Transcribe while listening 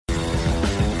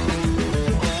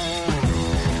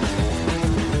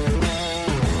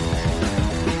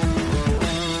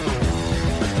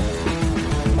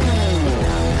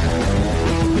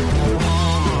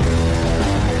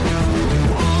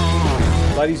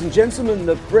Ladies and gentlemen,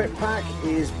 the Brit Pack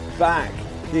is back.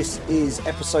 This is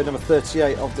episode number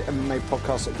 38 of the MMA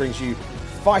podcast that brings you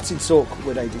fighting talk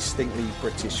with a distinctly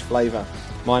British flavour.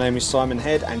 My name is Simon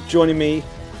Head, and joining me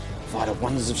via the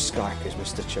wonders of Skype is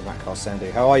Mr. Chamakar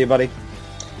Sandhu. How are you, buddy?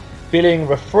 Feeling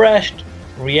refreshed,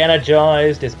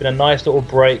 re-energized. It's been a nice little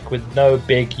break with no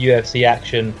big UFC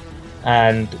action,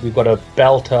 and we've got a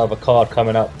belter of a card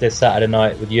coming up this Saturday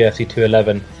night with UFC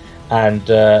 211,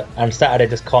 and Saturday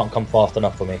just can't come fast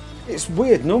enough for me. It's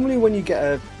weird. Normally when you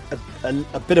get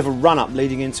a bit of a run-up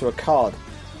leading into a card,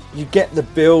 you get the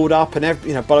build-up, and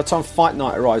by the time fight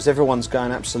night arrives, everyone's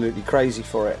going absolutely crazy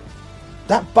for it.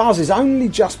 That buzz is only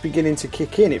just beginning to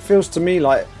kick in. It feels to me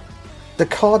like the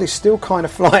card is still kind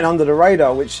of flying under the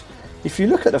radar, which, if you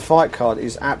look at the fight card,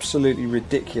 is absolutely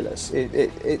ridiculous.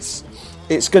 It's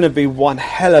going to be one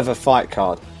hell of a fight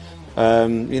card.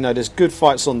 There's good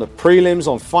fights on the prelims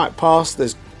on Fight Pass.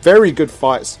 There's very good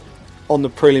fights on the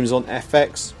prelims on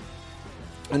FX,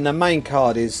 and the main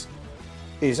card is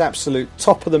absolute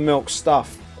top of the milk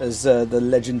stuff, as the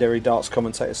legendary darts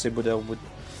commentator Sid Waddell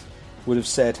would have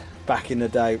said back in the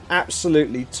day.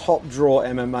 Absolutely top draw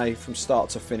MMA from start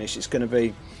to finish. It's going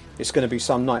to be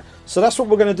some night. So that's what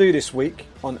we're going to do this week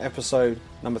on episode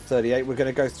number 38. We're going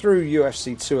to go through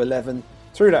UFC 211,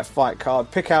 through that fight card,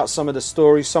 pick out some of the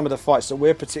stories, some of the fights that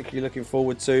we're particularly looking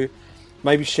forward to,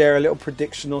 maybe share a little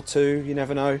prediction or two, you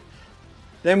never know.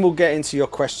 Then we'll get into your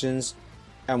questions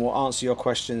and we'll answer your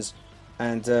questions,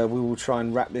 and we will try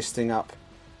and wrap this thing up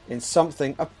in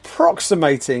something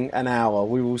approximating an hour.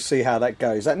 We will see how that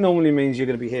goes. That normally means you're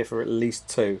going to be here for at least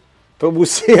 2, but we'll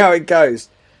see how it goes.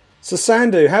 So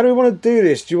Sandhu, how do we want to do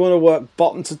this? Do you want to work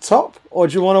bottom to top, or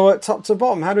do you want to work top to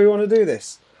bottom? How do we want to do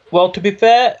this? Well, to be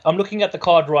fair, I'm looking at the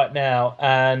card right now,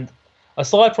 and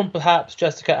aside from perhaps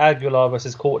Jessica Aguilar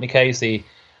versus Courtney Casey,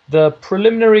 the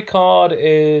preliminary card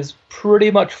is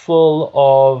pretty much full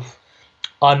of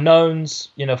unknowns,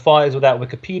 fighters without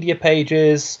Wikipedia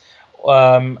pages,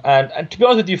 and to be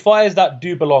honest with you, fighters that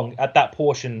do belong at that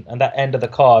portion and that end of the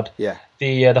card. Yeah.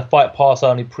 The Fight Pass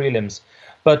only prelims.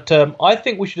 But I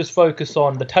think we should just focus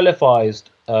on the televised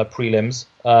prelims,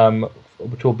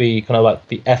 which will be kind of like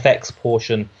the FX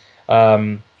portion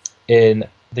in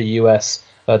the US,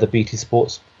 the BT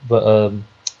Sports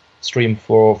stream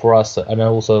for us, and then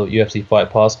also UFC Fight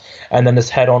Pass, and then just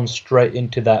head on straight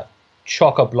into that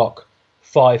chock-a-block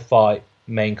 5-fight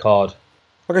main card.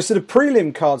 Okay, so the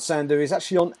prelim card, Sandhu, is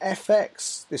actually on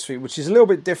FX this week, which is a little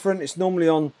bit different. It's normally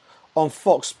on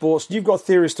Fox Sports. You've got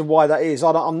theories to why that is.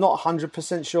 I'm not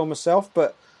 100% sure myself,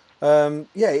 but it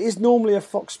is normally a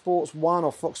Fox Sports 1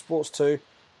 or Fox Sports 2.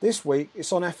 This week,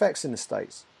 it's on FX in the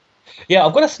States. Yeah,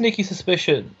 I've got a sneaky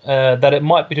suspicion that it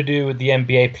might be to do with the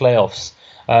NBA playoffs.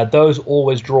 Those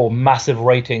always draw massive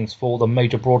ratings for the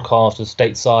major broadcasters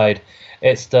stateside.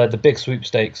 It's the big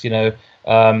sweepstakes,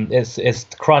 It's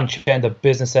the crunch end, the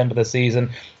business end of the season.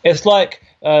 It's like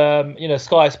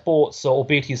Sky Sports or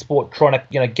BT Sport trying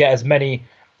to get as many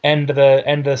end of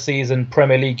the season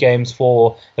Premier League games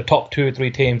for the top 2 or 3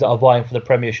 teams that are vying for the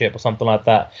Premiership or something like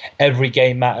that. Every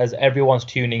game matters. Everyone's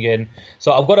tuning in.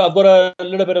 So I've got a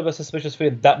little bit of a suspicious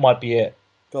feeling that might be it.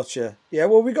 Gotcha. Yeah.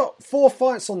 Well, we got 4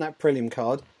 fights on that prelim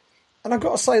card, and I've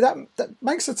got to say that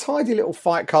makes a tidy little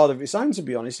fight card of its own. To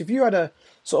be honest, if you had a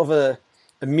sort of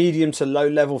a medium to low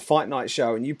level fight night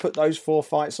show and you put those 4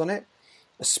 fights on it,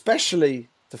 especially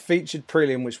the featured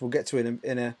prelim, which we'll get to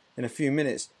in a few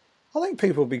minutes, I think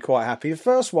people will be quite happy. The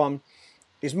first one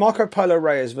is Marco Polo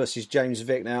Reyes versus James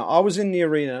Vick. Now, I was in the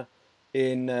arena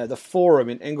in the Forum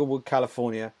in Inglewood,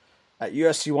 California at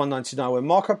UFC 199, where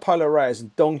Marco Polo Reyes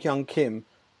and Dong Hyun Kim,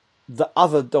 the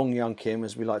other Dong Hyun Kim,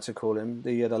 as we like to call him,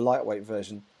 the lightweight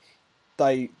version,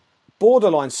 they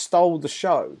borderline stole the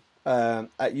show at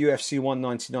UFC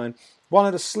 199. One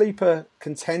of the sleeper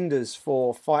contenders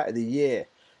for Fight of the Year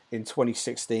in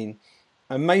 2016.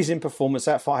 Amazing performance.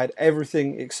 That fight had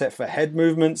everything except for head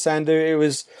movement, Sandhu.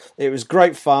 It was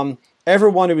great fun.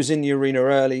 Everyone who was in the arena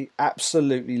early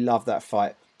absolutely loved that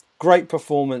fight. Great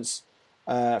performance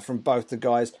from both the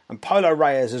guys. And Polo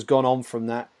Reyes has gone on from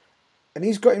that, and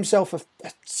he's got himself a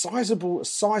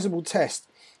sizable test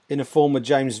in the form of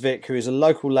James Vick, who is a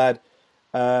local lad.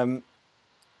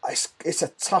 It's a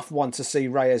tough one to see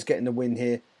Reyes getting the win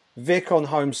here. Vick on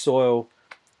home soil.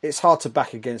 It's hard to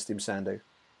back against him, Sandhu.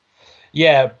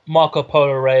 Yeah, Marco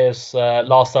Polo Reyes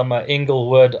last summer,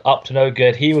 Inglewood, up to no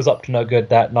good. He was up to no good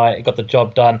that night. He got the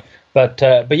job done. But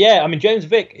yeah, I mean, James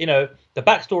Vick, the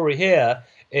backstory here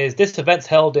is this event's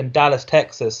held in Dallas,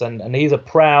 Texas, and he's a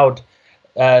proud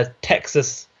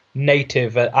Texas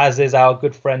native, as is our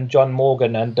good friend John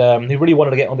Morgan, and he really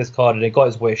wanted to get on this card, and he got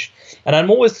his wish. And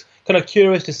I'm always kind of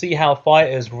curious to see how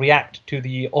fighters react to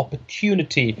the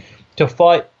opportunity to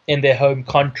fight in their home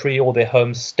country or their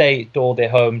home state or their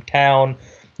hometown.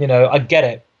 I get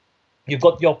it. You've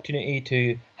got the opportunity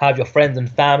to have your friends and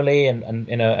family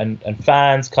and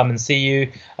fans come and see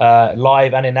you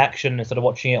live and in action instead of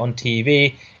watching it on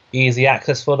TV. Easy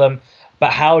access for them.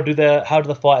 But how do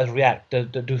the fighters react?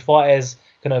 Do fighters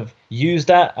kind of use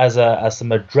that as some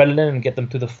adrenaline and get them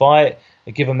through the fight,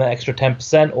 give them an extra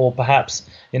 10%, or perhaps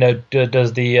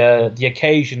does the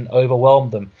occasion overwhelm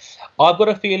them? I've got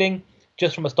a feeling,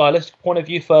 just from a stylistic point of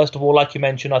view, first of all, like you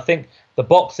mentioned, I think the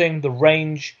boxing, the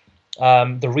range,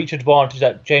 the reach advantage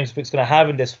that James Vick's going to have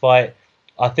in this fight,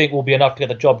 I think will be enough to get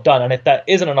the job done. And if that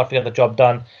isn't enough to get the job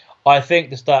done, I think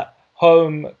just that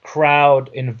home crowd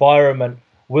environment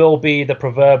will be the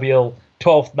proverbial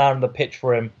 12th man on the pitch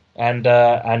for him, and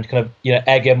kind of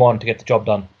egg him on to get the job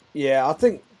done. Yeah, I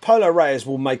think Polo Reyes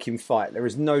will make him fight. There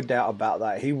is no doubt about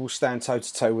that. He will stand toe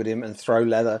to toe with him and throw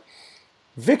leather.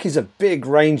 Vick is a big,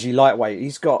 rangy lightweight.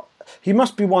 He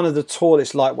must be one of the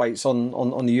tallest lightweights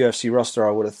on the UFC roster,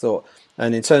 I would have thought.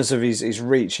 And in terms of his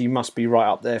reach, he must be right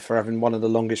up there for having one of the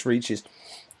longest reaches.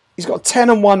 He's got a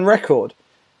 10-1 record.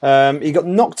 He got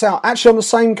knocked out, actually on the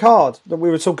same card that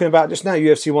we were talking about just now,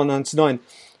 UFC 199.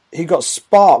 He got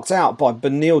sparked out by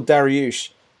Beneil Dariush.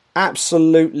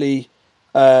 Absolutely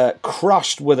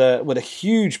crushed with a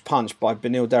huge punch by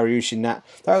Beneil Dariush in that.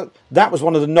 That was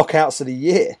one of the knockouts of the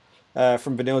year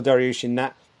from Beneil Dariush in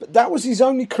that. But that was his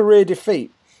only career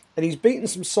defeat. And he's beaten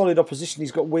some solid opposition.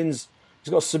 He's got wins.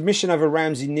 He's got a submission over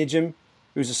Ramsey Nijem,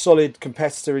 who's a solid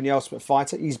competitor in the Ultimate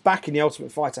Fighter. He's back in the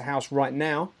Ultimate Fighter house right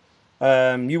now.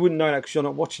 You wouldn't know that because you're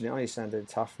not watching it, are you? Sounded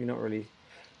tough. You're not really.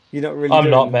 I'm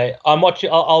not, mate. I'm watching.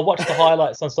 I'll watch the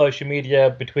highlights on social media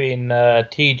between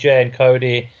TJ and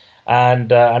Cody,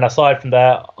 and aside from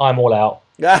that, I'm all out.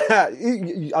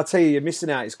 I'll tell you, you're missing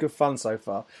out. It's good fun so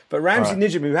far. But Ramsey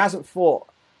Nijem, who hasn't fought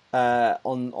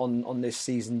on this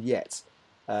season yet,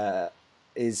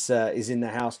 is in the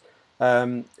house.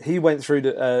 He went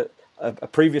through a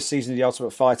previous season of the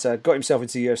Ultimate Fighter, got himself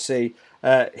into the UFC.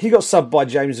 He got subbed by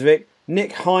James Vick.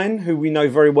 Nick Hine, who we know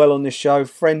very well on this show,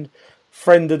 friend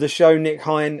of the show, Nick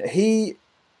Hine, he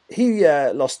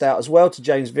lost out as well to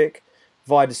James Vick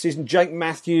via decision. Jake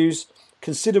Matthews,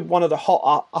 considered one of the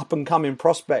hot up-and-coming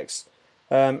prospects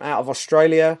out of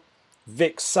Australia.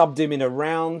 Vick subbed him in a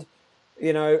round,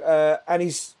 and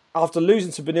he's, after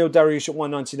losing to Beneil Dariush at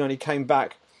 199, he came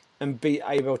back and beat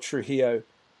Abel Trujillo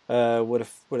with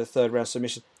a third-round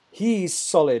submission. He's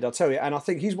solid, I'll tell you, and I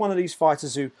think he's one of these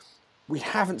fighters who we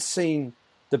haven't seen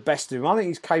the best of him. I think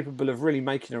he's capable of really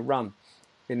making a run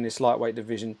in this lightweight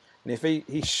division, and if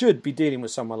he should be dealing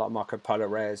with someone like Marco Polo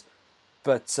Reyes,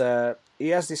 but he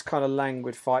has this kind of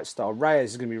languid fight style.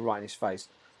 Reyes is going to be right in his face.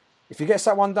 If he gets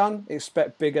that one done,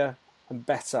 expect bigger and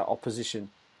better opposition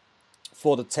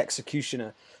for the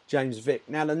Texecutioner, James Vick.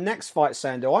 Now, the next fight,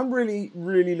 Sando, I'm really,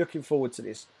 really looking forward to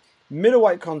this.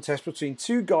 Middleweight contest between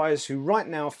two guys who right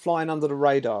now are flying under the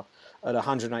radar at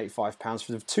 185 pounds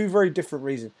for two very different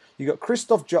reasons. You've got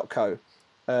Krzysztof Jotko,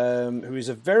 who is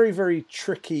a very, very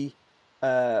tricky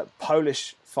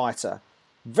Polish fighter.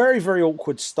 Very, very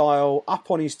awkward style,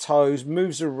 up on his toes,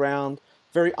 moves around,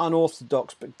 very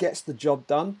unorthodox, but gets the job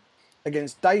done.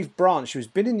 Against Dave Branch, who's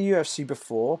been in the UFC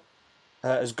before,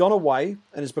 has gone away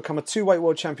and has become a two-weight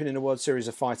world champion in the World Series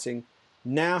of Fighting.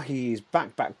 Now he is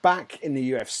back in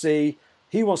the UFC.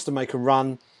 He wants to make a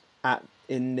run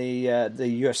in the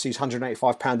UFC's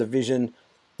 185-pound division.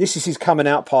 This is his coming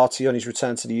out party on his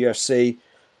return to the UFC.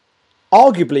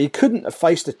 Arguably, he couldn't have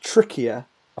faced a trickier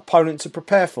opponent to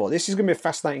prepare for. This is going to be a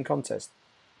fascinating contest.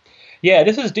 Yeah,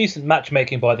 this is decent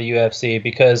matchmaking by the UFC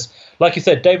because, like you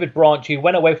said, David Branch, he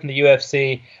went away from the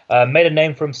UFC, made a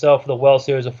name for himself for the World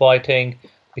Series of Fighting,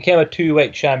 became a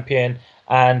two-weight champion,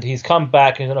 and he's come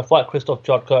back and he's going to fight Krzysztof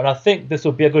Jotko. And I think this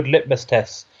will be a good litmus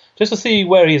test just to see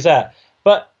where he's at.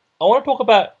 But I want to talk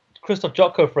about Krzysztof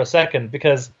Jotko for a second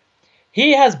because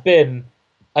he has been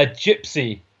a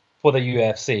gypsy for the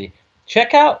UFC.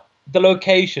 Check out the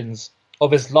locations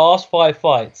of his last 5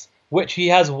 fights, which he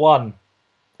has won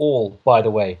all, by the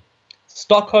way.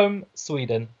 Stockholm,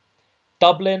 Sweden,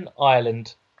 Dublin,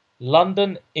 Ireland,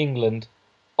 London, England,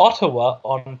 Ottawa,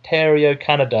 Ontario,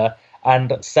 Canada,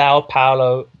 and Sao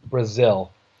Paulo,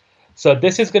 Brazil. So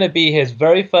this is going to be his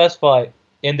very first fight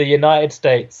in the United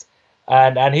States,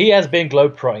 and he has been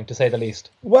globetrotting, to say the least.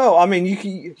 Well, I mean,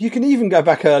 you can even go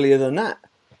back earlier than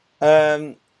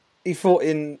that. He fought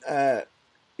in...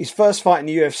 his first fight in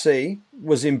the UFC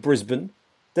was in Brisbane.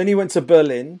 Then he went to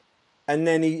Berlin. And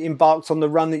then he embarked on the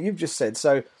run that you've just said.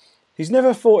 So he's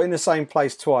never fought in the same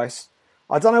place twice.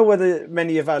 I don't know whether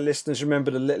many of our listeners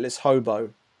remember The Littlest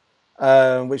Hobo,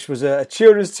 which was a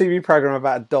children's TV program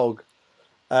about a dog.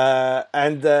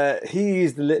 And he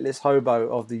is the littlest hobo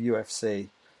of the UFC.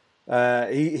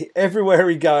 Everywhere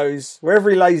he goes, wherever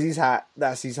he lays his hat,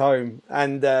 that's his home.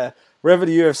 And wherever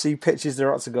the UFC pitches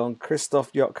their octagon,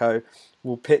 Krzysztof Jotko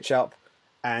will pitch up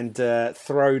and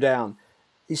throw down.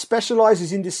 He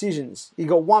specialises in decisions. He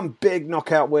got one big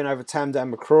knockout win over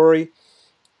Tamdan McCrory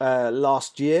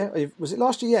last year. Was it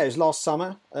last year? Yeah, it was last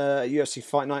summer. UFC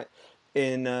Fight Night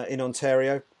in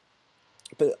Ontario.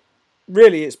 But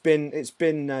really, it's been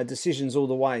decisions all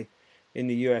the way in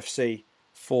the UFC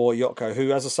for Jotko,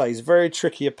 who, as I say, is a very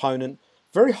tricky opponent,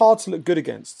 very hard to look good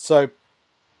against. So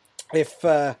if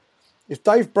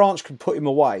Dave Branch can put him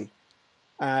away,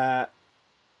 then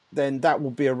that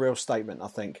will be a real statement, I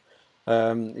think.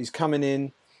 He's coming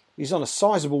in. He's on a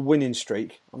sizable winning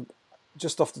streak. I'm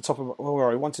just off the top of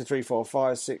 1, 2, 3, 4,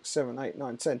 5, 6, 7, 8,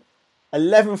 9, 10.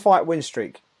 11 fight win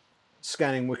streak.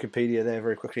 Scanning Wikipedia there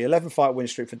very quickly. 11 fight win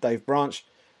streak for Dave Branch.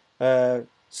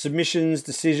 Submissions,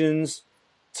 decisions,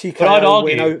 TKO. But I'd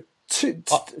argue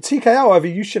TKO over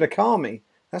Yushin Akami.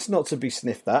 That's not to be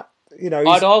sniffed at.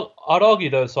 I'd argue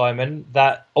though, Simon,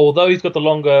 that although he's got the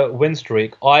longer win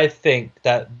streak, I think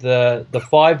that the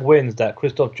 5 wins that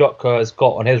Krzysztof Jotko has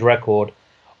got on his record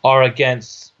are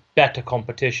against better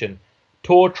competition.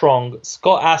 Tor Trong,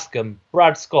 Scott Askham,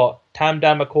 Brad Scott,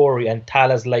 Tamdan McCrory, and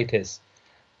Talas Latis.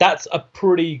 That's a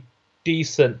pretty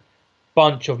decent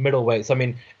bunch of middleweights. I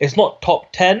mean, it's not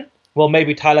top 10. Well,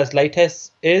 maybe Talas Latis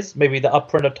is. Maybe the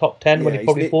upper end of top 10 when he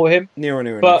probably fought him. Near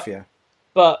enough, yeah.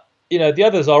 But, the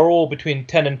others are all between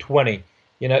 10 and 20.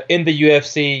 In the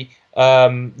UFC,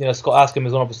 Scott Askham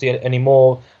isn't obviously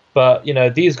anymore. But,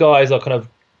 these guys are kind of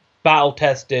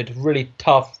battle-tested, really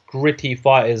tough, gritty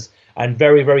fighters and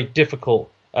very, very difficult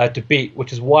to beat,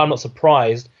 which is why I'm not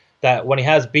surprised that when he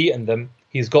has beaten them,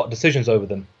 he's got decisions over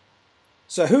them.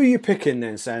 So who are you picking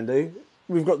then, Sandu?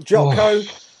 We've got Jotko,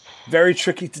 very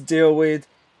tricky to deal with.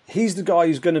 He's the guy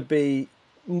who's going to be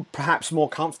perhaps more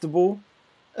comfortable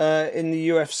in the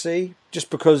UFC just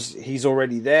because he's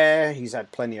already there. He's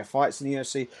had plenty of fights in the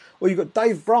UFC. Or you've got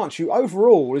Dave Branch, who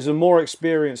overall is a more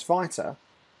experienced fighter,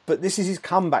 but this is his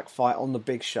comeback fight on the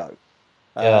big show.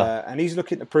 And he's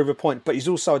looking to prove a point, but he's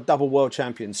also a double world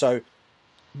champion. So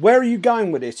where are you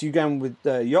going with this? Are you going with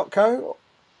Jotko,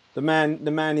 the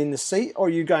man in the seat, or are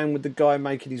you going with the guy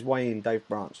making his way in, Dave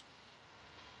Branch?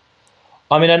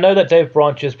 I mean, I know that Dave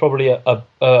Branch is probably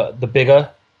the bigger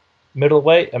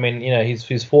middleweight. I mean,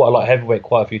 he's fought a light heavyweight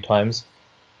quite a few times.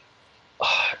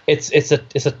 It's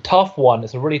a tough one.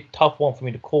 It's a really tough one for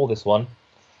me to call this one.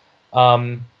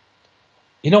 You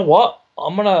know what?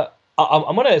 I'm gonna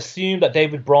assume that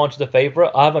David Branch is the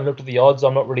favorite. I haven't looked at the odds.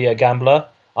 I'm not really a gambler.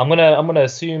 I'm gonna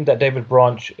assume that David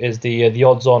Branch is the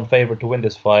odds-on favorite to win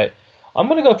this fight. I'm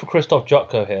gonna go for Krzysztof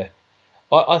Jotko here.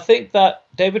 I think that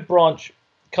David Branch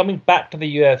coming back to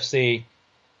the UFC,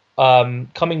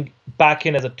 coming back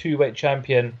in as a 2-weight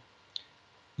champion.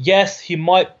 Yes, he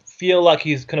might feel like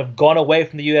he's kind of gone away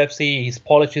from the UFC. He's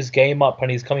polished his game up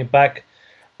and he's coming back,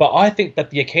 but I think that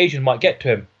the occasion might get to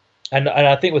him. And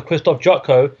I think with Krzysztof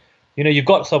Jotko, you've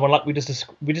got someone like we just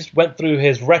went through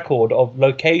his record of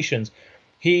locations.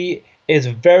 He is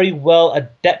very well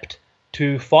adept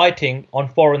to fighting on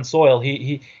foreign soil.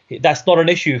 He that's not an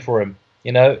issue for him.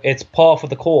 It's par for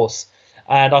the course.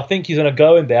 And I think he's going to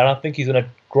go in there and I think he's going to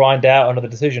grind out another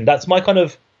decision. That's my kind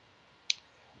of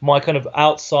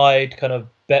outside kind of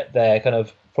bet there, kind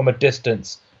of from a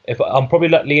distance. If I'm probably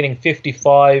leaning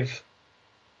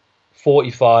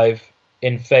 55-45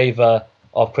 in favor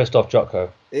of Krzysztof Jotko.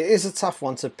 It is a tough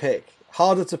one to pick.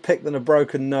 Harder to pick than a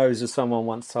broken nose, as someone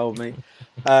once told me.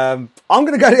 I'm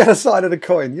going to go the other side of the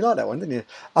coin. You like that one, didn't you?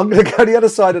 I'm going to go the other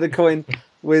side of the coin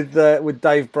with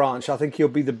Dave Branch. I think he'll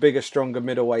be the bigger, stronger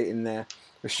middleweight in there.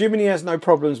 Assuming he has no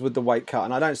problems with the weight cut,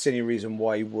 and I don't see any reason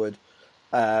why he would.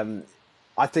 I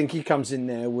think he comes in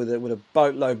there with a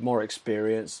boatload more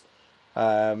experience.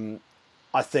 I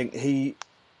think he'll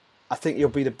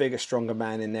be the bigger, stronger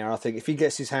man in there. I think if he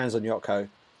gets his hands on Jotko,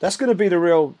 that's going to be the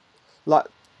real...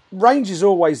 range is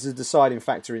always the deciding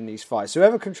factor in these fights.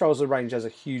 Whoever controls the range has a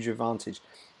huge advantage.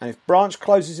 And if Branch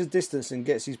closes his distance and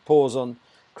gets his paws on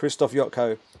Krzysztof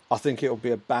Jotko, I think it'll be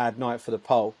a bad night for the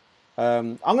poll.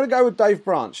 I'm going to go with Dave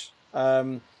Branch.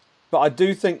 But I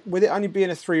do think with it only being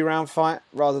a 3-round fight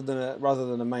rather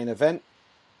than a main event,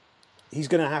 he's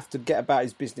going to have to get about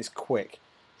his business quick.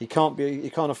 He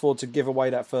can't afford to give away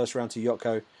that first round to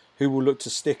Jotko, who will look to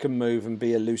stick and move and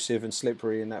be elusive and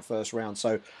slippery in that first round.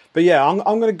 So, but yeah,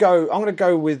 I'm going to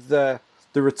go with the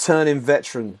returning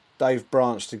veteran Dave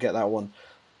Branch to get that one.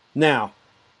 Now,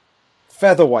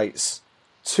 featherweights.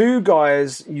 Two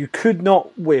guys you could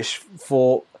not wish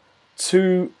for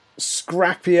two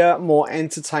scrappier, more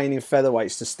entertaining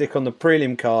featherweights to stick on the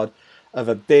prelim card of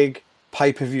a big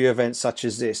pay-per-view event such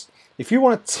as this. If you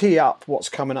want to tee up what's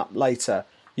coming up later,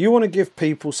 you want to give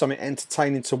people something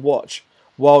entertaining to watch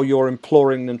while you're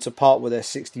imploring them to part with their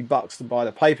 $60 to buy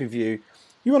the pay-per-view,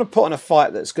 you want to put on a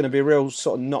fight that's going to be a real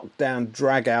sort of knockdown,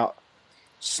 drag-out,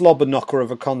 slobber knocker of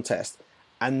a contest.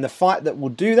 And the fight that will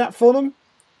do that for them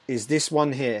is this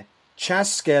one here. Chaz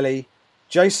Skelly,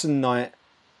 Jason Knight.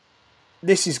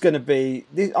 This is going to be...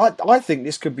 I think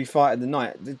this could be fight of the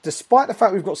night. Despite the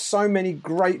fact we've got so many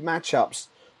great matchups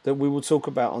that we will talk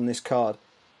about on this card,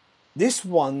 this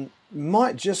one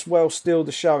might just well steal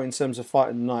the show in terms of fight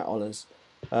of the night honours.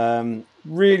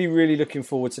 Really, really looking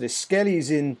forward to this. Skelly's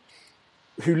in...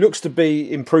 who looks to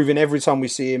be improving every time we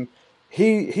see him.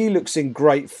 He looks in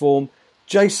great form.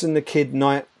 Jason the Kid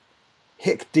Knight,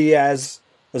 Hick Diaz,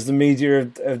 as the media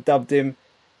have dubbed him.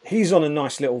 He's on a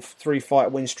nice little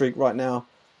 3-fight win streak right now.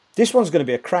 This one's going to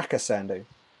be a cracker, Sandu.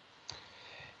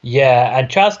 Yeah, and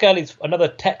Chaz Skelly's another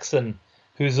Texan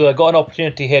who's got an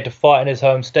opportunity here to fight in his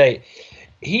home state.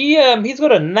 He's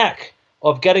got a knack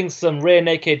of getting some rear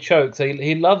naked chokes.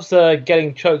 He loves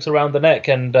getting chokes around the neck,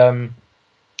 and I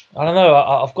don't know.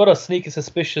 I've got a sneaky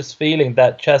suspicious feeling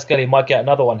that Chaz Skelly might get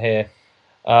another one here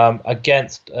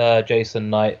against Jason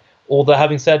Knight. Although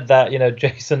having said that,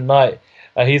 Jason Knight,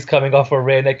 he's coming off a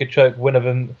rear naked choke win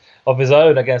of his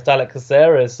own against Alex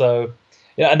Caceres. So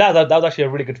and that was actually a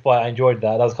really good fight. I enjoyed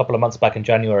that. That was a couple of months back in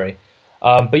January.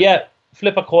 But yeah,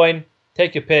 flip a coin,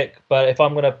 take your pick. But if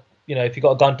I'm gonna, if you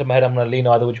got a gun to my head, I'm gonna lean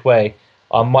either which way.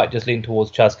 I might just lean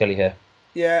towards Chaz Skelly here.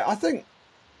 Yeah, I think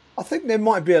there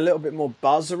might be a little bit more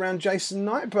buzz around Jason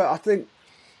Knight, but I think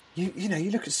you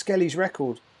look at Skelly's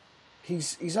record.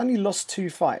 He's only lost 2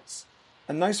 fights,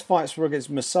 and those fights were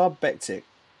against Musab Bektik,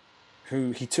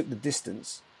 who he took the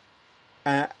distance,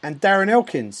 and Darren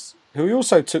Elkins, who he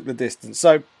also took the distance.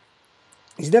 So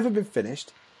he's never been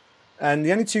finished, and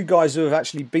the only 2 guys who have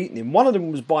actually beaten him, one of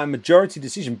them was by a majority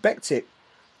decision. Bektik,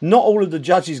 not all of the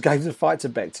judges gave the fight to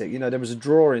Bektik. There was a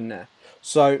draw in there.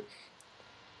 So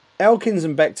Elkins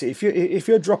and Bektik, if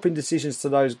you're dropping decisions to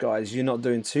those guys, you're not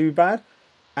doing too bad.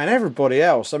 And everybody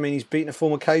else, I mean, he's beaten a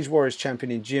former Cage Warriors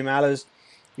champion in Jim Allers.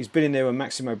 He's been in there with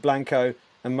Maximo Blanco,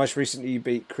 and most recently he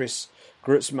beat Chris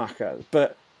Grutzmacher.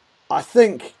 But I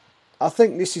think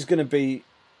this is going to be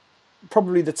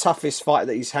probably the toughest fight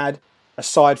that he's had,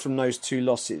 aside from those 2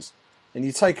 losses. And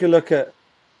you take a look at,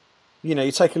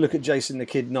 Jason the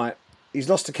Kid Knight. He's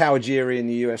lost to Kawajiri in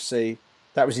the UFC.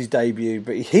 That was his debut,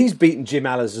 but he's beaten Jim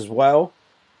Allers as well.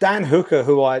 Dan Hooker,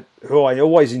 who I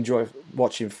always enjoy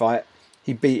watching fight,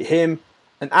 he beat him,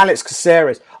 and Alex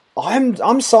Caceres.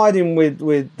 I'm siding with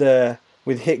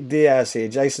Hick Diaz here,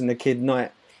 Jason the Kid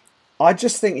Knight. I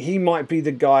just think he might be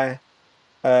the guy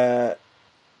to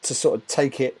sort of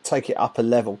take it up a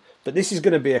level. But this is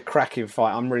going to be a cracking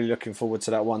fight. I'm really looking forward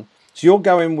to that one. So you're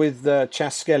going with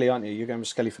Chaz Skelly, aren't you? You're going with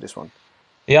Skelly for this one.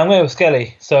 Yeah, I'm going with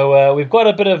Skelly. So we've got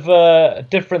a bit of a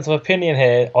difference of opinion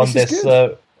here on this.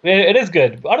 It is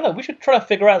good. I don't know. We should try to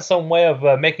figure out some way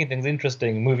of making things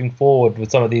interesting moving forward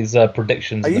with some of these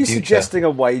predictions. Are you suggesting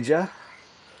a wager?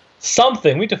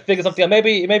 Something. We need to figure something out.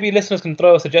 Maybe listeners can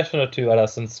throw a suggestion or 2 at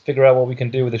us and figure out what we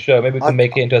can do with the show. Maybe we can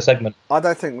make it into a segment. I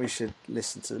don't think we should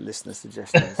listen to listener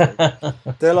suggestions.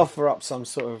 They'll offer up some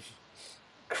sort of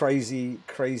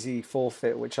crazy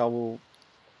forfeit, which I will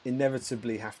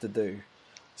inevitably have to do.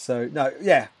 So no,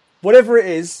 yeah, whatever it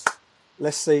is,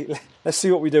 let's see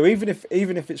what we do. Even if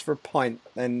it's for a pint,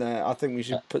 then I think we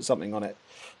should put something on it.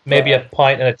 Maybe a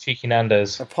pint and a cheeky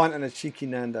Nando's. A pint and a cheeky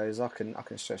Nando's. I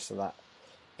can stretch to that.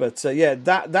 But yeah,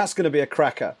 that's going to be a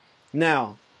cracker.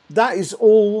 Now that is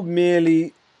all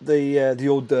merely the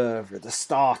hors d'oeuvre, the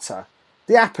starter,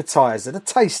 the appetizer, the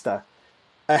taster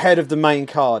ahead of the main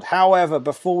card. However,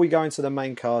 before we go into the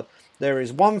main card, there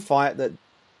is one fight that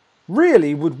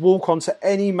really would walk onto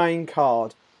any main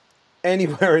card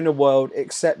anywhere in the world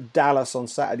except Dallas on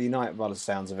Saturday night, by the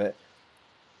sounds of it.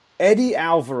 Eddie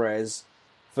Alvarez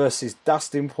versus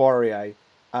Dustin Poirier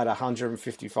at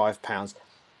 155 pounds.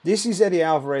 This is Eddie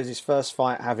Alvarez's first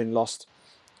fight, having lost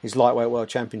his lightweight world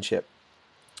championship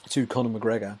to Conor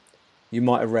McGregor. You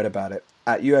might have read about it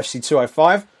at UFC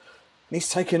 205. And he's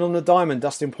taking on the Diamond,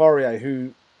 Dustin Poirier,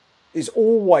 who is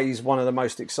always one of the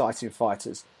most exciting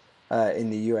fighters in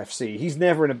the UFC. He's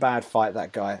never in a bad fight,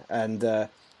 that guy. And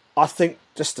I think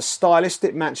just a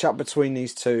stylistic matchup between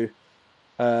these two,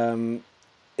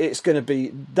 it's going to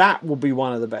be, that will be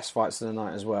one of the best fights of the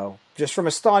night as well. Just from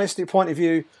a stylistic point of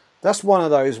view, that's one of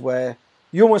those where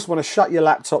you almost want to shut your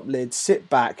laptop lid, sit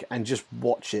back, and just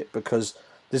watch it, because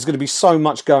there's going to be so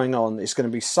much going on. It's going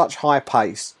to be such high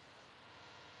pace,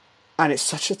 and it's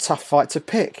such a tough fight to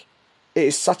pick. It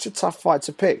is such a tough fight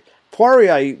to pick.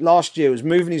 Poirier last year was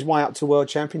moving his way up to world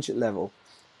championship level,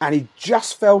 and he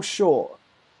just fell short.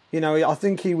 I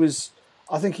think he was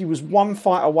one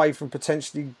fight away from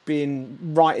potentially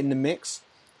being right in the mix,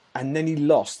 and then he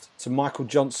lost to Michael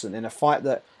Johnson in a fight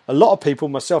that a lot of people,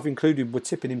 myself included, were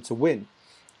tipping him to win,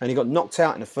 and he got knocked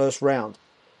out in the first round.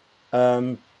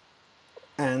 And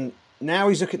now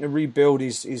he's looking to rebuild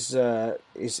his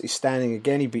standing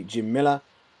again. He beat Jim Miller,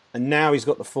 and now he's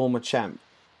got the former champ.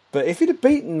 But if he'd have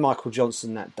beaten Michael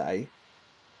Johnson that day,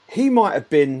 he might have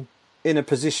been in a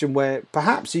position where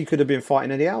perhaps he could have been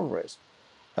fighting Eddie Alvarez.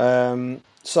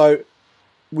 So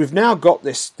we've now got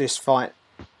this fight.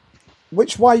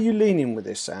 Which way are you leaning with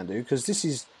this, Sandu? Because this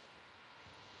is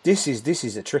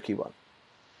a tricky one.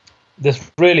 This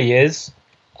really is,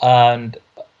 and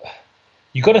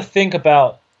you got to think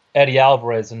about Eddie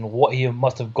Alvarez and what he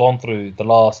must have gone through the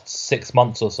last 6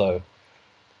 months or so.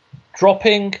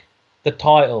 Dropping the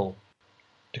title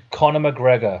to Conor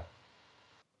McGregor,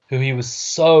 who he was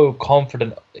so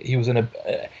confident he was in a...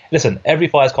 listen, every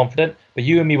fight is confident, but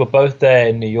you and me were both there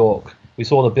in New York. We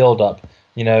saw the build-up.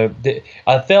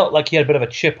 I felt like he had a bit of a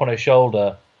chip on his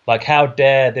shoulder. Like, how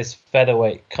dare this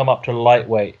featherweight come up to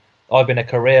lightweight? I've been a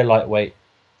career lightweight.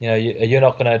 You're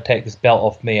not going to take this belt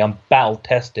off me. I'm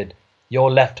battle-tested. Your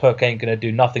left hook ain't going to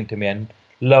do nothing to me. And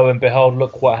lo and behold,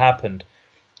 look what happened.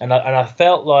 And I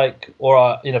felt like,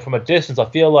 from a distance, I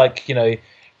feel like,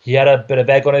 he had a bit of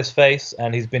egg on his face,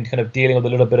 and he's been kind of dealing with a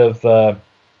little bit of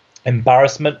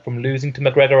embarrassment from losing to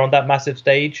McGregor on that massive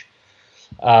stage.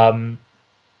 I'm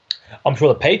sure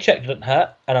the paycheck didn't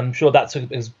hurt, and I'm sure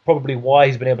is probably why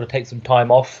he's been able to take some time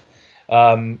off.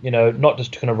 Not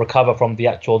just to kind of recover from the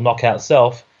actual knockout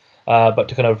itself, but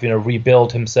to kind of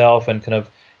rebuild himself and kind of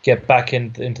get back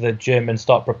into the gym and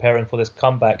start preparing for this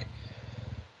comeback.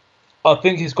 I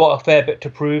think he's got a fair bit to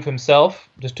prove himself,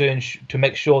 just to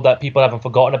make sure that people haven't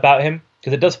forgotten about him.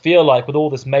 Because it does feel like, with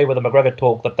all this Mayweather-McGregor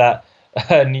talk, that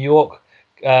New York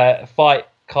fight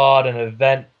card and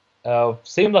event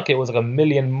seemed like it was like a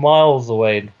million miles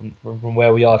away from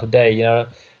where we are today.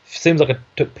 Seems like it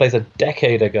took place a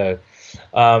decade ago.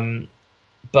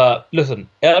 But listen,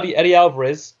 Eddie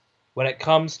Alvarez, when it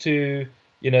comes to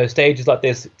stages like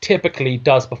this, typically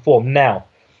does perform. Now,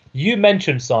 you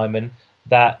mentioned, Simon,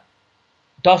 that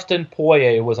Dustin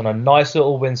Poirier was on a nice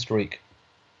little win streak,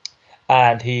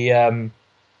 and he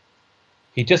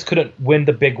just couldn't win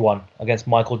the big one against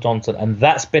Michael Johnson, and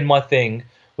that's been my thing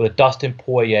with Dustin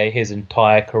Poirier his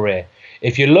entire career.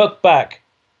 If you look back,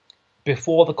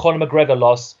 before the Conor McGregor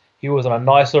loss, he was on a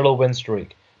nice little win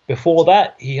streak. Before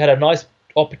that, he had a nice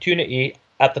opportunity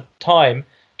at the time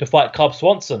to fight Cub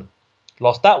Swanson.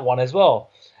 Lost that one as well.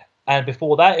 And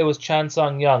before that, it was Chan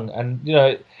Sung Young.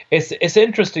 And, it's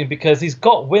interesting because he's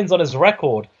got wins on his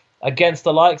record against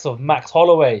the likes of Max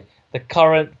Holloway, the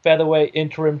current featherweight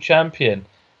interim champion.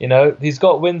 He's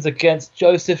got wins against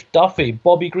Joseph Duffy,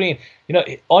 Bobby Green.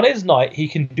 On his night, he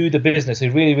can do the business. He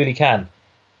really, really can.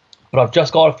 But I've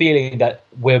just got a feeling that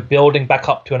we're building back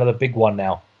up to another big one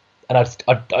now. And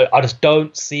I just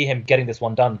don't see him getting this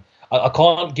one done. I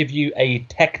can't give you a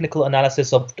technical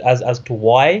analysis as to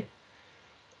why.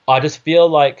 I just feel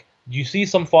like you see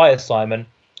some fighters, Simon,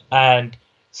 and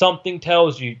something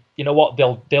tells you, what,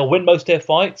 they'll win most of their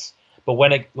fights, but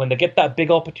when they get that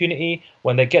big opportunity,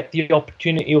 when they get the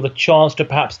opportunity or the chance to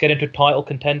perhaps get into title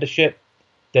contendership,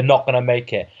 they're not going to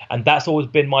make it. And that's always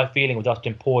been my feeling with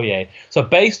Dustin Poirier. So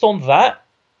based on that,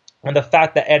 and the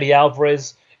fact that Eddie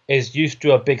Alvarez is used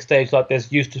to a big stage like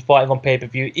this, used to fighting on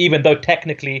pay-per-view, even though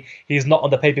technically he's not on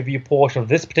the pay-per-view portion of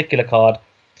this particular card,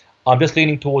 I'm just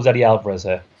leaning towards Eddie Alvarez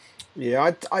here.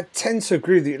 Yeah, I tend to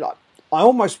agree with you. Like, I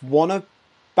almost want to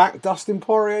back Dustin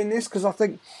Poirier in this, because I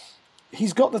think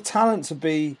he's got the talent to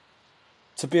be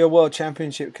a world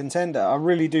championship contender. I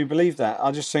really do believe that.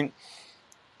 I just think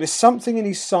there's something in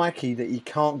his psyche that he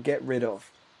can't get rid of.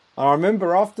 I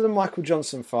remember after the Michael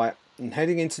Johnson fight and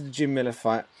heading into the Jim Miller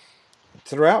fight,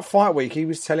 throughout fight week, he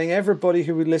was telling everybody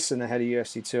who would listen ahead of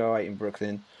UFC 208 in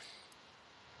Brooklyn,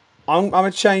 I'm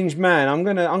a changed man. I'm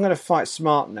gonna fight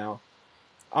smart now.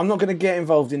 I'm not going to get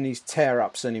involved in these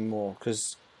tear-ups anymore,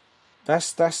 because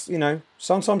that's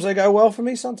sometimes they go well for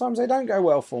me, sometimes they don't go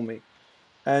well for me.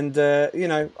 And,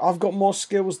 I've got more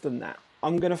skills than that.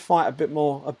 I'm going to fight a bit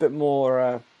more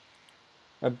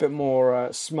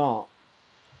smart.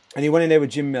 And he went in there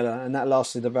with Jim Miller, and that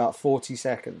lasted about 40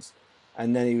 seconds.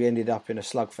 And then he ended up in a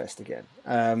slugfest again.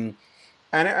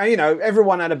 And,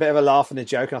 everyone had a bit of a laugh and a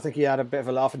joke, and I think he had a bit of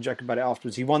a laugh and joke about it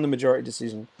afterwards. He won the majority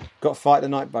decision, got fight of the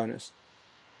night bonus.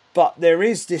 But there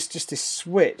is this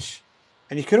switch,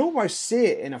 and you can almost see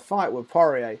it in a fight with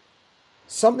Poirier.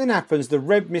 Something happens, the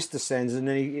red mist descends, and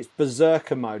then it's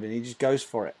berserker mode, and he just goes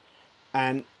for it.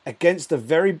 And against the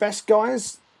very best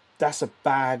guys, that's a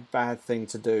bad, bad thing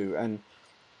to do. And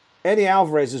Eddie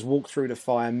Alvarez has walked through the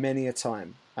fire many a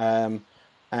time.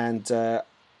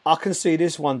 I can see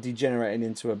this one degenerating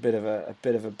into a bit of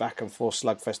a back and forth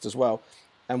slugfest as well.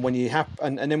 And when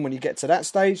then when you get to that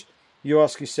stage, you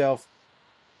ask yourself,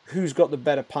 who's got the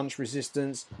better punch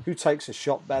resistance? Who takes a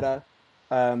shot better?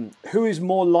 Who is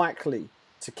more likely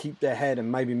to keep their head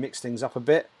and maybe mix things up a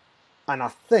bit? And I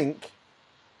think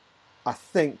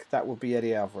that would be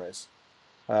Eddie Alvarez.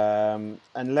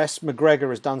 Unless McGregor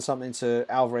has done something to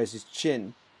Alvarez's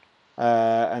chin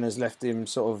and has left him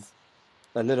sort of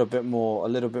a little bit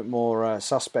more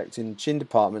suspect in chin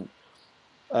department.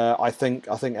 I think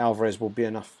Alvarez will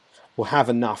have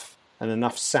enough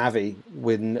savvy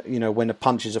when the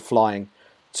punches are flying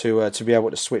to be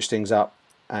able to switch things up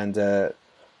and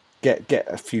get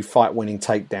a few fight winning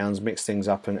takedowns, mix things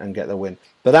up and get the win.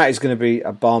 But that is going to be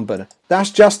a barn burner.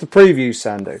 That's just the preview,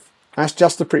 Sandu. That's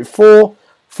just the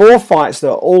four fights that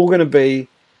are all going to be,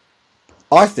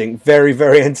 I think, very,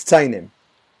 very entertaining.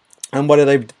 And whether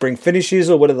they bring finishes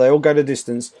or whether they all go the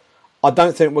distance, I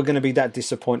don't think we're going to be that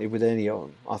disappointed with any of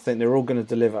them. I think they're all going to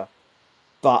deliver.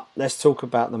 But let's talk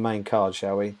about the main card,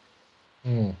 shall we?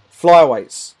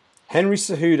 Flyweights. Henry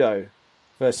Cejudo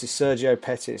versus Sergio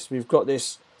Pettis. We've got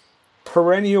this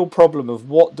perennial problem of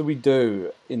what do we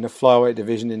do in the flyweight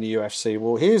division in the UFC.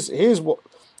 Well, here's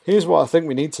what I think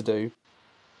we need to do.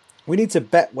 We need to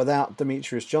bet without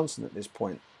Demetrius Johnson at this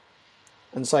point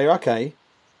and say, okay,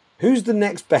 who's the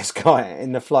next best guy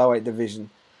in the flyweight division?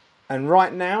 And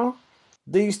right now,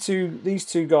 these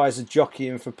two guys are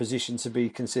jockeying for position to be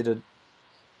considered,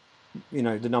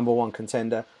 the number one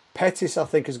contender. Pettis, I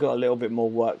think, has got a little bit more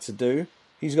work to do.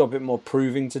 He's got a bit more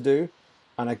proving to do.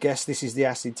 And I guess this is the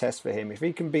acid test for him. If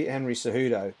he can beat Henry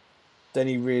Cejudo, then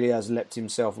he really has leapt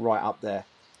himself right up there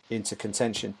into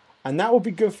contention. And that would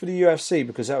be good for the UFC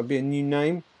because that would be a new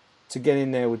name to get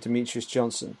in there with Demetrius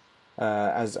Johnson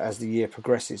as the year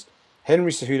progresses.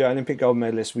 Henry Cejudo, Olympic gold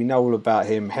medalist, we know all about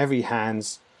him. Heavy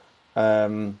hands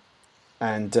and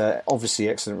obviously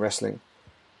excellent wrestling.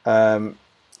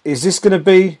 Is this going to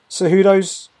be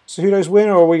Cejudo's win,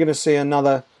 or are we going to see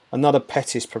another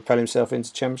Pettis propel himself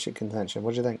into championship contention?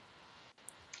 What do you think?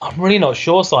 I'm really not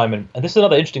sure, Simon. And this is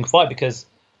another interesting fight because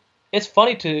it's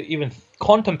funny to even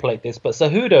contemplate this, but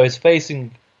Cejudo is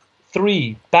facing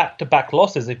 3 back-to-back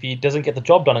losses if he doesn't get the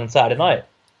job done on Saturday night.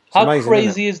 How amazing,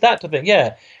 crazy is that to think?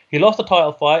 Yeah, he lost a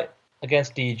title fight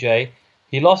against DJ.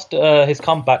 He lost his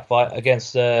comeback fight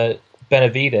against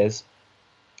Benavidez.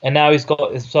 And now he's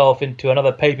got himself into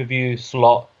another pay-per-view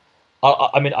slot.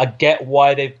 I mean, I get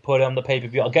why they've put him on the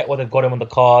pay-per-view. I get why they've got him on the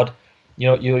card.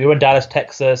 You're in Dallas,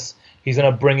 Texas. He's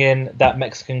going to bring in that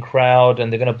Mexican crowd,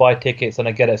 and they're going to buy tickets, and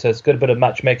I get it. So it's a good bit of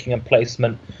matchmaking and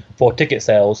placement for ticket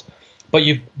sales. But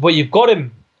you've got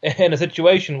him in a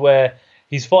situation where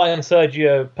he's fighting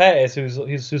Sergio Pettis,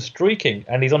 who's streaking,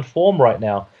 and he's on form right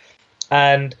now.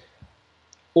 And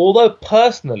although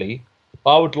personally,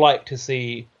 I would like to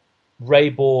see Ray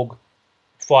Borg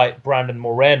fight Brandon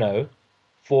Moreno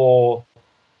for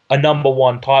a number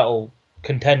one title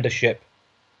contendership,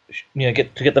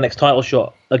 get the next title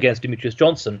shot against Demetrius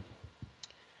Johnson.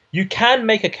 You can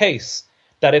make a case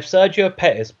that if Sergio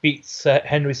Pettis beats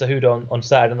Henry Cejudo on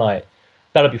Saturday night,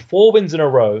 that'll be 4 wins in a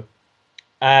row,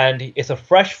 and it's a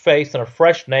fresh face and a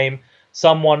fresh name,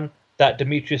 someone that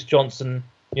Demetrius Johnson,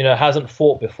 hasn't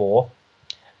fought before.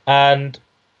 And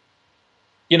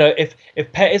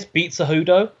if Pettis beats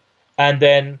Cejudo and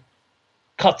then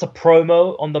cuts a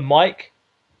promo on the mic,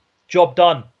 job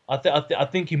done. I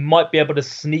think you might be able to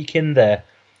sneak in there,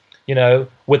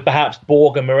 with perhaps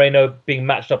Borg and Moreno being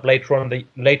matched up later on in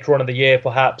the year,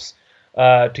 perhaps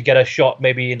to get a shot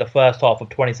maybe in the first half of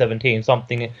 2017,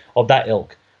 something of that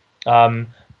ilk.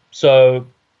 So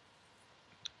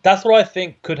that's what I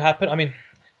think could happen. I mean,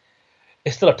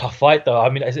 it's still a tough fight, though. I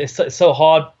mean, it's so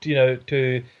hard,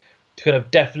 to kind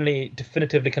of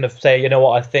definitively kind of say,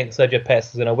 I think Sergio Pettis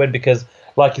is going to win because,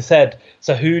 like you said,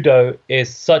 Cejudo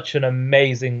is such an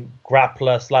amazing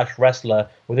grappler/wrestler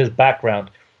with his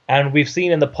background. And we've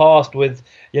seen in the past with,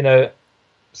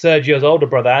 Sergio's older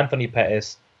brother, Anthony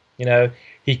Pettis,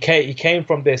 he came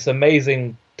from this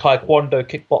amazing taekwondo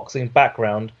kickboxing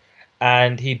background,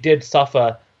 and he did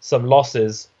suffer some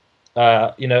losses,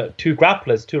 two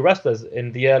wrestlers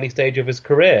in the early stage of his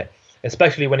career.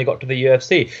 especially when he got to the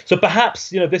UFC. So perhaps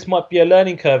this might be a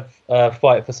learning curve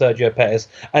fight for Sergio Pettis,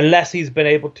 unless he's been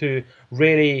able to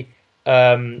really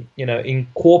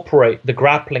incorporate the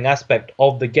grappling aspect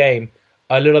of the game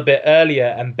a little bit earlier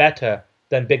and better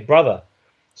than Big Brother.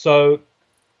 So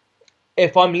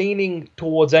if I'm leaning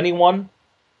towards anyone,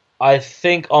 I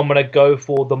think I'm going to go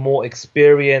for the more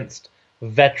experienced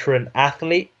veteran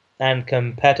athlete and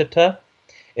competitor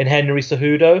in Henry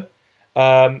Cejudo.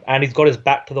 And he's got his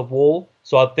back to the wall.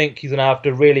 So I think he's going to have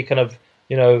to really kind of,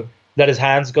 let his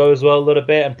hands go as well a little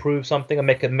bit and prove something and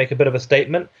make a bit of a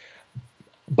statement.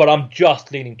 But I'm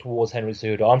just leaning towards Henry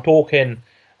Cejudo. I'm talking,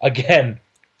 again,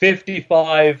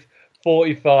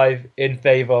 55-45 in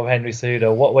favour of Henry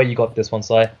Cejudo. What way you got this one,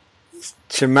 Si?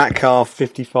 Chamatkar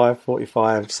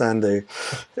 55-45 Sandu.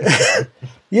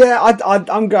 Yeah,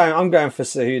 I'm going for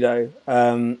Cejudo.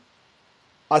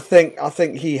 I think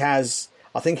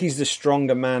he's the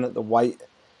stronger man at the weight.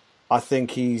 I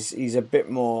think he's a bit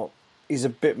more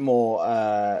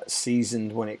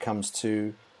seasoned when it comes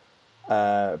to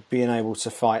being able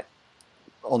to fight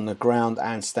on the ground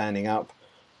and standing up.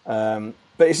 But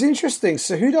it's interesting.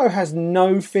 Cejudo has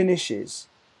no finishes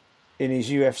in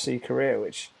his UFC career,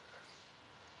 which,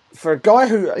 for a guy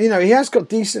who, he has got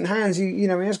decent hands, he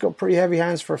has got pretty heavy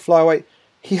hands for a flyweight,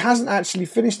 he hasn't actually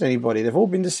finished anybody. They've all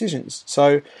been decisions.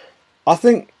 So I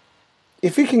think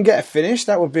if he can get a finish,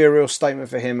 that would be a real statement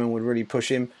for him and would really push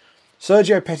him.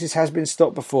 Sergio Pettis has been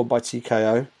stopped before by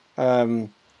TKO.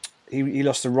 He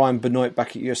lost to Ryan Benoit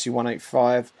back at UFC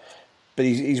 185, but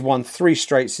he's won 3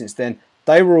 straight since then.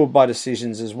 They were all by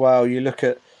decisions as well. You look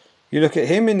at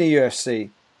him in the UFC.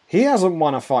 He hasn't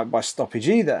won a fight by stoppage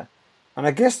either. And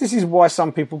I guess this is why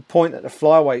some people point at the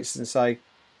flyweights and say,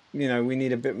 we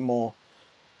need a bit more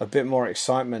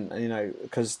excitement,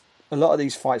 because a lot of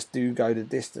these fights do go the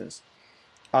distance.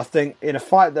 I think in a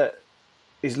fight that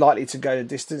is likely to go the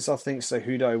distance, I think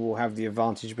Cejudo will have the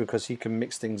advantage because he can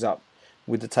mix things up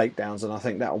with the takedowns, and I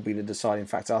think that will be the deciding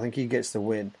factor. I think he gets the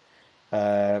win.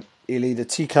 He'll either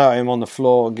TKO him on the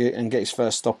floor and get his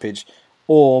first stoppage,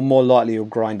 or more likely he'll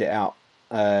grind it out.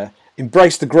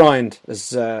 Embrace the grind,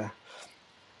 as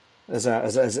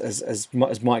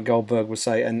Mike Goldberg would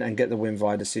say, and get the win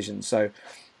via decision. So,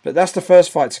 but that's the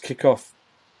first fight to kick off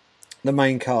the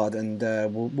main card, and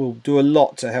we'll do a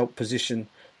lot to help position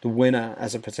the winner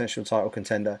as a potential title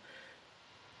contender.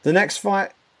 The next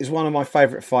fight is one of my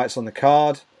favourite fights on the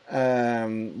card,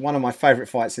 one of my favourite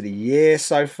fights of the year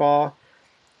so far,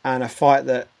 and a fight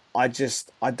that I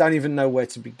don't even know where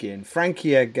to begin.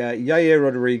 Frankie Edgar, Yair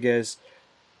Rodriguez.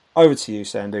 Over to you,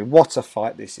 Sandu. What a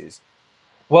fight this is.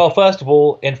 Well, first of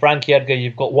all, in Frankie Edgar,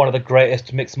 you've got one of the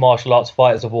greatest mixed martial arts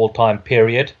fighters of all time,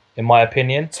 period, in my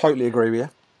opinion. Totally agree with you.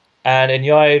 And in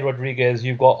Yair Rodriguez,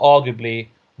 you've got arguably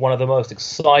one of the most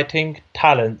exciting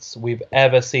talents we've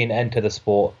ever seen enter the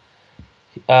sport.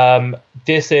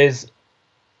 This is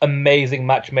amazing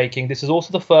matchmaking. This is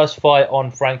also the first fight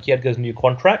on Frankie Edgar's new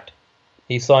contract.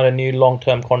 He signed a new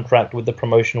long-term contract with the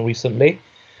promotion recently.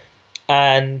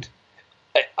 And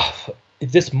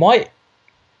this might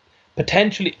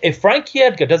potentially, if Frankie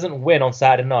Edgar doesn't win on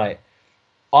Saturday night,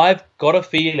 I've got a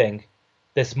feeling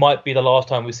this might be the last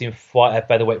time we see him fight at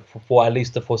featherweight for at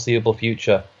least the foreseeable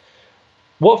future.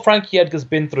 What Frankie Edgar's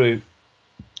been through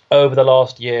over the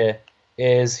last year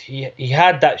is he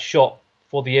had that shot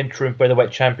for the interim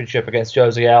featherweight championship against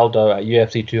Jose Aldo at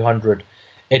UFC 200.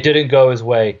 It didn't go his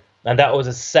way, and that was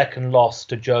his second loss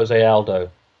to Jose Aldo.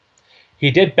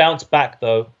 He did bounce back,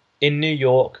 though, in New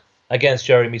York against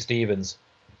Jeremy Stevens.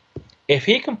 If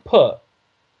he can put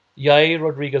Yair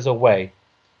Rodriguez away,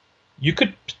 you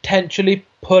could potentially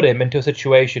put him into a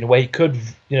situation where he could,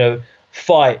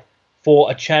 fight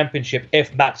for a championship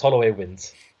if Max Holloway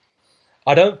wins.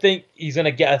 I don't think he's going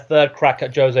to get a third crack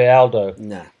at Jose Aldo.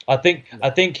 No. I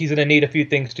think he's going to need a few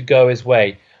things to go his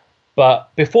way.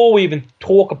 But before we even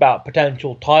talk about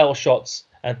potential title shots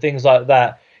and things like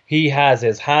that, he has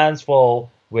his hands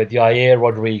full with Yair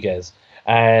Rodriguez.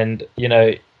 And,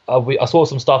 I saw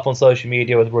some stuff on social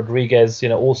media with Rodriguez,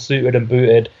 all suited and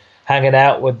booted, hanging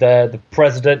out with the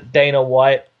president, Dana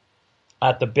White,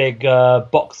 at the big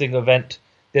boxing event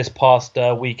this past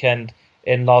weekend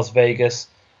in Las Vegas.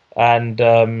 And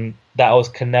that was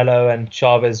Canelo and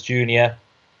Chavez Jr.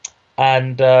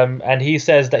 And he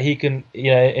says that he can,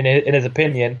 in his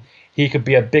opinion, he could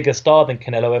be a bigger star than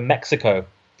Canelo in Mexico.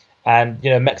 And,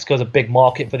 Mexico's a big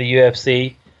market for the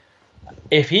UFC.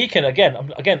 If he can,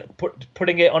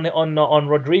 putting it on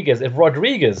Rodriguez, if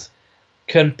Rodriguez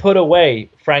can put away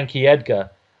Frankie Edgar,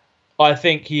 I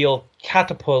think he'll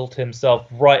catapult himself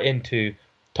right into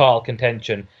title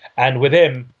contention. And with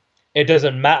him, It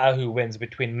doesn't matter who wins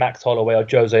between Max Holloway or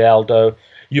Jose Aldo.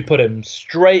 You put him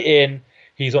straight in.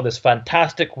 He's on this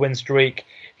fantastic win streak.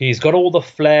 He's got all the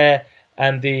flair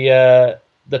and the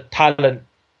talent,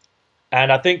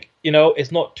 and I think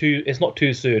it's not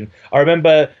too soon. I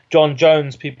remember John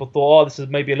Jones. People thought, oh, this is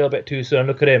maybe a little bit too soon. And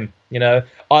look at him.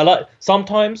 I like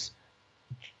sometimes,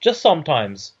 just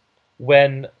sometimes,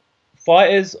 when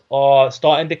fighters are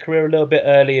starting their career a little bit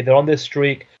early, they're on this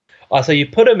streak. I say you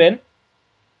put them in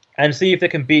and see if they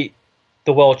can beat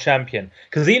the world champion.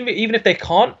 Because even if they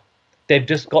can't, they've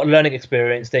just got learning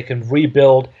experience. They can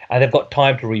rebuild, and they've got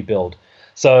time to rebuild.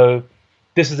 So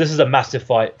this is a massive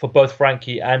fight for both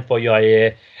Frankie and for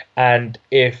Yair. And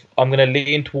if I'm going to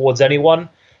lean towards anyone,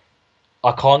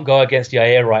 I can't go against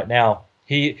Yair right now.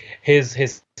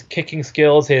 His kicking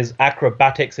skills, his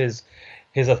acrobatics, his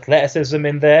athleticism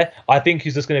in there. I think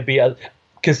he's just going to be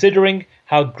considering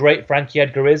how great Frankie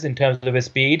Edgar is in terms of his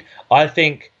speed. I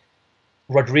think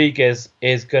Rodriguez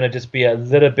is going to just be a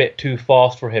little bit too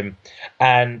fast for him.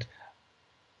 And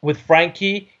with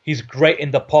Frankie, he's great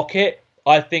in the pocket.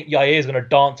 I think Yair is going to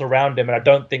dance around him, and I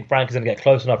don't think Frankie's going to get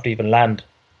close enough to even land.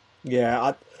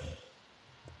 Yeah,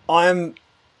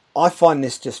 I find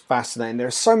this just fascinating. There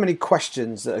are so many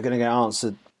questions that are going to get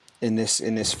answered in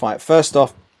this fight. First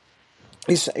off,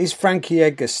 is Frankie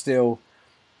Edgar still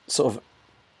sort of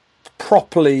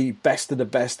properly best of the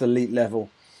best elite level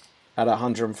at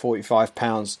 145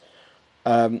 pounds?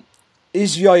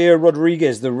 Is Yair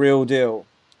Rodriguez the real deal?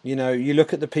 You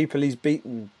look at the people he's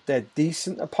beaten, they're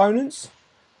decent opponents,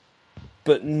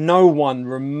 but no one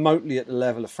remotely at the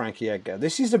level of Frankie Edgar.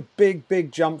 This is a big,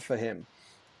 big jump for him.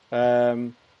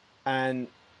 And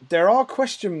there are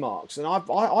question marks, and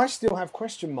I still have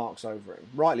question marks over him,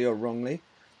 rightly or wrongly.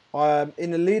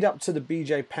 In the lead up to the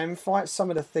BJ Penn fight, some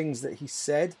of the things that he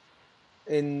said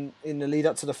in the lead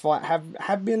up to the fight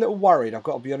have me a little worried, I've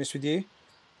got to be honest with you.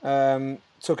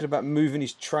 Talking about moving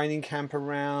his training camp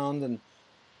around, and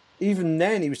even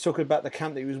then he was talking about the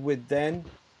camp that he was with then.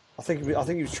 I think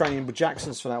he was training with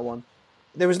Jackson's for that one.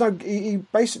 There was no, he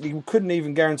basically couldn't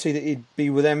even guarantee that he'd be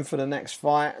with them for the next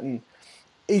fight, and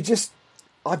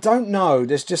I don't know.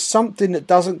 There's just something that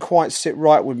doesn't quite sit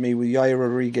right with me with Yair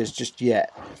Rodriguez just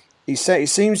yet. There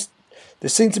seems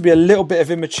to be a little bit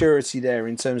of immaturity there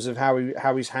in terms of how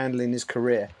he's handling his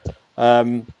career.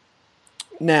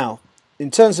 Now,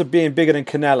 in terms of being bigger than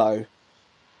Canelo,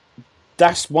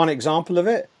 that's one example of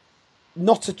it.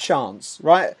 Not a chance,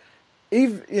 right?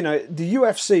 Even the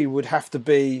UFC would have to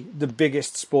be the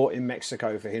biggest sport in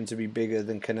Mexico for him to be bigger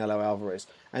than Canelo Alvarez,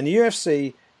 and the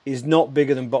UFC is not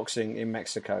bigger than boxing in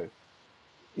Mexico.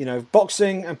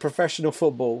 Boxing and professional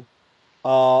football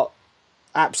are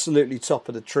absolutely top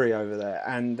of the tree over there,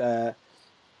 and the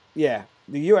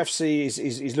UFC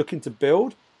is looking to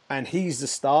build, and he's the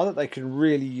star that they can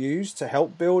really use to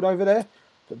help build over there.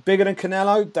 But bigger than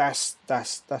Canelo,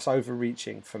 that's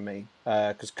overreaching for me,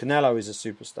 because Canelo is a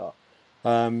superstar.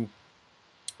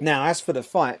 Now, as for the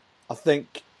fight, I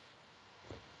think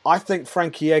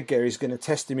Frankie Edgar is going to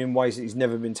test him in ways that he's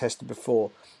never been tested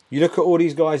before. You look at all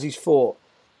these guys he's fought,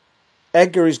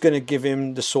 Edgar is going to give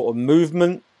him the sort of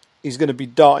movement. He's going to be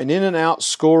darting in and out,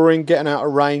 scoring, getting out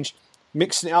of range,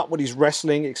 mixing it up with his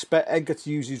wrestling. Expect Edgar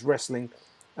to use his wrestling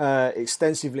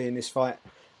extensively in this fight.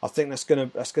 I think that's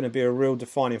going to be a real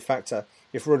defining factor.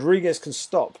 If Rodriguez can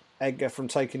stop Edgar from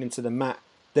taking him to the mat,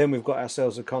 then we've got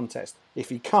ourselves a contest. If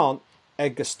he can't,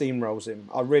 Edgar steamrolls him.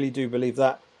 I really do believe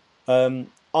that. I'm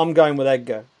going with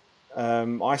Edgar.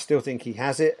 I still think he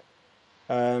has it.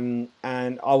 And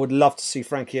I would love to see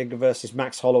Frankie Edgar versus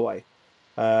Max Holloway.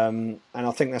 And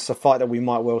I think that's a fight that we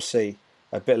might well see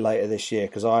a bit later this year,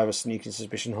 because I have a sneaking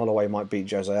suspicion Holloway might beat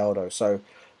Jose Aldo. So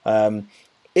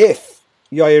if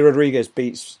Yair Rodriguez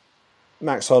beats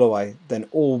Max Holloway, then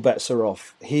all bets are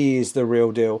off. He is the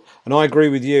real deal. And I agree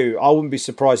with you. I wouldn't be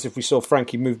surprised if we saw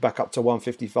Frankie move back up to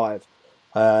 155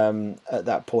 at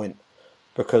that point,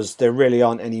 because there really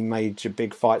aren't any major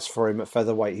big fights for him at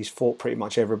featherweight. He's fought pretty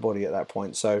much everybody at that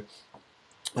point. So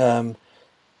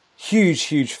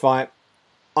huge fight.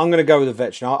 I'm going to go with a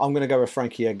veteran. I'm going to go with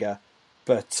Frankie Edgar.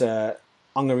 But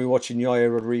I'm going to be watching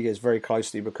Yair Rodriguez very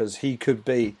closely, because he could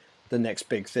be the next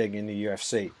big thing in the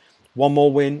UFC. One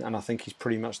more win, and I think he's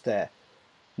pretty much there.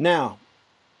 Now,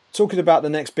 talking about the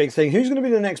next big thing, who's going to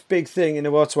be the next big thing in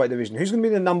the welterweight division? Who's going to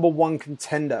be the number one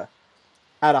contender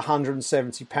at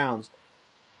 170 pounds?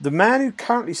 The man who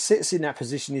currently sits in that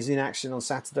position is in action on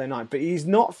Saturday night, but he's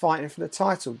not fighting for the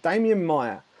title. Damian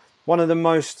Maia, one of the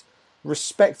most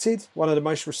respected, one of the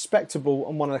most respectable,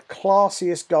 and one of the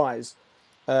classiest guys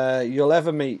you'll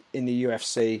ever meet in the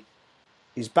UFC.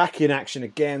 He's back in action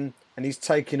again, and he's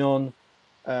taking on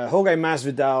Jorge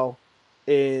Masvidal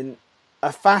in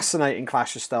a fascinating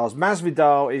clash of styles.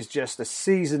 Masvidal is just as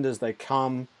seasoned as they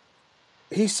come.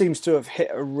 He seems to have hit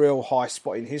a real high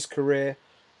spot in his career,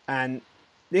 and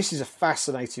this is a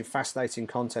fascinating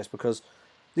contest because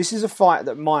this is a fight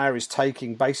that Maia is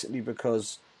taking basically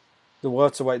because the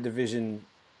welterweight division,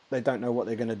 they don't know what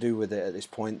they're going to do with it at this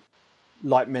point,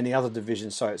 like many other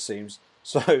divisions, so it seems.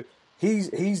 So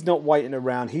he's not waiting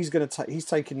around. He's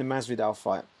taking the Masvidal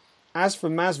fight. As for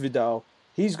Masvidal,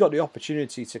 he's got the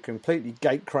opportunity to completely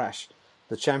gate crash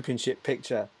the championship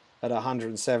picture at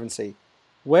 170.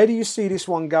 Where do you see this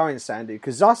one going, Sandy?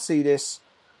 Because I see this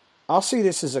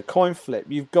as a coin flip.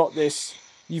 You've got this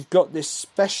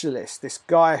specialist, this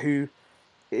guy who,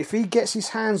 if he gets his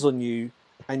hands on you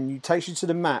and you takes you to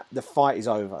the mat, the fight is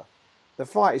over. The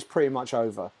fight is pretty much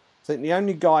over. I think the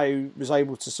only guy who was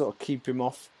able to sort of keep him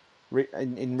off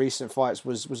in recent fights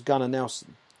was Gunnar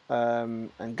Nelson.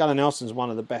 And Gunnar Nelson's one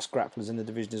of the best grapplers in the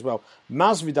division as well.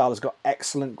 Masvidal has got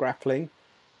excellent grappling.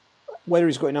 Whether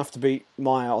he's got enough to beat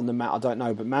Maia on the mat, I don't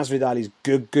know. But Masvidal is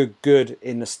good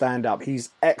in the stand-up. He's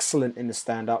excellent in the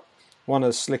stand-up. One of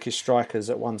the slickest strikers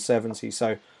at 170.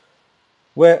 So,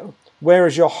 where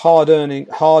is your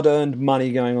hard-earned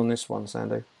money going on this one,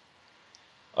 Sandy?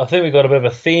 I think we've got a bit of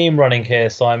a theme running here,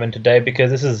 Simon, today,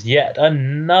 because this is yet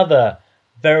another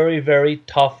very, very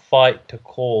tough fight to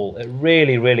call. It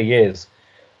really, really is.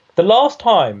 The last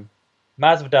time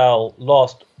Masvidal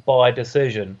lost by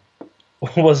decision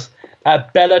was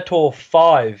at Bellator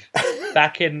 5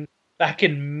 back in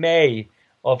May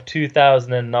of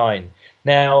 2009.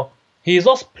 Now, he's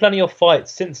lost plenty of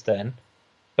fights since then,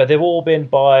 but they've all been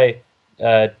by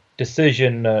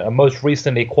decision, and most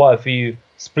recently quite a few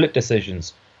split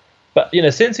decisions. But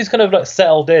since he's kind of like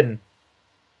settled in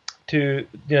to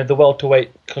the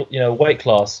welterweight weight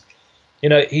class,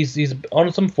 he's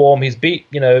on some form. He's beat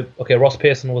Ross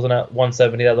Pearson wasn't at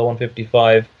 170, the other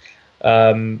 155.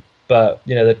 But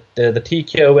the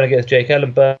TKO win against Jake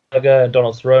Ellenberger and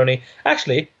Donald Cerrone.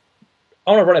 Actually,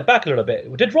 I want to run it back a little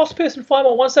bit. Did Ross Pearson fight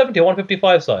on 170 or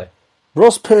 155 side?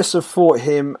 Ross Pearson fought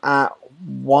him at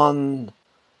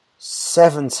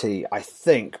 170, I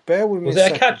think. Bear with me a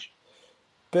second. Was it a catch?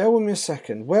 Bear with me a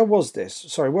second. Where was this?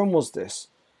 Sorry, when was this?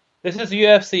 This is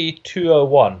UFC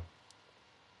 201.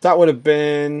 That would have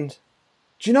been.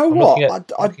 Do you know what? I'm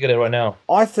looking at it right now.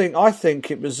 I think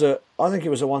it was a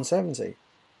 170.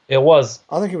 It was.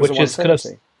 I think it was a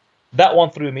 170. That one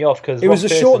threw me off because it was a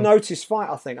short notice fight.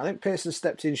 I think Pearson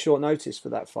stepped in short notice for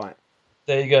that fight.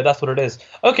 There you go. That's what it is.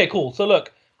 Okay, cool. So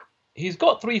look, he's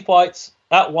got 3 fights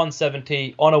at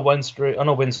 170 on a win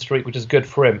streak, which is good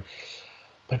for him.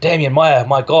 But Damian Maia,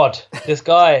 my God, this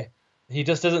guy, he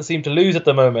just doesn't seem to lose at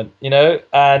the moment,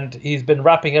 and he's been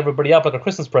wrapping everybody up like a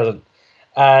Christmas present,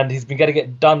 and he's been getting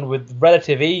it done with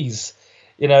relative ease.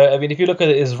 If you look at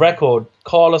his record,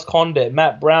 Carlos Condit,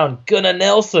 Matt Brown, Gunnar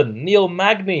Nelson, Neil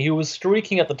Magny, who was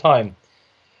streaking at the time.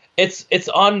 It's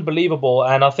unbelievable,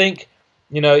 and I think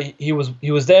he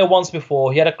was there once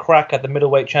before. He had a crack at the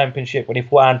middleweight championship when he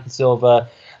fought Anderson Silva.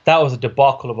 That was a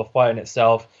debacle of a fight in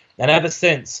itself, and ever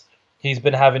since he's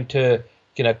been having to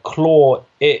claw,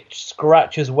 itch,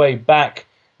 scratch his way back.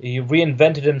 He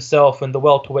reinvented himself in the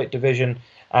welterweight division,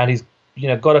 and he's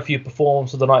got a few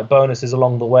performance of the night bonuses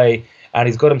along the way, and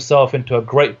he's got himself into a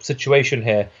great situation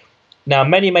here. Now,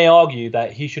 many may argue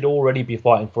that he should already be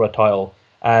fighting for a title,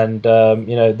 and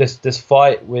this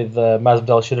fight with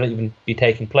Masvidal shouldn't even be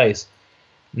taking place.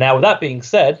 Now, with that being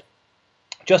said,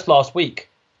 just last week,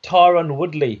 Tyron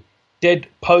Woodley did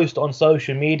post on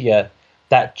social media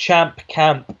that Champ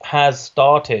Camp has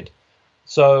started.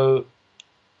 So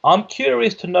I'm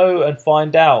curious to know and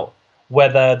find out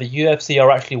whether the UFC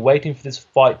are actually waiting for this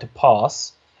fight to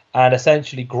pass and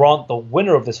essentially grant the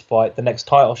winner of this fight the next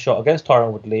title shot against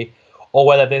Tyron Woodley, or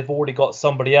whether they've already got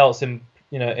somebody else in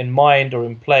mind or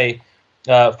in play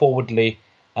for Woodley,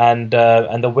 and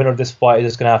the winner of this fight is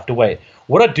just going to have to wait.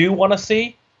 What I do want to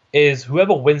see is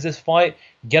whoever wins this fight,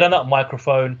 get on that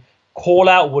microphone, call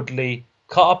out Woodley,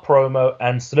 cut a promo,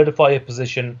 and solidify your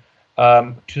position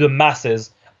to the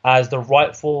masses as the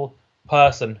rightful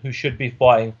person who should be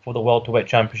fighting for the welterweight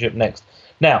championship next.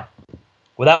 Now,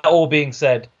 with that all being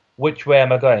said, which way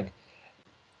am I going?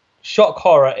 Shock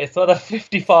horror, it's another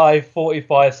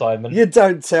 55-45, Simon. You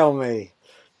don't tell me.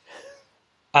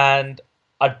 And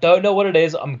I don't know what it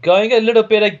is. I'm going a little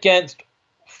bit against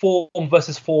form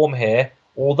versus form here.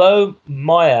 Although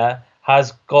Maia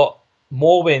has got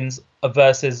more wins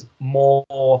versus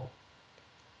more,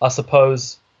 I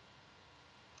suppose,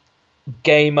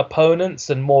 game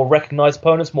opponents and more recognized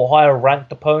opponents, more higher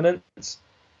ranked opponents.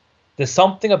 There's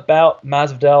something about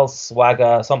Masvidal's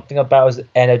swagger, something about his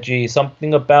energy,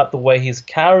 something about the way he's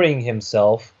carrying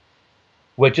himself,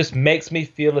 which just makes me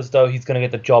feel as though he's going to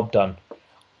get the job done.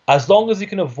 As long as he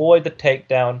can avoid the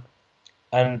takedown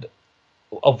and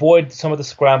avoid some of the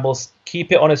scrambles,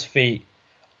 keep it on his feet,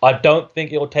 I don't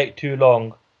think it'll take too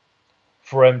long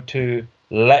for him to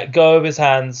let go of his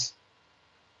hands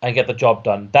and get the job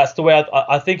done. That's the way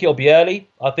I think it'll be early.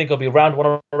 I think it'll be round 1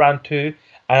 or round 2.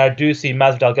 And I do see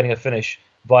Masvidal getting a finish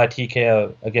via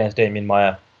TKO against Damian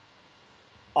Maia.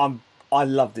 I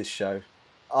love this show.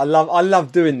 I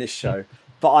love doing this show.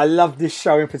 But I love this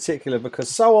show in particular because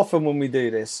so often when we do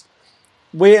this,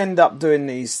 we end up doing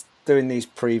these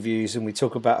previews and we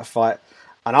talk about a fight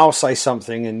and I'll say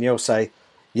something and you'll say,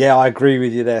 yeah, I agree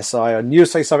with you there, Si. And you'll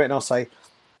say something and I'll say,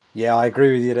 yeah, I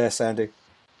agree with you there, Sandy.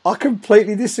 I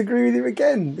completely disagree with you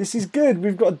again. This is good.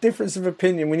 We've got a difference of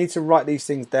opinion. We need to write these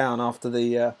things down after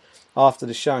the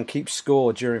show and keep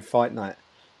score during fight night.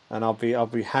 And I'll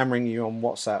be hammering you on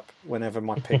WhatsApp whenever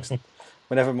my picks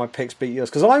beat yours.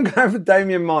 Because I'm going for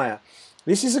Damian Maia.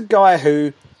 This is a guy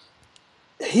who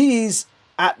he's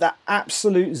at the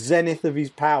absolute zenith of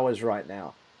his powers right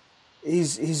now.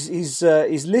 His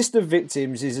list of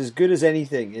victims is as good as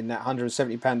anything in that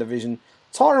 170-pound division.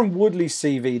 Tyron Woodley's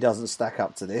CV doesn't stack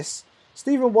up to this.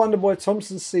 Stephen Wonderboy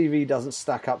Thompson's CV doesn't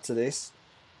stack up to this.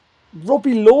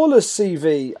 Robbie Lawler's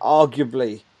CV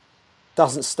arguably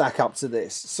doesn't stack up to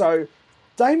this. So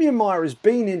Damian Maia has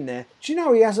been in there. Do you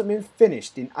know he hasn't been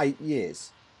finished in 8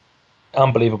 years?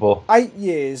 Unbelievable. 8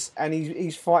 years, and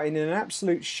he's fighting in an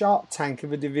absolute shark tank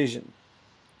of a division.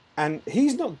 And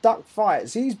he's not ducked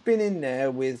fights. He's been in there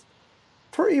with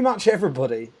pretty much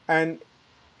everybody. And,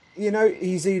 you know,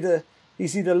 he's either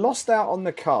lost out on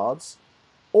the cards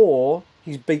or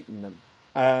he's beaten them.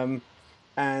 I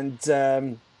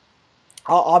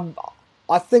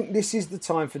think this is the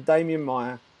time for Damian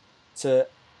Maia to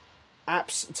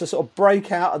sort of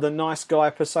break out of the nice guy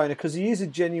persona, because he is a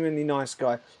genuinely nice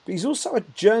guy. But he's also a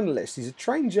journalist. He's a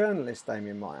trained journalist,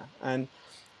 Damian Maia. And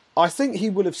I think he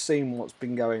will have seen what's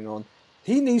been going on.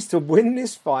 He needs to win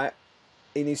this fight.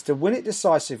 He needs to win it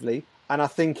decisively. And I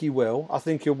think he will. I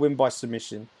think he'll win by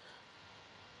submission.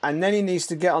 And then he needs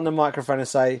to get on the microphone and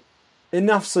say,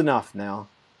 enough's enough now.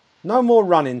 No more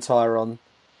running, Tyron.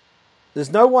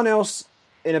 There's no one else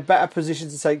in a better position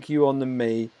to take you on than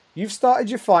me. You've started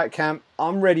your fight camp.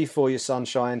 I'm ready for you,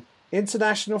 sunshine.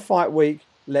 International Fight Week.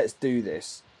 Let's do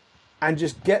this. And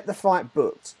just get the fight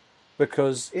booked.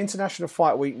 Because International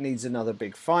Fight Week needs another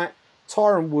big fight.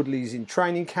 Tyron Woodley's in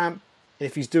training camp. And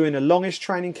if he's doing a longish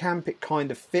training camp, it kind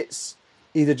of fits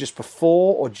either just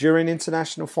before or during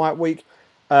International Fight Week.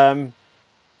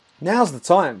 Now's the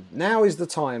time. Now is the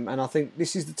time. And I think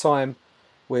this is the time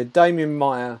where Damian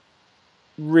Maia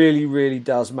really, really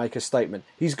does make a statement.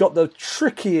 He's got the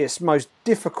trickiest, most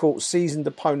difficult seasoned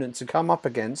opponent to come up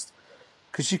against,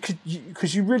 because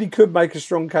you really could make a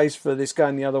strong case for this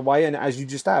going the other way, and as you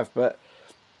just have. But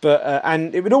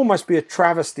and it would almost be a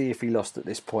travesty if he lost at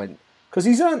this point, because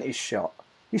he's earned his shot.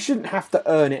 He shouldn't have to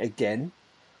earn it again.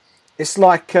 It's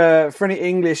like for any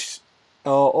English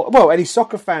or any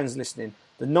soccer fans listening,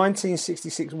 the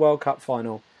 1966 World Cup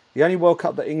final, the only World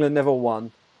Cup that England never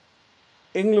won.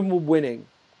 England were winning,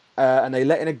 and they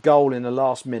let in a goal in the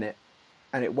last minute,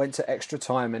 and it went to extra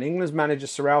time. And England's manager,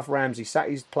 Sir Alf Ramsey, sat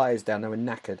his players down. They were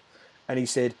knackered, and he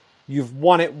said, "You've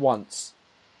won it once.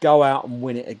 Go out and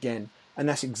win it again." And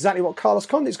that's exactly what Carlos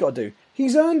Condit's got to do.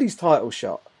 He's earned his title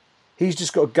shot. He's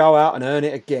just got to go out and earn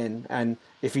it again. And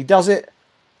if he does it,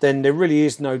 then there really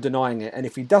is no denying it. And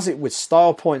if he does it with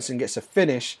style points and gets a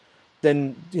finish,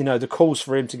 then, you know, the calls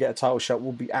for him to get a title shot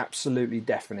will be absolutely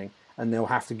deafening, and they'll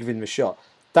have to give him a shot.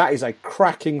 That is a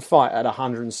cracking fight at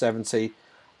 170.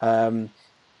 That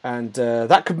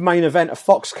could main event a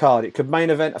Fox card. It could main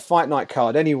event a Fight Night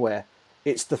card anywhere.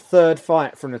 It's the third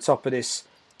fight from the top of this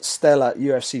stellar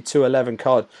UFC 211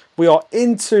 card. We are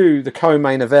into the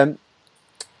co-main event,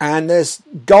 and there's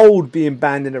gold being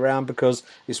banded around because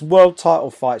it's world title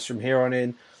fights from here on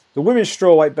in. The women's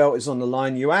strawweight belt is on the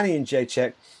line. Joanna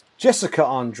Jędrzejczyk, Jessica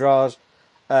Andrade.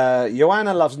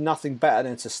 Joanna loves nothing better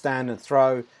than to stand and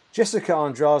throw. Jessica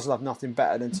Andrade loves nothing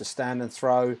better than to stand and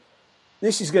throw.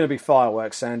 This is going to be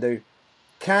fireworks, Sandu.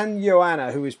 Can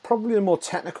Joanna, who is probably the more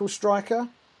technical striker,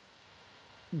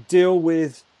 deal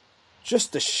with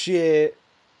just the sheer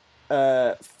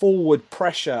forward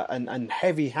pressure and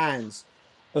heavy hands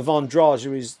of Andrade,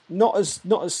 who is not as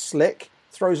slick,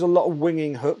 throws a lot of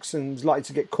winging hooks and is likely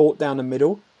to get caught down the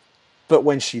middle, but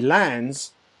when she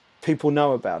lands, people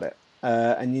know about it.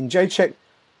 And Jędrzejczyk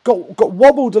got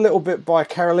wobbled a little bit by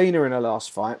Carolina in her last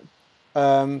fight,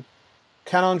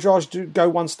 Can Andrade go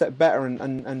one step better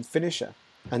and finish her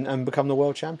and become the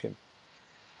world champion?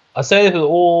 I say this with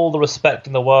all the respect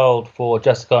in the world for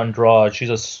Jessica Andrade. She's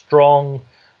a strong,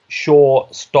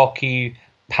 short, stocky,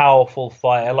 powerful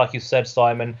fighter. Like you said,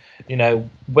 Simon,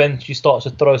 when she starts to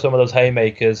throw some of those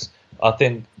haymakers, I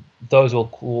think those will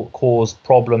cause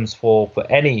problems for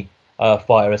any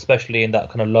fighter, especially in that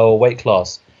kind of lower weight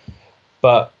class.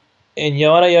 But in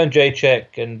Joanna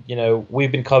Jędrzejczyk, and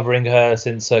we've been covering her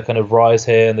since her kind of rise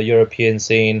here in the European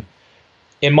scene.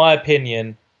 In my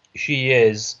opinion, she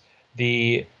is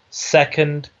the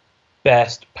second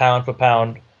best pound for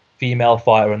pound female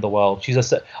fighter in the world.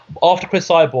 After Chris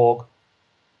Cyborg,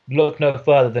 look no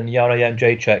further than Joanna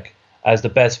Jędrzejczyk as the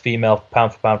best female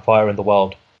pound for pound fighter in the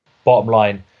world. Bottom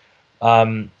line,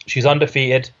 she's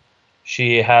undefeated.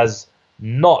 She has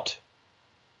not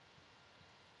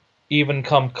even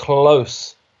come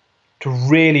close to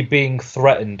really being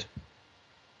threatened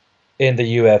in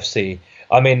the UFC.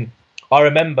 I mean, I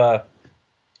remember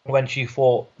when she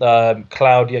fought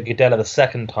Claudia Gadelha the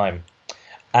second time,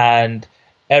 and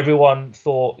everyone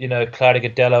thought, Claudia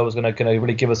Gadelha was going to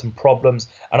really give us some problems.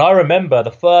 And I remember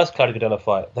the first Claudia Gadelha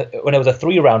fight, when it was a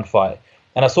 3-round fight,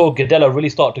 and I saw Gadelha really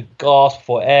start to gasp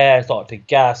for air and start to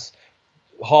gas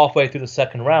halfway through the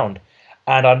second round.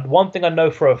 And one thing I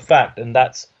know for a fact, and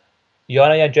that's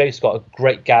Joanna Jędrzejczyk's got a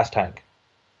great gas tank.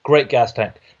 Great gas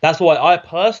tank. That's why I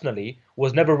personally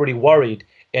was never really worried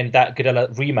in that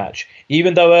Gadelha rematch.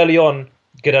 Even though early on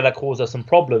Gadelha caused us some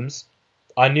problems,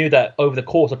 I knew that over the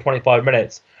course of 25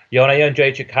 minutes, Joanna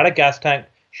Jędrzejczyk had a gas tank,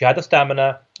 she had the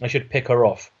stamina, and she'd pick her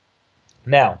off.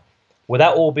 Now, with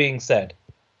that all being said,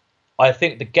 I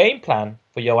think the game plan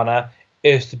for Joanna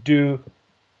is to do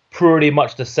pretty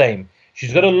much the same.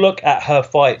 She's got to look at her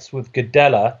fights with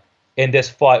Gadelha in this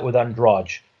fight with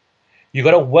Andrade. You've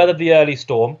got to weather the early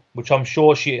storm, which I'm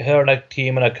sure her and her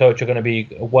team and her coach are going to be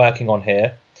working on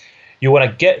here. You want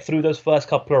to get through those first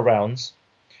couple of rounds.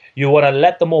 You want to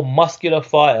let the more muscular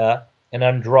fighter in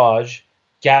Andrade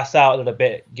gas out a little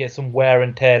bit, get some wear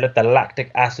and tear, let the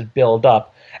lactic acid build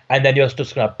up, and then you're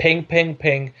just going to ping, ping,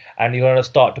 ping, and you're going to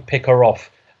start to pick her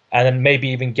off, and then maybe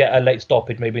even get a late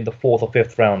stoppage, maybe in the 4th or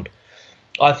 5th round.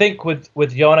 I think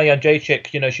with Joanna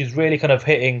Jędrzejczyk, she's really kind of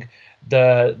hitting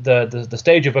the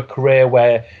stage of her career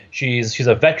where she's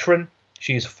a veteran.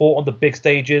 She's fought on the big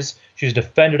stages. She's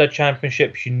defended her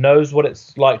championship. She knows what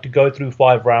it's like to go through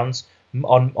 5 rounds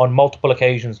on multiple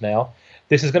occasions now.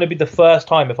 This is going to be the first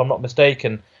time, if I'm not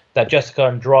mistaken, that Jessica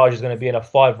Andrade is going to be in a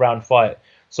 5-round fight.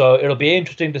 So it'll be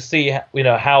interesting to see,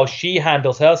 how she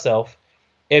handles herself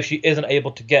if she isn't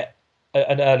able to get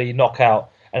an early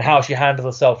knockout, and how she handles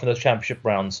herself in those championship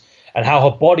rounds, and how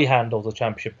her body handles the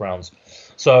championship rounds.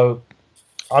 So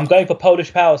I'm going for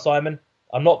Polish power, Simon.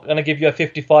 I'm not going to give you a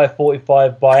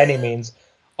 55-45 by any means.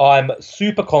 I'm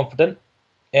super confident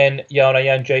in Joanna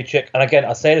Jędrzejczyk. And again,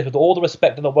 I say this with all the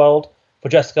respect in the world for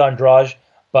Jessica Andrade,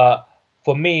 but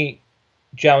for me,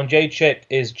 Jędrzejczyk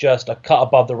is just a cut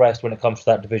above the rest when it comes to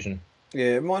that division.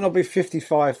 Yeah, it might not be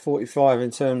 55-45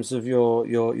 in terms of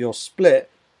your split,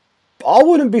 but I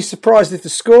wouldn't be surprised if the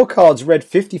scorecards read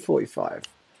 50-45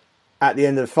 at the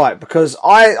end of the fight, because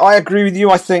I agree with you.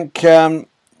 I think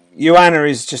Joanna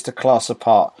is just a class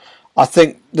apart. I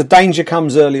think the danger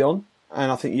comes early on,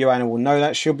 and I think Joanna will know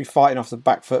that. She'll be fighting off the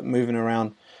back foot, moving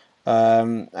around,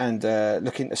 and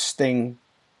looking to sting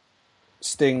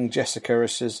Jessica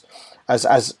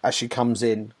as she comes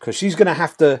in, because she's going to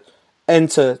have to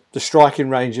enter the striking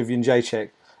range of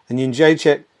Jędrzejczyk. And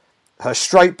Jędrzejczyk, her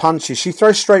straight punches, she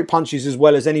throws straight punches as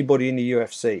well as anybody in the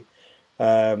UFC.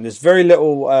 There's very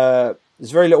little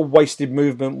wasted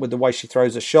movement with the way she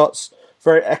throws her shots.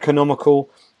 Very economical,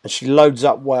 and she loads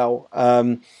up well.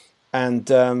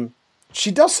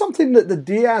 She does something that the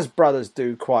Diaz brothers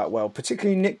do quite well,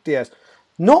 particularly Nick Diaz.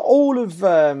 Not all of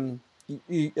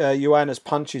Joanna's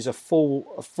punches are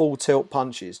full tilt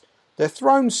punches. They're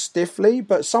thrown stiffly,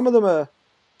 but some of them are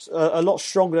a lot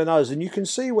stronger than others. And you can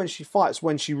see when she fights,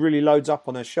 when she really loads up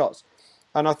on her shots.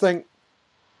 And I think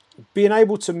being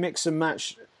able to mix and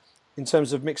match in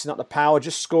terms of mixing up the power,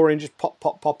 just scoring, just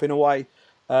popping away,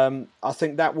 I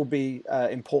think that will be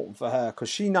important for her, because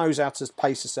she knows how to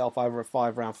pace herself over a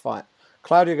 5-round fight.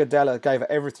 Claudia Gadelha gave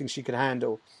her everything she could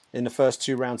handle in the first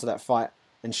 2 rounds of that fight,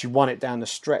 and she won it down the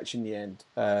stretch in the end,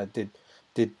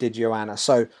 did Joanna.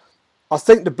 So I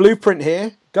think the blueprint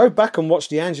here, go back and watch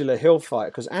the Angela Hill fight,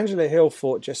 because Angela Hill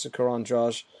fought Jessica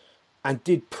Andrade and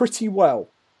did pretty well,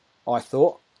 I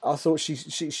thought. I thought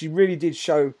she really did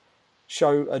show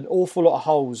an awful lot of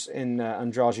holes in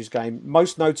Andrade's game,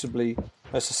 most notably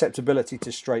her susceptibility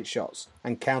to straight shots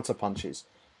and counter punches,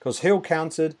 because Hill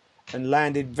countered and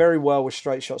landed very well with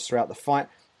straight shots throughout the fight.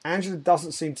 Angela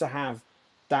doesn't seem to have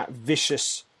that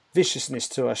viciousness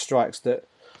to her strikes that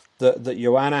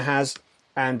Joanna has.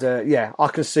 And I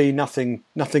can see nothing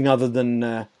other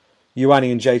than Joanna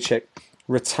and Jacek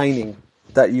retaining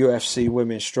that UFC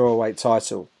Women's Strawweight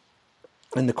title.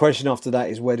 And the question after that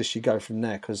is, where does she go from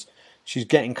there? Because she's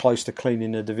getting close to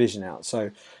cleaning the division out.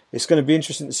 So it's going to be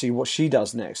interesting to see what she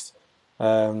does next.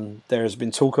 There has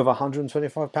been talk of a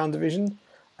 125-pound division.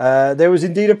 There was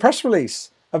indeed a press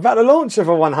release about the launch of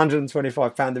a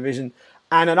 125-pound division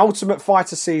and an Ultimate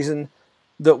Fighter season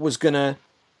that was going to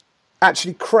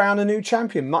actually crown a new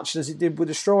champion, much as it did with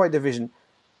the strawweight division.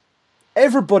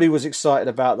 Everybody was excited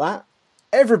about that.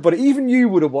 Everybody, even you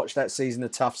would have watched that season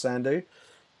of Tough, Sandu.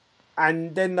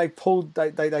 And then they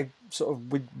sort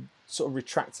of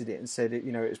retracted it and said it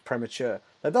was premature.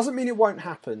 That doesn't mean it won't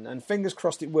happen, and fingers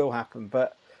crossed it will happen.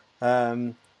 But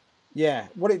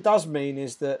what it does mean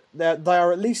is that they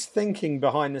are at least thinking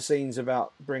behind the scenes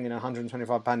about bringing a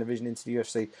 125-pound division into the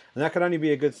UFC, and that can only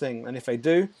be a good thing. And if they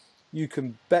do, you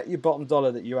can bet your bottom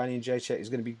dollar that Joanna Jacek is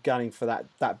going to be gunning for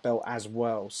that belt as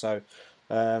well. So,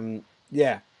 But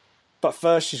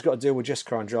first, she's got to deal with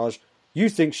Jessica Andrade. You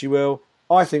think she will.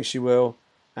 I think she will.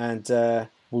 And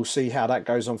we'll see how that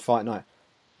goes on Fight Night.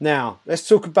 Now, let's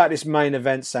talk about this main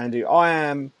event, Sandu. I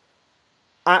am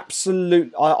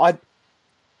absolute...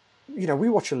 we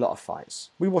watch a lot of fights.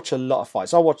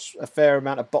 I watch a fair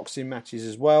amount of boxing matches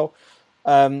as well.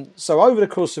 So over the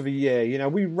course of a year,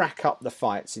 we rack up the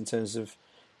fights in terms of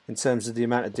the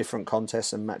amount of different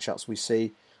contests and matchups we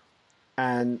see.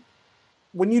 And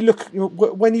when you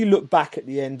look back at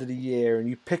the end of the year and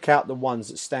you pick out the ones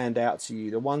that stand out to you,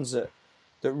 the ones that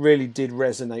really did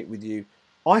resonate with you,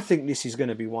 I think this is going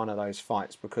to be one of those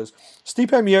fights, because Stipe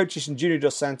Miocic and Junior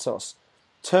Dos Santos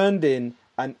turned in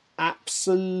an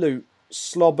absolute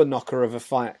slobber knocker of a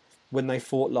fight when they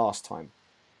fought last time.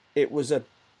 It was a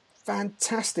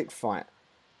fantastic fight.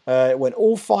 It went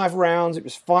all 5 rounds. It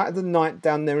was fight of the night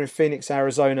down there in Phoenix,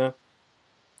 Arizona.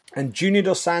 And Junior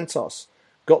Dos Santos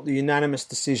got the unanimous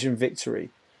decision victory.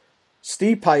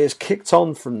 Stipe has kicked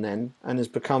on from then and has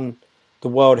become the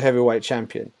world heavyweight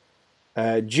champion.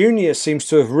 Junior seems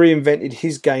to have reinvented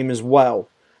his game as well.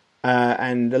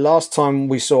 And the last time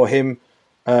we saw him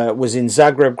was in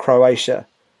Zagreb, Croatia.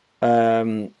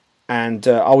 And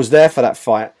I was there for that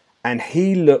fight. And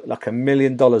he looked like $1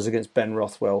 million against Ben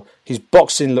Rothwell. His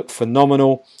boxing looked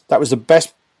phenomenal. That was the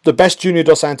best Junior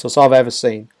Dos Santos I've ever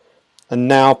seen. And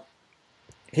now,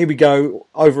 here we go,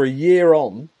 over a year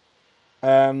on,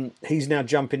 he's now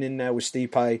jumping in there with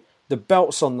Stipe. The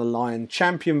belt's on the line.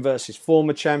 Champion versus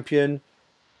former champion.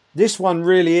 This one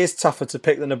really is tougher to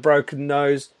pick than a broken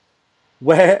nose.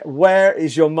 Where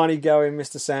is your money going,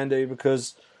 Mr. Sandu?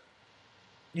 Because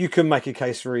you can make a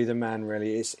case for either man,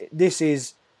 really. This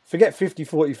is... Forget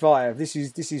 50-45. This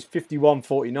is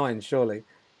 51-49, surely.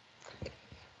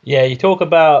 Yeah, you talk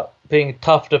about being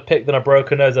tough to pick than a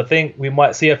broken nose. I think we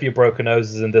might see a few broken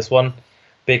noses in this one,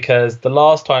 because the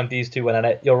last time these two went at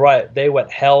it, you're right, they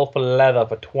went hell for leather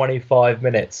for 25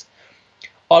 minutes.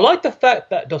 I like the fact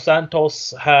that Dos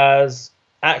Santos has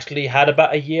actually had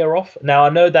about a year off. Now, I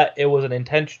know that it wasn't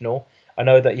intentional. I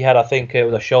know that he had, I think it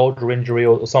was a shoulder injury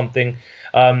or something.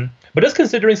 But just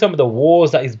considering some of the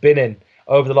wars that he's been in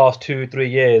over the last 2-3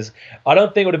 years, I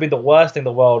don't think it would have been the worst thing in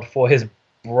the world for his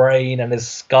brain and his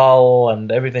skull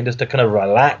and everything just to kind of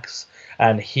relax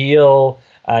and heal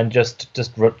and just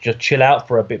chill out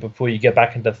for a bit before you get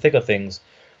back into the thick of things.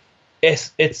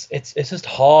 It's just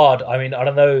hard. I mean, I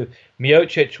don't know.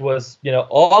 Miocic was,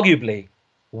 arguably,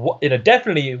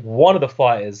 definitely one of the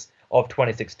fighters of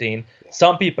 2016.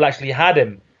 Some people actually had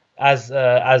him as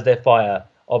their fighter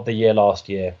of the year last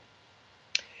year.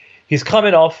 He's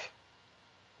coming off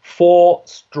 4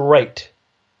 straight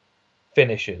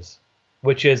finishes,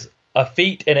 which is a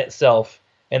feat in itself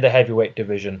in the heavyweight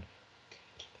division.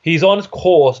 He's on his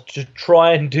course to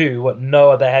try and do what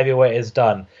no other heavyweight has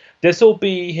done. This will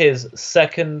be his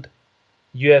second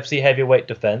UFC heavyweight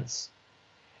defense.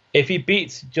 If he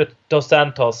beats Dos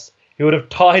Santos, he would have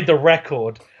tied the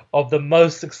record of the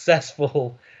most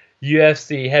successful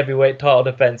UFC heavyweight title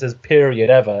defenses period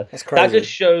ever. That's crazy.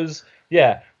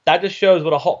 That just shows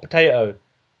what a hot potato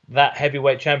that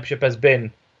heavyweight championship has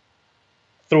been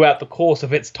throughout the course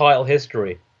of its title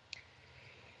history.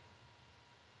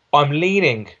 I'm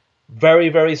leaning very,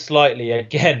 very slightly,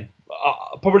 again,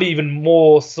 probably even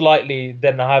more slightly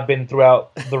than I have been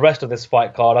throughout the rest of this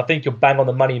fight card. I think you're bang on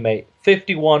the money, mate.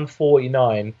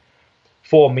 51-49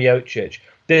 for Miocic.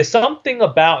 There's something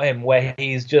about him where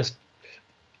he's just...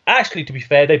 Actually, to be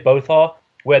fair, they both are.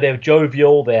 where they're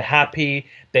jovial, they're happy,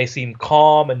 they seem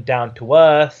calm and down to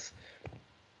earth.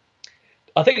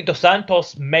 I think Dos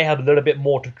Santos may have a little bit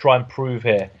more to try and prove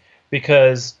here,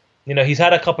 because he's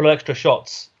had a couple of extra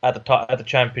shots at the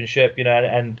championship,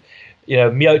 and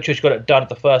Miocic got it done at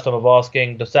the first time of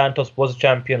asking. Dos Santos was a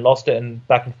champion, lost it, and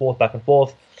back and forth, back and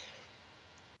forth.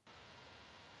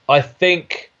 I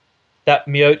think that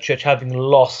Miocic, having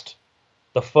lost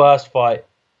the first fight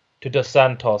to Dos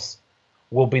Santos,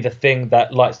 will be the thing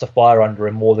that lights the fire under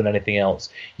him more than anything else.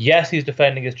 Yes, he's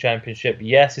defending his championship.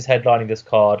 Yes, he's headlining this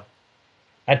card.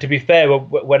 And to be fair,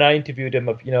 when I interviewed him,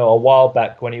 a while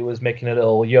back when he was making a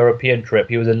little European trip,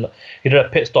 he did a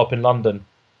pit stop in London.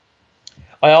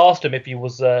 I asked him if he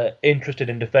was interested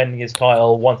in defending his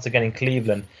title once again in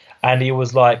Cleveland, and he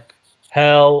was like,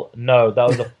 "Hell no!" That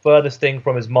was the furthest thing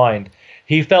from his mind.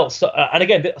 He felt so, and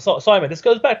again, Simon, this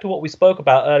goes back to what we spoke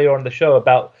about earlier on in the show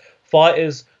about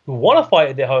fighters who want to fight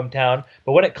in their hometown,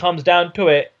 but when it comes down to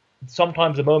it,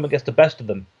 sometimes the moment gets the best of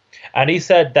them. And he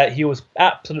said that he was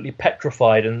absolutely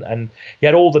petrified, and he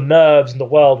had all the nerves in the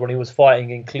world when he was fighting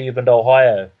in Cleveland,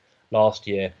 Ohio last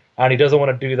year, and he doesn't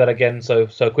want to do that again so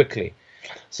quickly.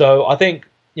 So I think,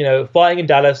 fighting in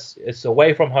Dallas, it's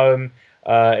away from home.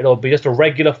 It'll be just a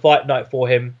regular fight night for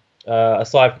him,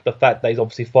 aside from the fact that he's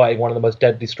obviously fighting one of the most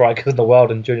deadly strikers in the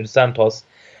world in Junior Dos Santos.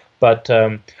 But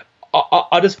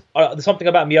there's something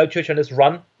about Miocic and his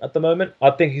run at the moment.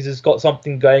 I think he's just got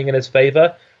something going in his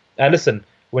favor. And listen,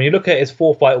 when you look at his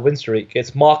 4-fight win streak,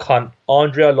 it's Mark Hunt,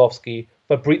 Andrei Arlovski,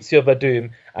 Fabrizio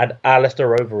Verdum, and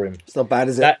Alistair Overeem. It's not bad,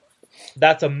 is it?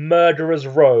 That's a murderer's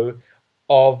row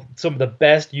of some of the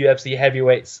best UFC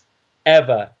heavyweights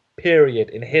ever, period,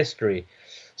 in history.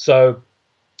 So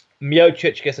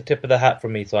Miocic gets a tip of the hat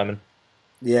from me, Simon.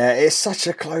 Yeah, it's such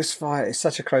a close fight.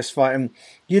 And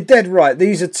you're dead right.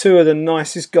 These are two of the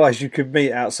nicest guys you could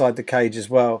meet outside the cage as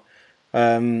well.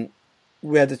 I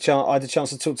had a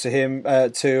chance to talk to him,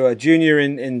 to Junior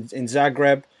in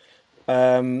Zagreb,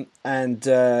 and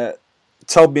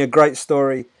told me a great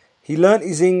story. He learnt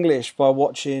his English by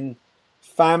watching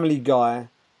Family Guy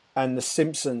and The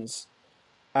Simpsons,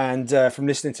 and from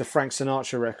listening to Frank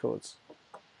Sinatra records,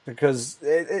 because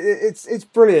it's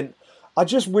brilliant. I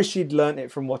just wish he'd learnt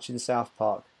it from watching South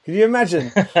Park. Could you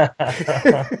imagine?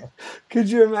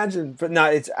 Could you imagine? But no,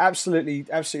 it's absolutely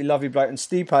lovely bloke. And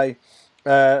Stipe,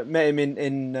 met him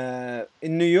in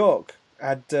New York.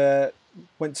 Went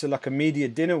to like a media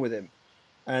dinner with him,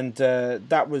 and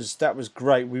that was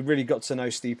great. We really got to know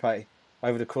Stipe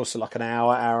over the course of like an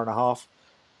hour and a half.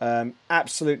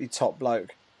 Absolutely top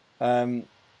bloke.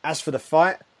 As for the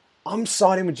fight, I'm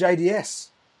siding with JDS.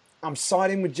 And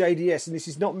this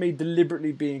is not me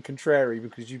deliberately being contrary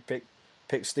because you picked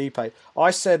Stipe.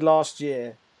 I said last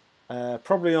year,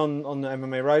 probably on the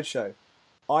MMA Roadshow,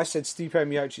 I said Stipe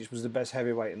Miocic was the best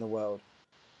heavyweight in the world.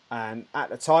 And at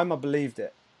the time, I believed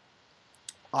it.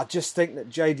 I just think that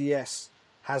JDS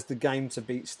has the game to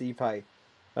beat Stipe.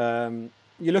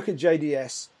 You look at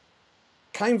JDS,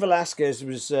 Cain Velasquez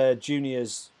was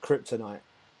Junior's kryptonite.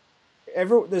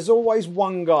 There's always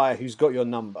one guy who's got your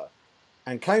number.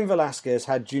 And Cain Velasquez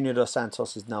had Junior Dos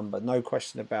Santos' number, no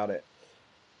question about it.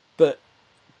 But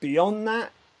beyond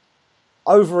that,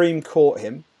 Overeem caught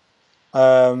him.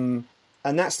 And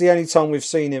that's the only time we've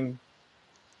seen him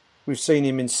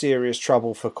in serious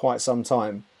trouble for quite some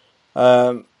time.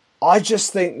 I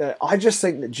just think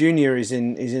that Junior is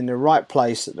in the right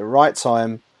place at the right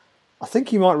time. I think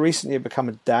he might recently have become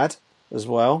a dad as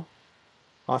well.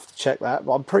 I have to check that,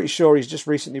 but I'm pretty sure he's just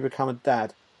recently become a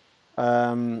dad.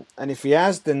 And if he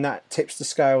has, then that tips the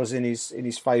scales in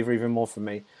his favour even more for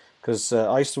me, because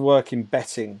I used to work in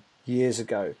betting years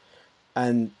ago,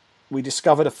 and we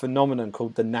discovered a phenomenon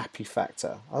called the nappy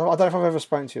factor. I don't know if I've ever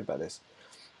spoken to you about this.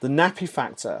 The nappy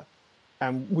factor,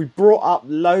 and we brought up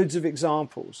loads of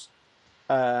examples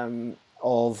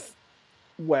of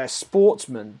where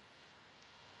sportsmen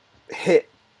hit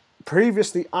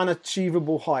previously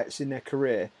unachievable heights in their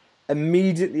career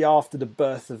immediately after the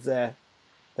birth of their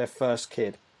first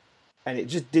kid, and it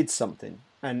just did something.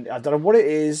 And I don't know what it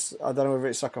is. I don't know whether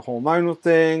it's like a hormonal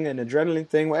thing, an adrenaline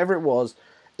thing, whatever it was.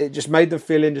 It just made them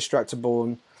feel indestructible,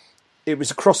 and it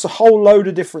was across a whole load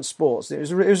of different sports. It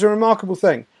was a remarkable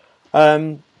thing.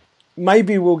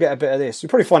 Maybe we'll get a bit of this.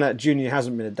 You'll probably find out Junior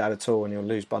hasn't been a dad at all, and he'll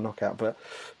lose by knockout. But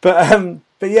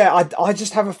yeah, I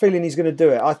just have a feeling he's going to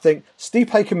do it. I think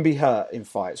Stipe can be hurt in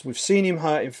fights. We've seen him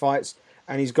hurt in fights,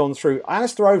 and he's gone through.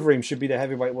 Alistair Overeem should be the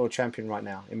heavyweight world champion right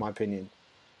now, in my opinion,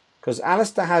 because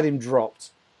Alistair had him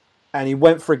dropped, and he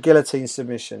went for a guillotine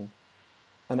submission,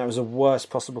 and that was the worst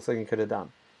possible thing he could have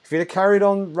done. If he'd have carried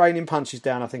on raining punches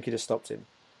down, I think he'd have stopped him.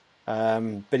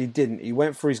 But he didn't. He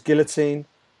went for his guillotine,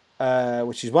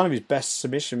 which is one of his best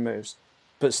submission moves.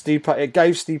 But it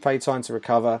gave Stipe time to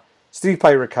recover.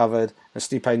 Stipe recovered, and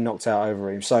Stipe knocked out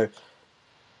Overeem. So,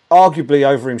 arguably,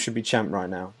 Overeem should be champ right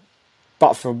now,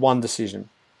 but for one decision.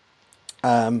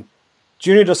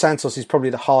 Junior Dos Santos is probably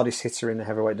the hardest hitter in the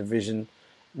heavyweight division,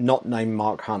 not named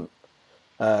Mark Hunt.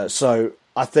 So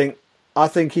I think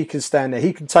he can stand there.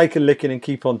 He can take a licking and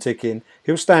keep on ticking.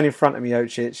 He'll stand in front of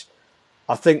Miocic.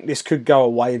 I think this could go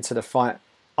away into the fight.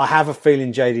 I have a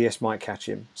feeling JDS might catch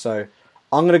him. So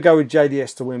I'm going to go with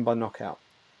JDS to win by knockout.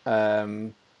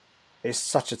 It's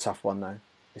such a tough one, though.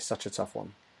 It's such a tough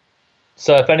one.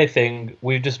 So, if anything,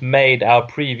 we've just made our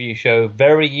preview show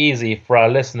very easy for our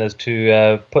listeners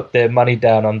to put their money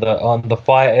down on the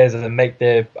fighters and make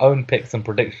their own picks and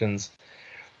predictions.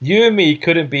 You and me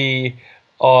couldn't be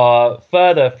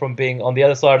further from being on the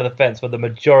other side of the fence for the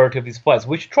majority of these fights.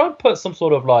 We should try and put some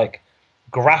sort of like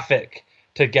graphic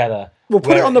together. We'll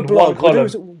put it on the blog.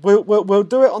 We'll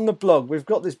do it on the blog. We've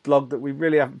got this blog that we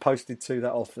really haven't posted to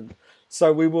that often,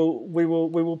 so we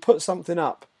will put something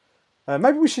up.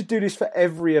 Maybe we should do this for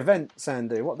every event,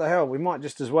 Sandy. What the hell? We might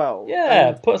just as well.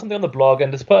 Yeah, put something on the blog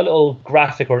and just put a little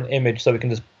graphic or an image so we can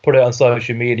just put it on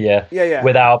social media. Yeah.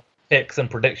 With our picks and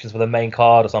predictions for the main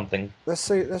card or something. Let's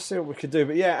see what we could do.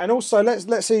 But yeah, and also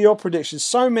let's see your predictions.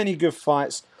 So many good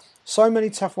fights, so many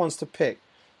tough ones to pick.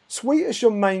 Tweet us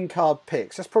your main card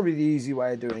picks. That's probably the easy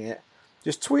way of doing it.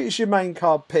 Just tweet us your main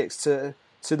card picks to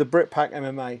the Britpack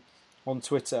MMA on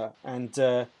Twitter,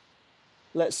 and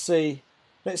let's see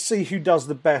who does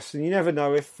the best. And you never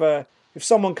know, if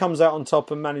someone comes out on top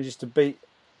and manages to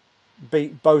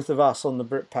beat both of us on the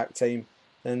Britpack team,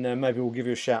 then maybe we'll give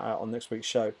you a shout out on next week's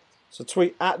show. So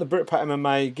tweet at the Britpack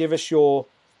MMA. Give us your,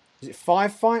 is it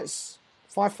 5 fights?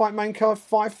 5-fight main card?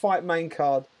 5-fight main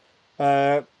card.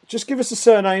 Just give us the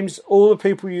surnames, all the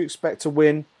people you expect to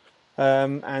win,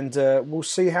 and we'll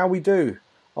see how we do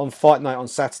on Fight Night on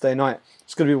Saturday night.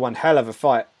 It's going to be one hell of a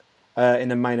fight in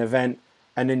the main event.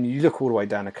 And then you look all the way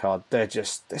down the card.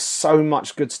 There's so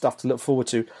much good stuff to look forward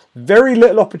to. Very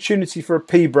little opportunity for a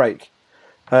pee break.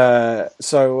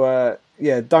 So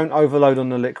don't overload on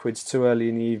the liquids too early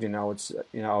in the evening. I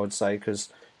would say, because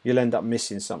you'll end up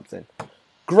missing something.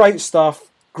 Great stuff.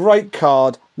 Great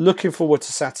card. Looking forward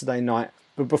to Saturday night.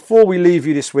 But before we leave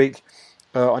you this week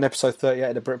on episode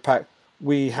 38 of the Britpack,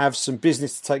 we have some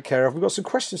business to take care of. We've got some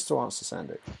questions to answer,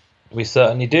 Sandy. We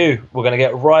certainly do. We're going to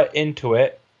get right into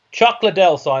it. Chuck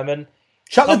Liddell, Simon.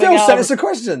 Chuck Liddell sent us a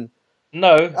question.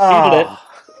 No, he didn't.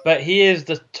 But he is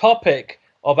the topic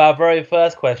of our very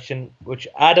first question, which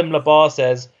Adam Labar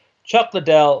says, Chuck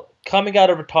Liddell coming out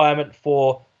of retirement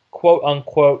for,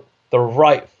 quote-unquote, the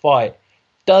right fight.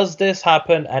 Does this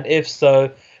happen? And if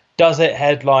so, does it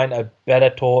headline a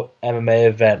Bellator MMA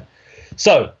event?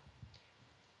 So,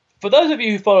 for those of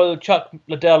you who follow Chuck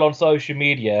Liddell on social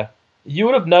media, you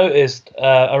would have noticed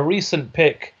a recent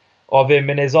pic of him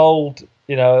in his old,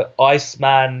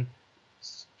 Iceman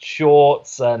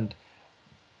shorts, and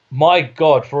my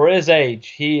God, for his age,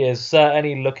 he is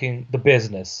certainly looking the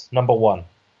business, number one.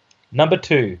 Number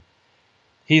two,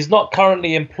 he's not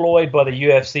currently employed by the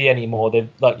UFC anymore. They've,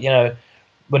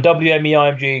 when WME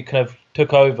IMG kind of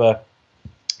took over,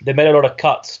 they made a lot of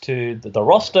cuts to the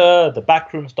roster, the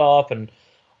backroom staff, and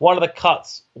one of the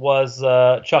cuts was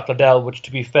Chuck Liddell, which,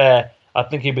 to be fair, I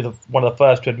think he'd be one of the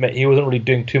first to admit he wasn't really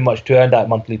doing too much to earn that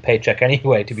monthly paycheck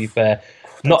anyway, to be fair.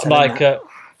 Not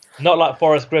like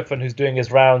Forrest Griffin, who's doing his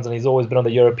rounds, and he's always been on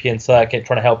the European circuit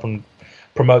trying to help him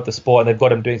promote the sport, and they've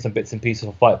got him doing some bits and pieces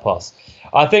for Fight Pass.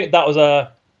 I think that was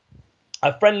a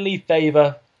friendly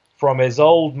favour from his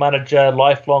old manager,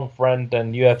 lifelong friend,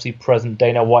 and UFC president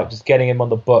Dana White, just getting him on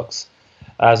the books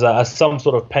as some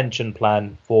sort of pension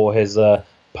plan for his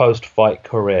post-fight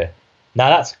career. Now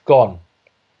that's gone.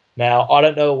 Now, I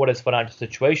don't know what his financial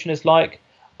situation is like.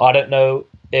 I don't know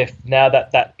if now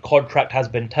that contract has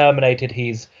been terminated,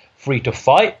 he's free to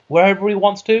fight wherever he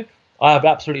wants to. I have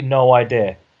absolutely no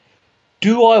idea.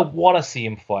 Do I want to see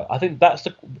him fight? I think that's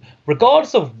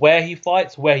regardless of where he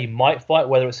fights, where he might fight,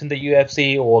 whether it's in the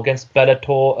UFC or against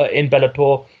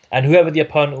Bellator, and whoever the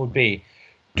opponent would be.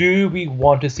 Do we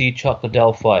want to see Chuck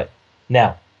Liddell fight?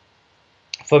 Now,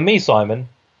 for me, Simon,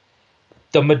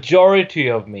 the majority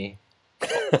of me,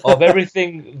 of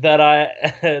everything that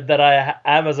I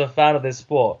am as a fan of this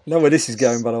sport. Know where this is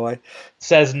going, by the way.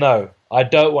 Says no. I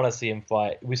don't want to see him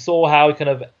fight. We saw how he kind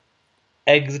of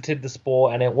exited the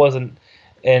sport, and it wasn't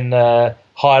in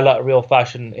highlight reel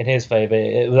fashion in his favour.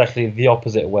 It was actually the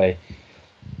opposite way.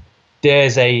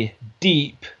 There's a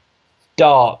deep,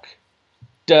 dark,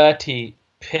 dirty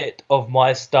pit of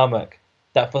my stomach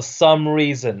that for some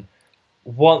reason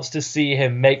wants to see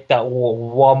him make that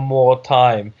walk one more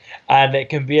time, and it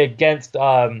can be against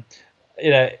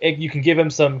you can give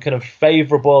him some kind of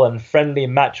favorable and friendly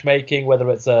matchmaking, whether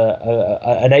it's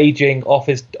an aging off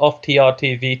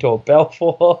TRT Vitor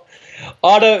Belfort.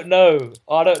 I don't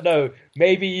know.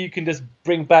 Maybe you can just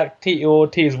bring back Tito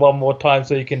Ortiz one more time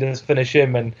so you can just finish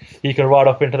him and he can ride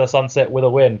off into the sunset with a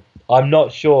win. I'm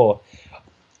not sure.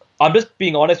 I'm just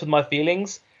being honest with my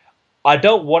feelings. I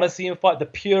don't want to see him fight. The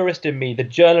purist in me, the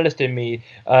journalist in me,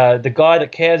 the guy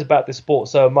that cares about this sport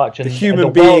so much, and the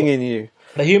human being in you.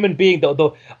 The human being,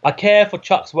 I care for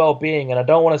Chuck's well-being, and I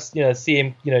don't want to, see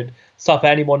him, suffer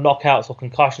any more knockouts or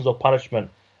concussions or punishment.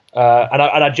 And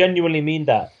I genuinely mean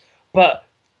that. But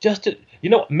just to,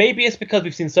 maybe it's because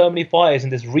we've seen so many fighters in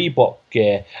this Reebok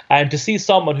gear, and to see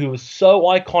someone who was so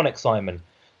iconic, Simon,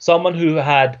 someone who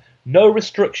had no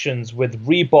restrictions with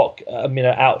Reebok,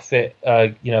 outfit,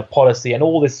 policy and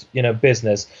all this,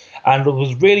 business, and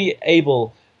was really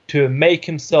able to make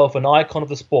himself an icon of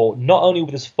the sport, not only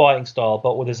with his fighting style,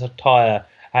 but with his attire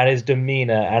and his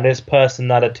demeanor and his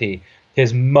personality,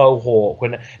 his mohawk,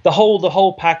 and the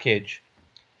whole package.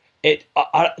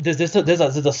 There's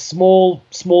a small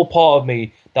part of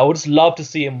me that would just love to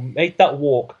see him make that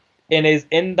walk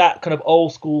in that kind of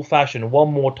old school fashion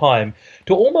one more time,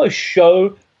 to almost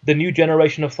show the new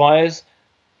generation of fighters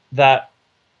that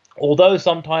although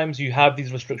sometimes you have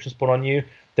these restrictions put on you,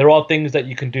 there are things that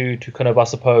you can do to kind of, I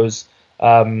suppose,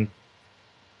 get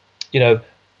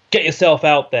yourself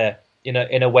out there,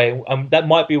 in a way. That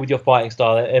might be with your fighting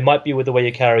style. It might be with the way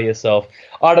you carry yourself.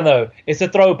 I don't know. It's a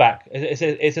throwback.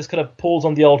 It's just kind of pulls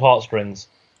on the old heartstrings.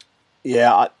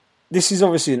 Yeah, this is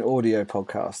obviously an audio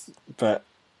podcast, but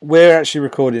we're actually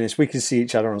recording this. We can see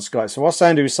each other on Skype. So whilst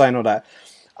Andy was saying all that,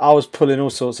 I was pulling all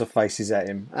sorts of faces at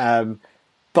him.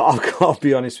 But I'll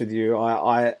be honest with you,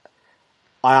 I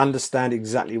understand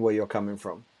exactly where you're coming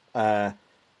from. The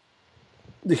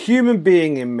human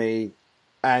being in me,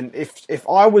 and if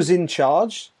I was in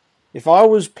charge, if I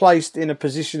was placed in a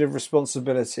position of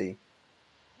responsibility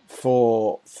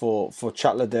for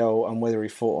Chuck Liddell and whether he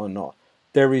fought or not,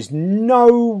 there is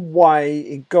no way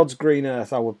in God's green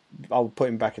earth I would put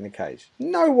him back in the cage.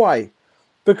 No way,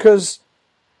 because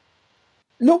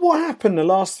look what happened the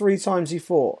last 3 times he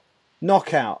fought: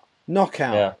 knockout,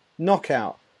 knockout.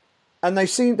 And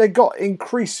they got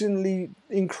increasingly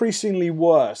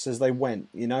worse as they went,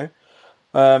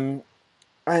 and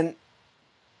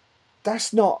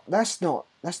that's not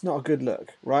a good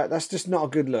look, right? That's just not a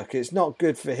good look. It's not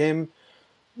good for him.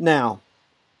 Now,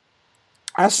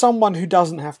 as someone who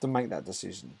doesn't have to make that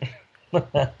decision,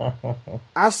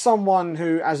 as someone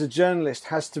who, as a journalist,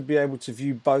 has to be able to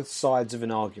view both sides of an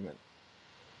argument,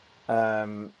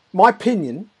 my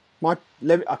opinion.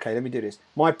 Let me do this.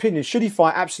 My opinion: should he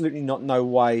fight? Absolutely not. No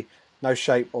way, no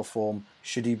shape or form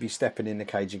should he be stepping in the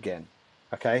cage again.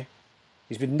 Okay,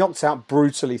 he's been knocked out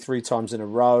brutally 3 times in a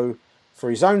row.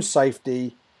 For his own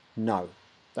safety, no.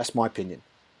 That's my opinion.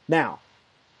 Now,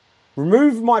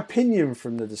 remove my opinion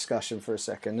from the discussion for a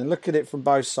second and look at it from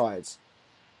both sides.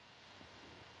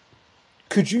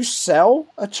 Could you sell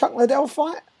a Chuck Liddell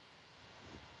fight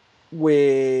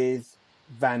with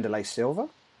Wanderlei Silva?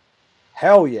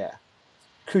 Hell yeah.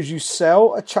 Could you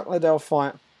sell a Chuck Liddell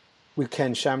fight with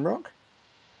Ken Shamrock?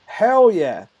 Hell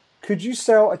yeah. Could you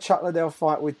sell a Chuck Liddell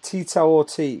fight with Tito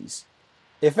Ortiz?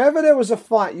 If ever there was a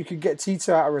fight you could get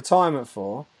Tito out of retirement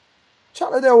for,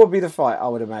 Chuck Liddell would be the fight, I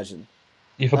would imagine.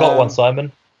 You forgot one,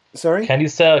 Simon. Sorry? Can you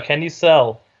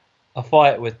sell a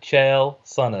fight with Chael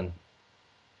Sonnen?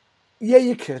 Yeah,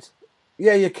 you could.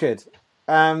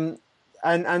 And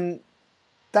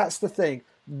that's the thing.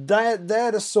 They're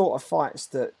the sort of fights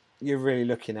that you're really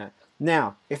looking at.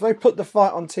 Now, if they put the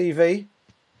fight on TV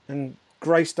and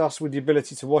graced us with the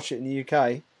ability to watch it in the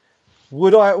UK,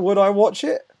 would I watch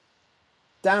it?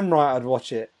 Damn right I'd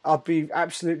watch it. I'd be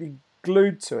absolutely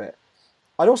glued to it.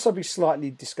 I'd also be slightly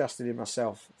disgusted in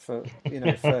myself for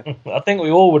I think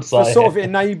we all would say, for sort of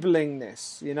enabling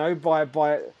this,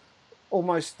 by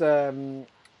almost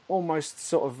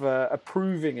sort of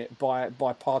approving it by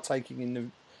partaking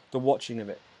in the watching of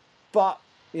it. But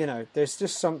there's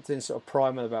just something sort of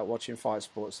primal about watching fight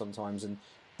sports sometimes, and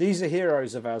these are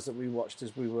heroes of ours that we watched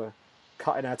as we were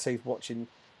cutting our teeth watching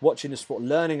the sport,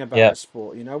 learning about the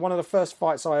sport. One of the first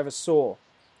fights I ever saw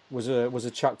was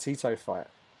a Chuck Tito fight.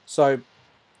 So,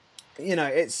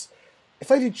 it's, if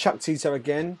they did Chuck Tito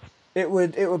again, it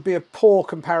would be a poor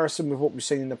comparison with what we've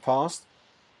seen in the past.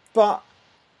 But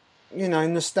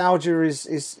nostalgia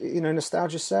is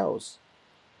nostalgia sells.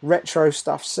 Retro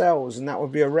stuff sells, and that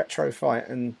would be a retro fight.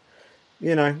 And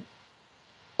I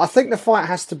think the fight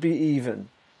has to be even.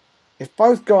 if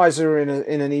both guys are in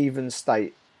an even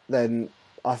state, then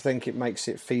I think it makes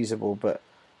it feasible. But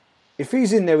if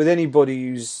he's in there with anybody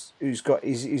who's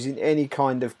in any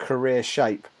kind of career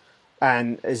shape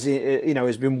and has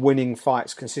been winning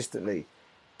fights consistently,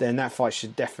 then that fight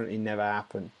should definitely never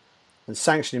happen. And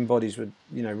sanctioning bodies would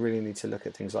really need to look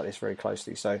at things like this very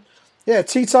closely. So yeah,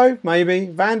 Tito maybe,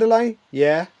 Vanderlei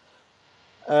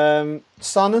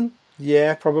Sonnen,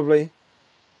 yeah, probably.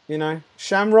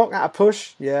 Shamrock at a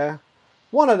push, yeah.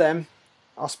 One of them,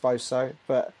 I suppose so.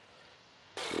 But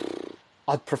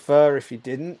I'd prefer if he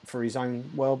didn't for his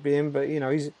own well-being. But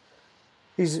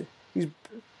he's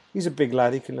a big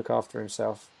lad. He can look after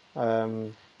himself.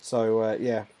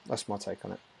 Yeah, that's my take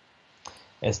on it.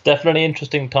 It's definitely an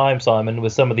interesting time, Simon,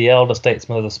 with some of the elder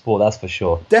statesmen of the sport. That's for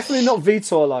sure. Definitely not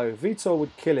Vitor though. Vitor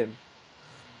would kill him.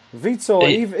 Vitor,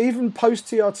 even post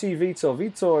TRT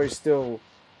Vitor is still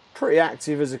pretty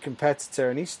active as a competitor,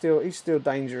 and he's still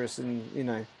dangerous,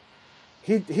 and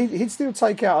he'd still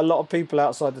take out a lot of people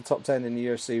outside the top 10 in the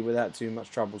UFC without too much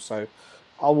trouble. So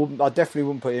I definitely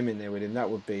wouldn't put him in there with him. That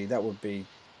would be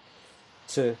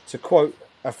to quote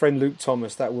a friend Luke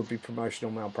Thomas, that would be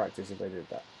promotional malpractice if they did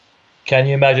that. Can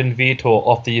you imagine Vitor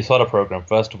off the USADA program?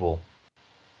 First of all.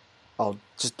 Oh,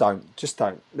 just don't.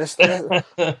 Let's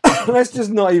just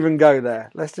not even go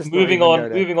there. Let's just moving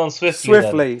on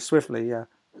swiftly. Swiftly, yeah.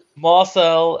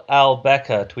 Marcel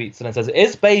Albecker tweets and says,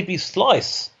 "Is Baby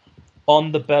Slice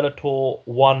on the Bellator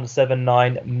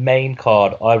 179 main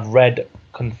card? I've read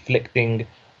conflicting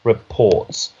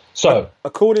reports." So,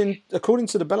 according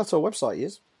to the Bellator website, he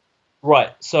is.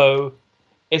 Right. So,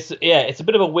 it's a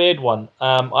bit of a weird one.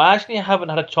 I actually haven't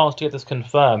had a chance to get this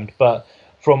confirmed, but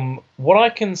from what I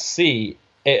can see,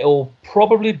 it'll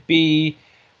probably be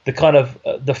the kind of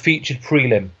the featured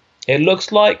prelim. It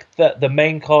looks like that the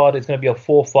main card is going to be a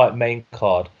 4-fight main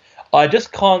card. I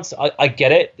just can't. I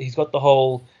get it. He's got the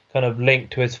whole kind of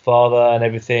link to his father and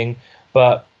everything.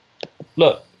 But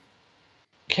look,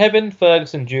 Kevin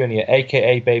Ferguson Jr.,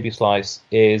 aka Baby Slice,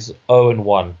 is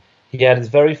 0-1. He had his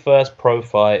very first pro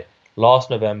fight last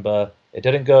November. It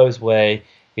didn't go his way.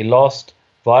 He lost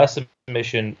via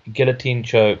submission, guillotine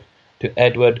choke to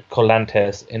Edward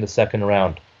Colantes in the second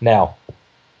round. Now,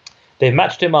 they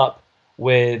matched him up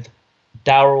with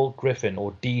Darrell Griffin,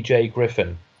 or DJ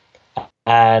Griffin,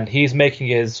 and he's making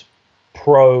his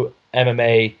pro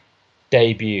MMA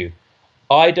debut.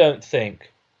 I don't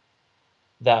think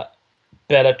that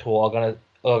Bellator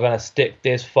are gonna stick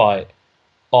this fight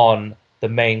on the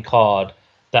main card.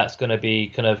 That's going to be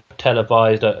kind of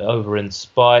televised over in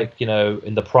Spike, in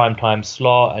the primetime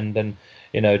slot, and then,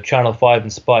 Channel 5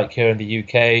 and Spike here in the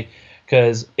UK,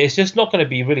 because it's just not going to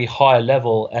be really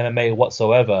high-level MMA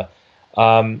whatsoever.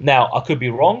 Now, I could be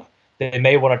wrong. They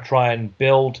may want to try and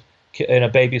build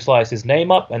Baby Slice's name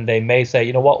up, and they may say,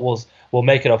 you know what, we'll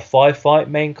make it a 5-fight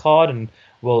main card, and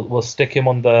we'll stick him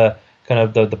on the kind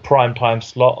of the primetime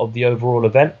slot of the overall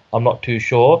event. I'm not too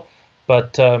sure,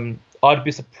 but I'd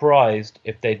be surprised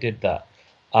if they did that.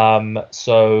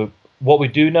 So what we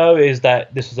do know is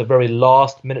that this was a very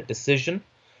last-minute decision.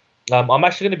 I'm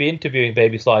actually going to be interviewing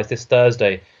Baby Slice this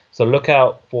Thursday, so look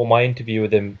out for my interview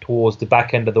with him towards the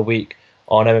back end of the week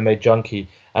on MMA Junkie.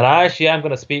 And I actually am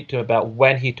going to speak to him about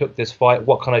when he took this fight,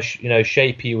 what kind of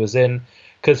shape he was in,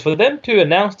 because for them to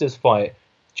announce this fight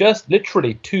just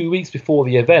literally 2 weeks before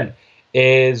the event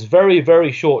is very,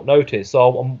 very short notice.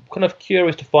 So I'm kind of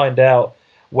curious to find out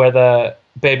whether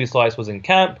Baby Slice was in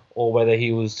camp or whether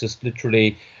he was just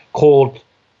literally called,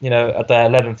 at the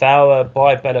 11th hour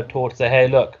by Bellator to say, hey,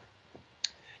 look,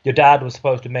 your dad was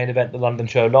supposed to main event the London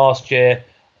show last year.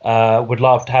 Would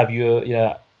love to have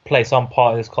you, play some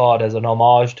part of this card as an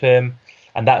homage to him.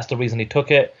 And that's the reason he took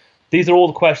it. These are all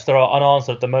the questions that are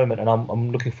unanswered at the moment, and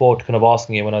I'm looking forward to kind of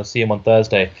asking him when I see him on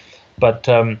Thursday. But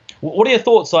what are your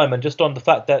thoughts, Simon, just on the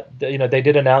fact that, they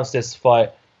did announce this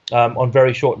fight on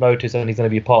very short notice, and he's going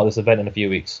to be a part of this event in a few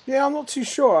weeks? Yeah, I'm not too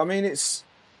sure. I mean, it's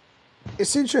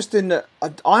interesting that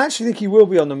I actually think he will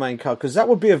be on the main card, because that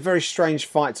would be a very strange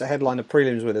fight to headline the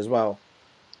prelims with as well.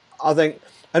 I think,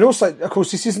 and also, of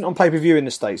course, this isn't on pay-per-view in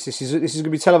the States. This is going to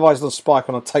be televised on Spike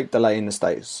on a tape delay in the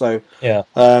States. So yeah.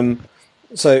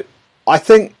 So I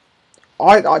think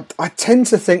I tend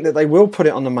to think that they will put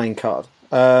it on the main card.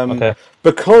 Okay.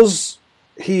 Because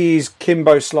he's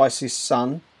Kimbo Slice's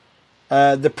son.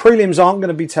 The prelims aren't going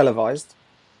to be televised,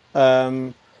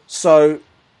 so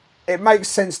it makes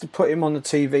sense to put him on the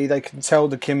TV. They can tell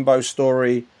the Kimbo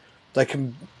story. They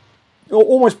can,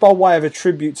 almost by way of a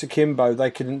tribute to Kimbo, they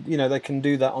can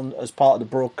do that as part of the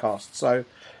broadcast. So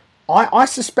I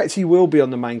suspect he will be on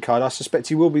the main card. I suspect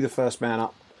he will be the first man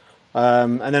up,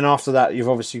 and then after that, you've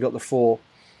obviously got the four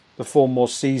the four more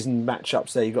seasoned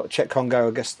matchups there. You've got Chet Congo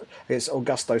against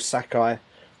Augusto Sakai,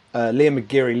 Liam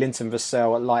McGeary, Linton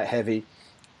Vassell at light heavy,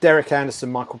 Derek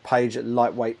Anderson, Michael Page at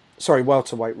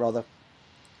welterweight rather,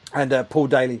 and Paul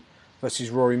Daly versus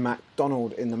Rory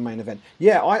MacDonald in the main event.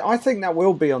 Yeah, I think that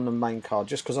will be on the main card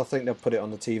just because I think they'll put it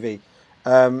on the TV.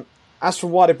 As for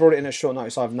why they brought it in at short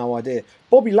notice, I have no idea.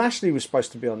 Bobby Lashley was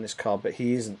supposed to be on this card, but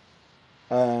he isn't.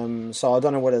 So I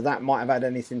don't know whether that might have had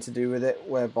anything to do with it,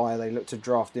 whereby they looked to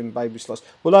draft in Baby Slice.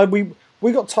 Although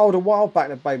we got told a while back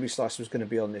that Baby Slice was going to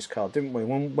be on this card, didn't we?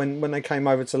 When they came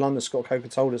over to London, Scott Coker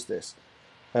told us this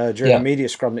during the media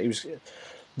scrum that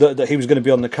he was going to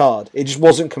be on the card. It just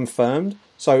wasn't confirmed.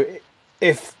 So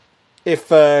if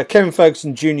Kevin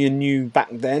Ferguson Jr. knew back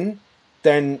then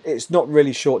it's not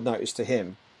really short notice to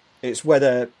him. It's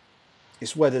whether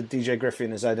DJ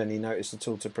Griffin has had any notice at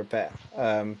all to prepare.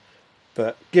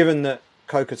 But given that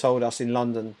Coker told us in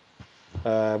London,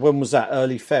 when was that?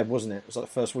 Early Feb, wasn't it? It was like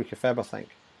the first week of Feb, I think.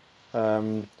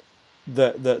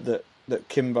 That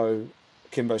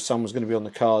Kimbo's son was going to be on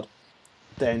the card.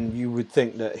 Then you would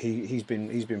think that he's been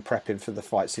prepping for the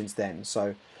fight since then.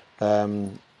 So, I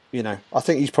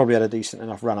think he's probably had a decent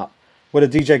enough run up. Whether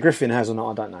DJ Griffin has or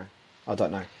not, I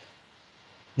don't know.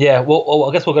 Yeah, well,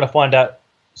 I guess we're going to find out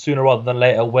sooner rather than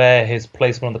later where his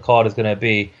placement on the card is going to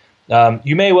be.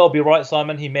 You may well be right,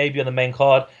 Simon. He may be on the main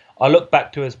card. I look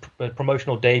back to his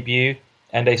promotional debut,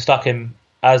 and they stuck him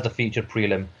as the featured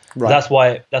prelim. Right. That's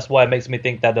why it makes me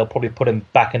think that they'll probably put him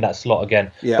back in that slot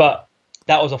again. Yeah. But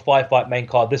that was a 5-fight main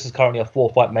card. This is currently a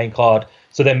 4-fight main card,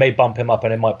 so they may bump him up,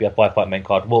 and it might be a 5-fight main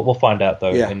card. We'll find out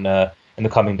though in the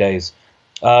coming days.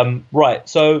 Right.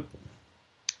 So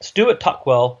Stuart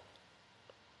Tuckwell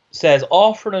says,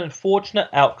 after an unfortunate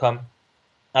outcome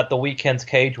at the weekend's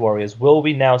Cage Warriors, will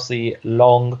we now see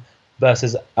Long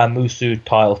versus Amusu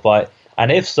title fight?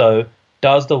 And if so,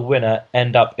 does the winner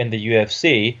end up in the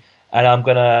UFC? And I'm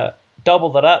going to double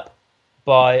that up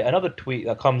by another tweet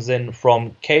that comes in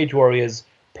from Cage Warriors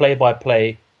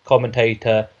play-by-play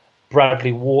commentator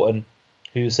Bradley Wharton,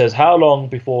 who says, how long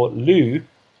before Lou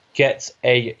gets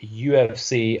a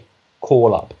UFC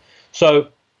call-up? So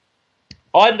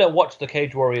I didn't watch the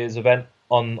Cage Warriors event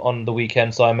on the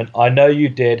weekend, Simon. I know you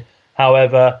did.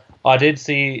 However, I did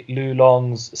see Lou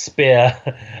Long's spear,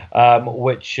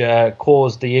 which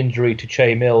caused the injury to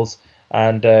Che Mills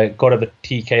and got him a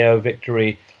TKO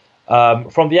victory.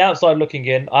 From the outside looking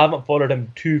in, I haven't followed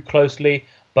him too closely,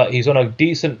 but he's on a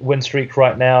decent win streak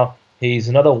right now. He's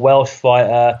another Welsh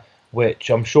fighter, which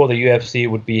I'm sure the UFC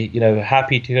would be,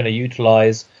 happy to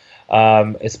utilize,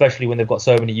 especially when they've got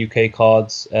so many UK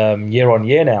cards year on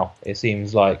year now, it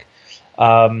seems like.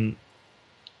 But,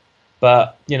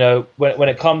 when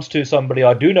it comes to somebody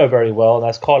I do know very well, and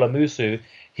that's Carla Musu,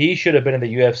 he should have been in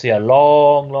the UFC a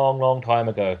long, long, long time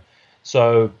ago.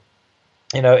 So,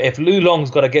 if Lou Long's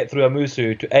got to get through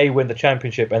Amusu to A, win the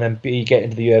championship, and then B, get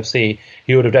into the UFC,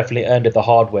 he would have definitely earned it the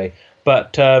hard way.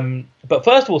 But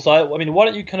first of all, Si, why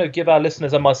don't you kind of give our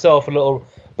listeners and myself a little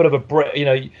bit of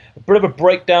a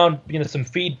breakdown, some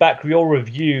feedback, your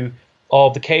review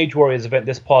of the Cage Warriors event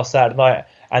this past Saturday night,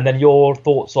 and then your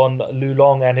thoughts on Lou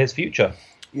Long and his future.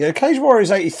 Yeah, Cage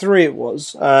Warriors 83 it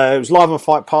was. It was live on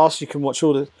Fight Pass. You can watch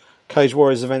all the Cage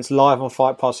Warriors events live on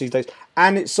Fight Pass these days.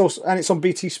 And it's on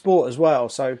BT Sport as well.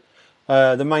 So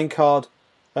the main card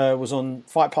was on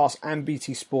Fight Pass and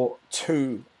BT Sport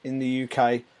 2 in the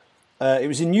UK. It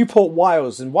was in Newport,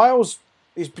 Wales. And Wales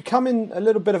is becoming a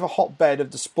little bit of a hotbed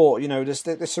of the sport.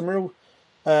 There's some real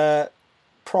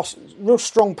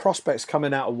strong prospects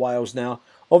coming out of Wales now.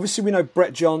 Obviously, we know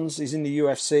Brett Johns is in the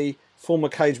UFC, former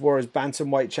Cage Warriors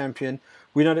bantamweight champion.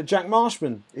 We know that Jack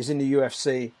Marshman is in the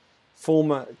UFC,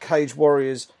 former Cage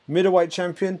Warriors middleweight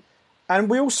champion. And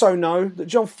we also know that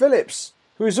John Phillips,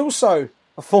 who is also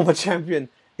a former champion,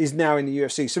 is now in the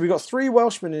UFC. So we've got 3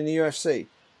 Welshmen in the UFC.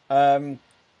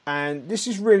 And this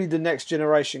is really the next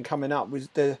generation coming up. We've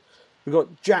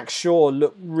got Jack Shaw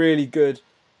look really good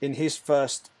in his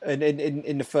first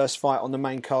in the first fight on the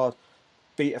main card.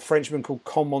 Beat a Frenchman called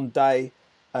Commandé,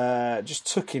 just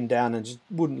took him down and just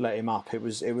wouldn't let him up. It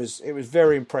was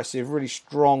very impressive, really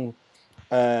strong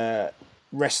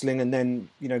wrestling, and then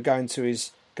going to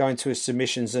his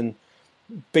submissions and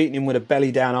beating him with a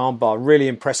belly down armbar. Really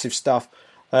impressive stuff.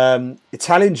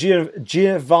 Italian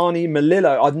Giovanni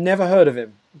Melillo, I'd never heard of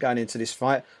him going into this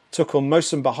fight. Took on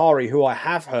Mohsen Bahari, who I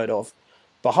have heard of.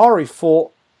 Bahari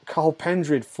fought Carl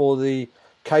Pendrid for the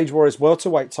Cage Warriors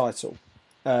welterweight title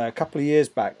a couple of years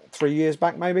back, 3 years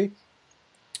back maybe.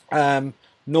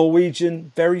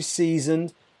 Norwegian, very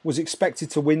seasoned, was expected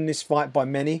to win this fight by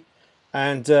many,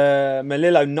 and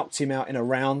Melillo knocked him out in a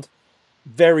round.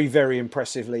 very, very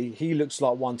impressively. He looks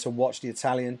like one to watch, the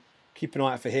Italian. Keep an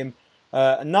eye out for him.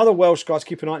 Another Welsh guy to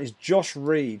keep an eye on is Josh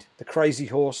Reed, the crazy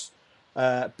horse.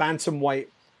 Bantamweight,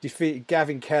 defeated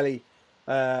Gavin Kelly.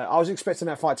 I was expecting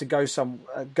that fight to go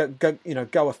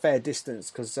a fair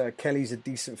distance because Kelly's a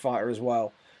decent fighter as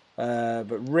well.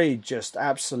 But Reed just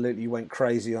absolutely went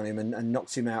crazy on him and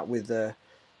knocked him out with a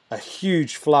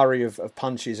huge flurry of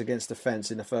punches against the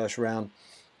fence in the first round.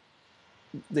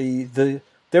 Then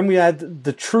we had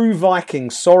the true Viking,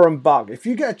 Soren Bug. If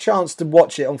you get a chance to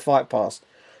watch it on Fight Pass,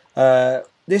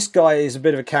 this guy is a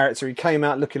bit of a character. He came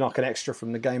out looking like an extra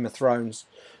from the Game of Thrones.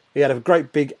 He had a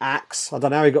great big axe. I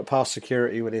don't know how he got past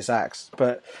security with his axe,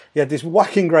 but he had this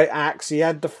whacking great axe. He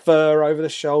had the fur over the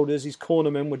shoulders. His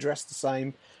cornermen were dressed the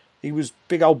same. He was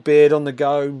big old beard on the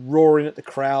go, roaring at the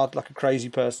crowd like a crazy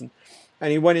person.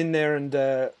 And he went in there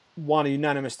and won a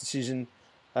unanimous decision.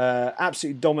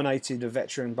 Absolutely dominated a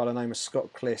veteran by the name of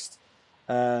Scott Clist.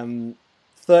 30-25,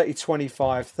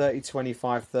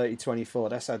 30-25, 30-24.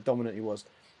 That's how dominant he was.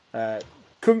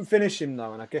 Couldn't finish him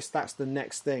though, and I guess that's the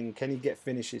next thing. Can he get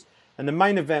finishes? And the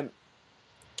main event,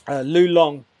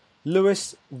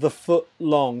 Lewis the Foot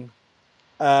Long.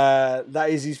 That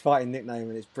is his fighting nickname,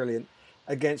 and it's brilliant.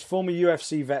 Against former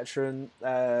UFC veteran,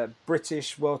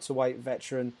 British welterweight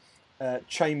veteran,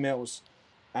 Che Mills.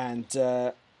 And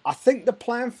I think the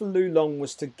plan for Lou Long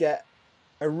was to get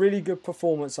a really good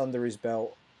performance under his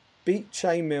belt, beat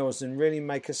Che Mills and really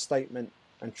make a statement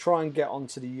and try and get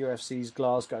onto the UFC's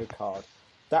Glasgow card.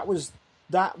 That was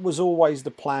always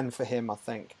the plan for him, I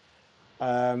think.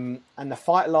 And the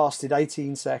fight lasted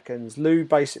 18 seconds. Lou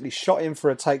basically shot him for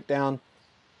a takedown,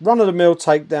 run-of-the-mill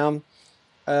takedown,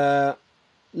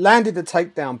 landed the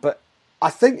takedown. But I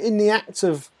think in the act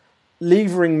of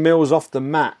levering Mills off the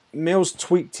mat, Mills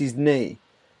tweaked his knee.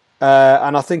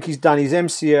 And I think he's done his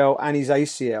MCL and his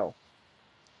ACL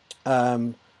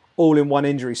all in one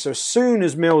injury. So as soon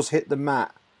as Mills hit the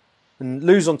mat and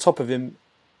Lou's on top of him,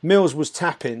 Mills was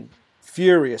tapping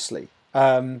furiously.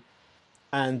 And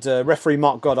referee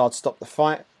Mark Goddard stopped the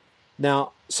fight.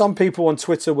 Now, some people on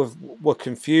Twitter were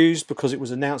confused because it was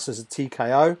announced as a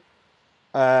TKO.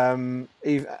 And,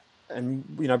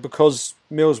 because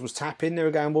Mills was tapping, they were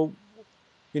going, well,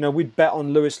 we'd bet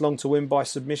on Lewis Long to win by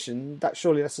submission.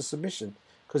 Surely that's a submission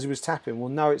because he was tapping. Well,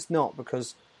 no, it's not,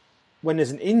 because when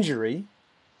there's an injury,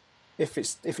 if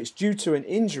it's due to an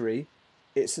injury,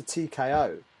 it's a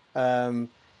TKO.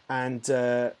 And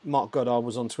Mark Goddard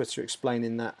was on Twitter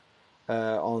explaining that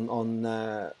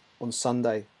on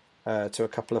Sunday to a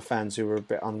couple of fans who were a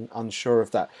bit unsure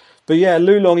of that. But yeah,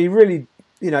 Lou Long, he really,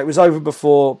 it was over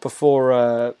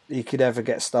before he could ever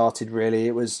get started. Really,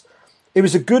 it was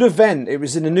a good event. It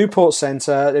was in the Newport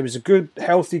Centre. There was a good,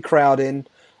 healthy crowd in,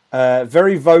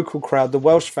 very vocal crowd. The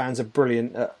Welsh fans are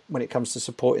brilliant when it comes to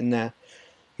supporting their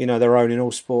own in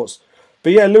all sports.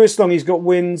 But yeah, Lewis Long, he's got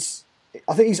wins.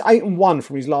 I think he's 8-1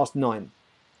 from his last 9.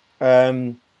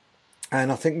 And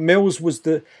I think Mills was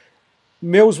the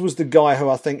guy who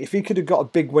I think if he could have got a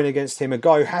big win against him, a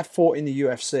guy who had fought in the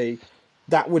UFC,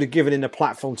 that would have given him a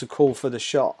platform to call for the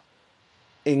shot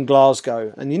in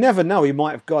Glasgow. And you never know, he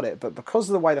might have got it. But because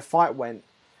of the way the fight went,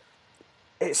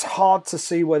 it's hard to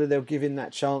see whether they'll give him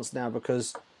that chance now,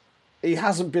 because he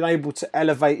hasn't been able to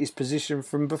elevate his position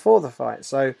from before the fight.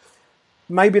 So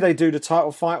maybe they do the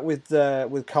title fight with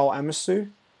Carl Amasu.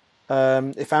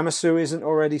 If Amasu isn't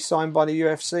already signed by the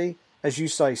UFC, as you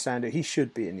say, Sander, he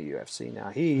should be in the UFC now.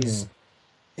 He's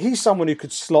someone who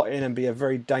could slot in and be a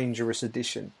very dangerous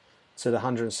addition to the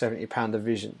 170-pound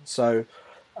division. So,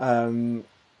 I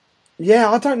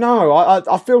don't know.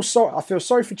 I feel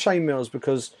sorry for Che Mills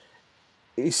because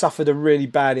he suffered a really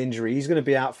bad injury. He's going to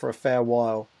be out for a fair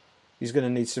while. He's going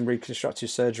to need some reconstructive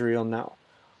surgery on that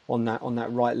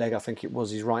right leg. I think it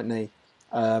was his right knee,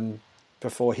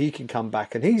 before he can come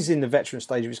back. And he's in the veteran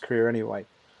stage of his career anyway.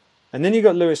 And then you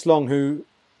got Lewis Long, who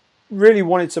really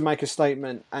wanted to make a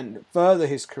statement and further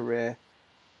his career.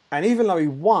 And even though he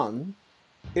won,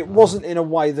 it wasn't in a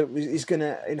way that is going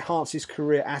to enhance his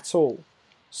career at all.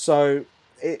 So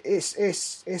it's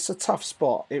a tough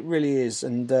spot. It really is.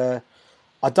 And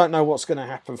I don't know what's going to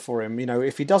happen for him.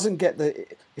 If he doesn't get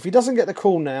the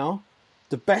call now,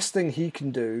 the best thing he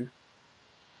can do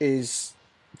is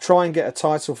try and get a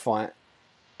title fight.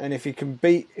 And if he can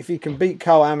beat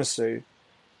Carl Amasu,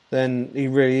 then he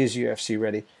really is UFC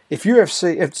ready. If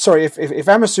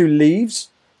Amasu leaves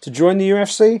to join the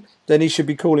UFC, then he should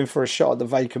be calling for a shot at the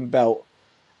vacant belt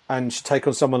and should take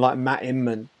on someone like Matt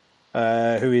Inman,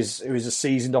 who is a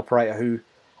seasoned operator who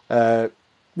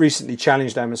recently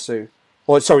challenged Amasu.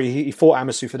 He fought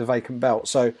Amasu for the vacant belt.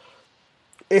 So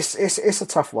It's a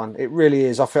tough one. It really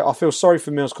is. I feel sorry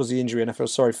for Mills because of the injury, and I feel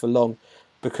sorry for Long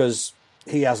because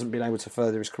he hasn't been able to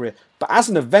further his career. But as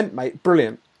an event, mate,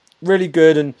 brilliant, really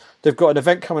good. And they've got an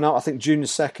event coming up. I think June the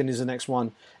 2nd is the next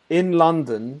one in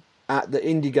London at the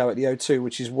Indigo at the O2,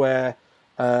 which is where,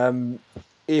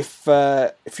 if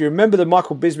you remember the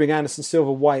Michael Bisping Anderson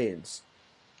Silva weigh-ins,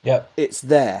 yeah, it's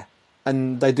there,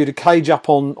 and they do the cage up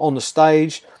on the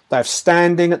stage. They have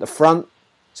standing at the front.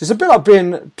 So it's a bit like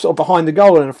being sort of behind the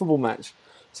goal in a football match.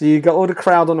 So you've got all the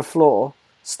crowd on the floor,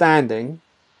 standing,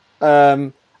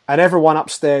 and everyone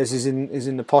upstairs is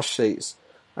in the posh seats.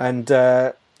 And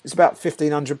it's about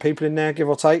 1,500 people in there, give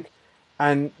or take.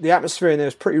 And the atmosphere in there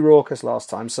was pretty raucous last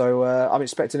time. So I'm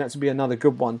expecting that to be another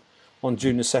good one on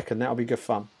June the 2nd. That'll be good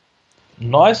fun.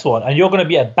 Nice one. And you're going to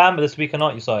be at Bama this weekend,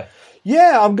 aren't you, Si?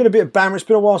 Yeah, I'm going to be at Bama. It's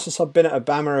been a while since I've been at a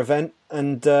Bama event.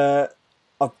 And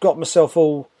I've got myself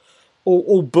all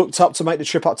booked up to make the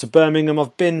trip up to Birmingham.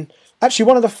 I've been actually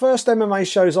one of the first MMA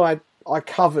shows I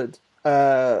covered,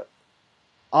 other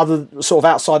sort of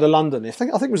outside of London. I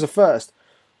think it was the first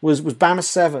was Bama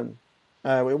 7,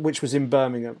 which was in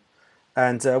Birmingham,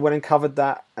 and went and covered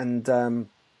that. And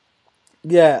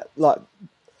yeah, like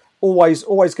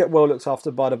always get well looked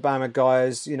after by the Bama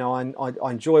guys. You know,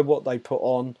 I enjoy what they put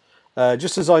on,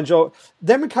 just as I enjoy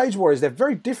them and Cage Warriors. They're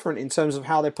very different in terms of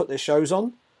how they put their shows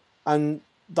on, and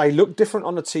they look different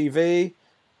on the TV,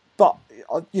 but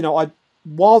you know,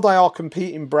 while they are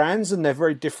competing brands and they're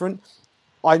very different,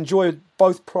 I enjoy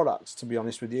both products. To be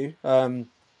honest with you,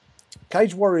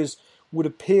 Cage Warriors would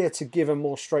appear to give a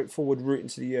more straightforward route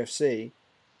into the UFC,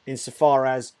 insofar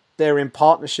as they're in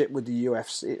partnership with the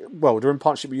UFC. Well, they're in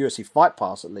partnership with UFC Fight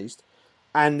Pass at least,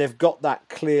 and they've got that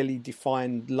clearly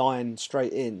defined line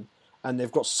straight in, and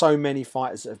they've got so many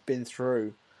fighters that have been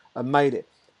through and made it.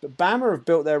 But Bama have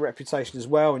built their reputation as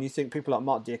well, and you think people like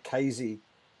Mark Diakiese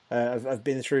have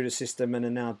been through the system and are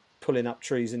now pulling up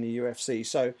trees in the UFC.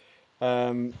 So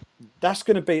that's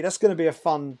going to be a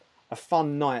fun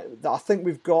night. I think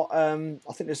we've got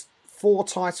I think there's 4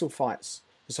 title fights.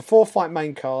 It's a 4-fight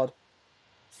main card,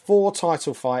 4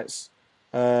 title fights.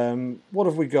 What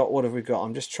have we got?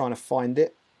 I'm just trying to find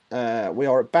it. We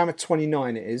are at Bama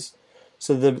 29. It is.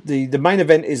 So the main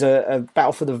event is a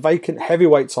battle for the vacant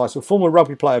heavyweight title. Former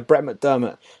rugby player Brett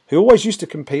McDermott, who always used to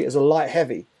compete as a light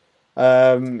heavy,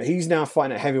 he's now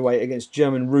fighting at heavyweight against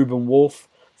German Ruben Wolf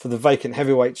for the vacant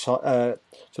heavyweight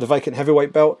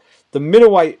belt. The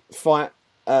middleweight fight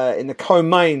in the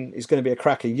co-main is going to be a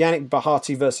cracker. Yannick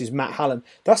Bahati versus Matt Hallam.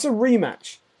 That's a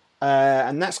rematch,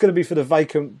 and that's going to be for the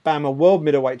vacant Bama World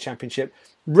Middleweight Championship.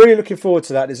 Really looking forward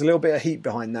to that. There's a little bit of heat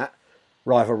behind that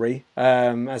rivalry.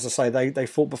 As I say, they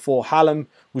fought before. Hallam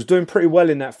was doing pretty well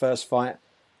in that first fight,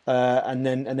 and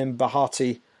then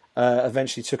Bahati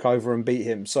eventually took over and beat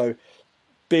him. So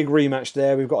big rematch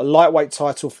there. We've got a lightweight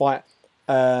title fight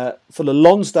for the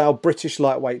Lonsdale British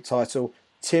lightweight title.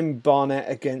 Tim Barnett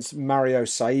against Mario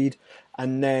Said,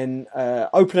 and then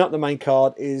opening up the main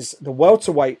card is the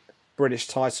welterweight British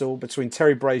title between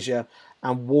Terry Brazier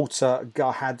and Walter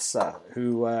Garhadza,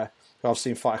 who I've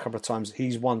seen fight a couple of times.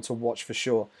 He's one to watch for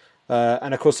sure.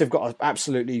 And of course, they've got an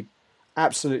absolutely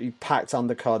packed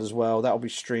undercard as well. That'll be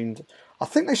streamed. I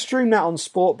think they stream that on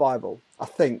Sport Bible. I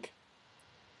think.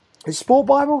 Is Sport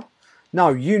Bible?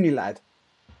 No, Unilad.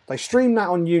 They stream that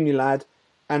on Unilad,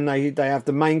 and they have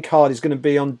the main card is going to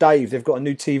be on Dave. They've got a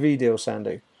new TV deal,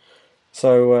 Sandu.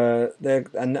 So they're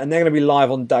going to be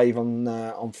live on Dave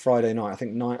on Friday night. I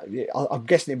think I'm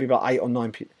guessing it'll be about 8 or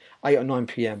 9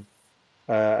 p.m.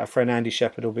 Our friend Andy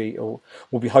Shepherd will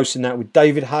be hosting that with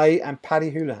David Hay and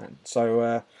Paddy Houlihan.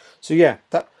 So yeah,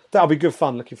 that'll be good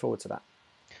fun. Looking forward to that.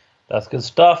 That's good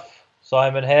stuff.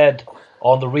 Simon Head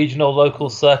on the regional local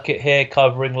circuit here,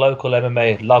 covering local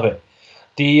MMA. Love it.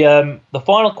 The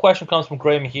final question comes from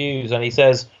Graham Hughes, and he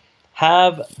says,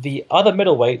 have the other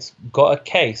middleweights got a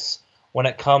case when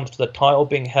it comes to the title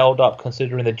being held up,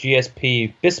 considering the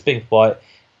GSP Bisping fight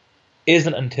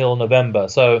isn't until November?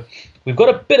 So we've got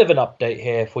a bit of an update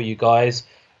here for you guys.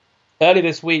 Early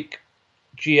this week,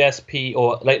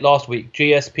 late last week,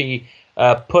 GSP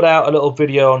put out a little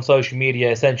video on social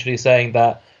media essentially saying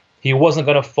that he wasn't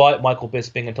going to fight Michael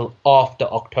Bisping until after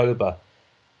October.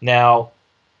 Now,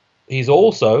 he's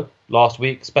also, last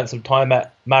week, spent some time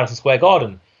at Madison Square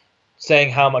Garden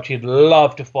saying how much he'd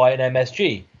love to fight in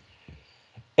MSG.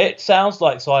 It sounds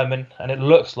like, Simon, and it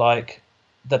looks like,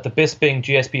 that the Bisping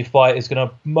GSP fight is going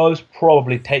to most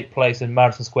probably take place in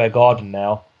Madison Square Garden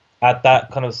now, at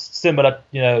that kind of similar,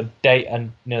 date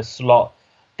and slot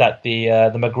that the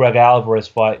McGregor Alvarez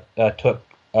fight took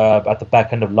at the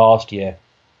back end of last year.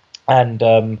 And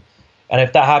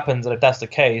if that happens, and if that's the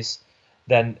case,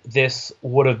 then this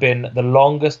would have been the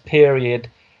longest period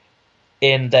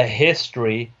in the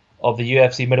history of the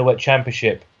UFC middleweight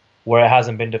championship where it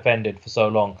hasn't been defended for so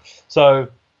long. So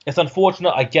it's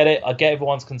unfortunate. I get it. I get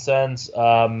everyone's concerns.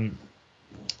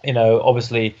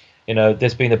 Obviously,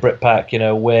 this being the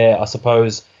BritPack, where I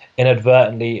suppose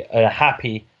inadvertently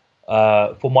happy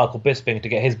for Michael Bisping to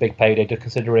get his big payday,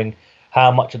 considering how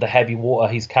much of the heavy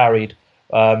water he's carried,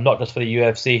 not just for the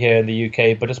UFC here in the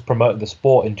UK, but just promoting the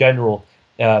sport in general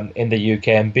in the UK,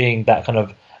 and being that kind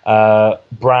of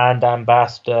brand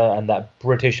ambassador and that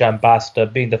British ambassador,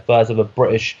 being the first of a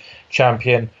British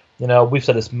champion. We've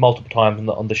said this multiple times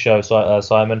on the show,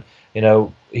 Simon.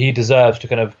 He deserves to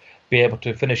kind of be able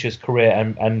to finish his career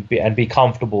and be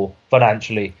comfortable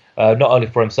financially, not only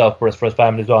for himself but for his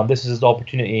family as well. And this is his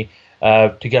opportunity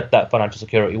to get that financial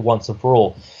security once and for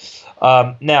all.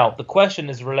 Now, the question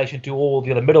is in relation to all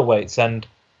the other middleweights, and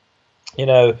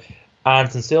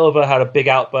Anderson Silva had a big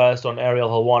outburst on Ariel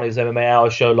Helwani's MMA Hour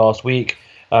show last week.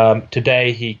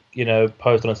 Today, he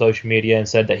posted on social media and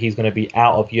said that he's going to be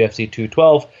out of UFC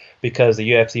 212 because the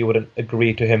UFC wouldn't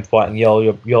agree to him fighting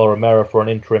Yoel Romero for an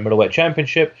interim middleweight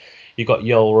championship. You got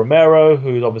Yoel Romero,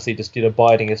 who's obviously just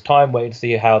biding his time, waiting to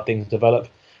see how things develop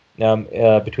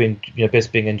between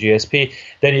Bisping and GSP.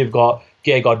 Then you've got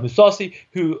Gegard Mousasi,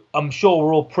 who I'm sure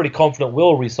we're all pretty confident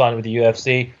will re-sign with the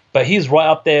UFC, but he's right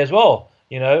up there as well.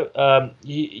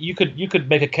 You could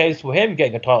make a case for him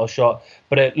getting a title shot,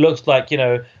 but it looks like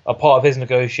a part of his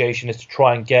negotiation is to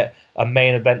try and get a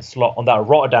main event slot on that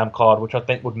Rotterdam card, which I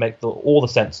think would make all the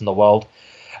sense in the world.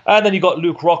 And then you got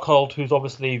Luke Rockhold, who's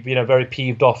obviously very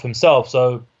peeved off himself.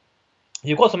 So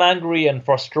you've got some angry and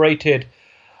frustrated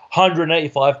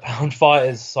 185-pound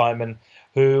fighters, Simon,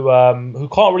 who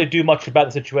can't really do much about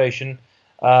the situation.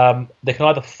 They can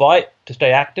either fight to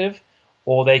stay active,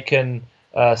 or they can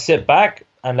sit back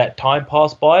and let time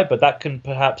pass by, but that can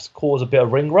perhaps cause a bit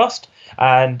of ring rust.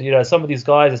 And some of these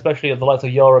guys, especially the likes of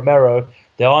Yoel Romero,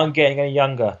 they aren't getting any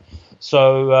younger.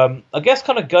 So I guess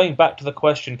kind of going back to the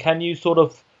question, can you sort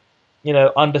of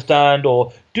understand,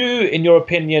 or do, in your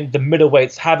opinion, the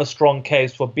middleweights have a strong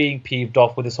case for being peeved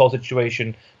off with this whole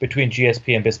situation between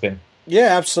GSP and Bisping?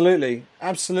 Yeah, absolutely.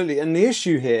 And the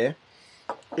issue here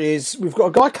is we've got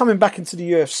a guy coming back into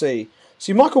the UFC.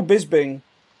 See, Michael Bisping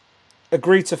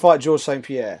agreed to fight Georges St.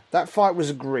 Pierre. That fight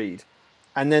was agreed.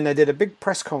 And then they did a big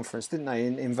press conference, didn't they,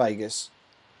 in Vegas,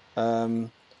 and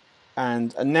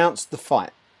announced the fight.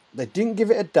 They didn't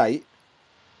give it a date.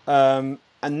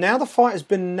 And now the fight has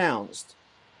been announced.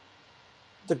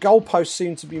 The goalposts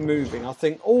seem to be moving. I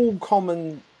think all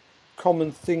common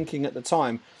thinking at the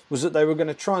time was that they were going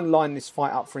to try and line this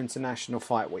fight up for International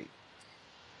Fight Week.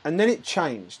 And then it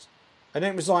changed. And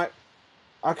it was like,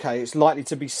 okay, it's likely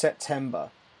to be September.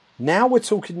 Now we're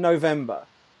talking November.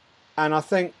 And I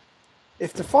think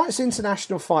if the fight's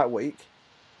International Fight Week,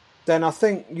 then I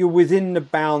think you're within the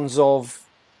bounds of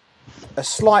a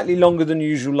slightly longer than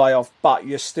usual layoff, but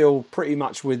you're still pretty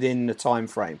much within the time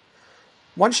frame.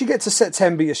 Once you get to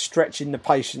September, you're stretching the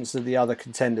patience of the other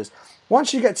contenders.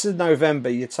 Once you get to November,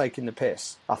 you're taking the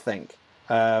piss, I think.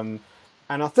 And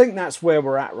I think that's where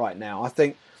we're at right now. I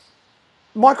think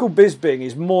Michael Bisping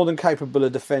is more than capable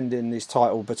of defending his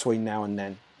title between now and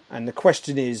then. And the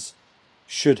question is,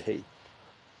 should he?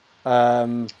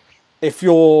 If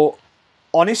you're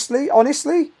honestly,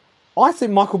 I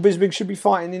think Michael Bisping should be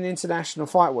fighting in International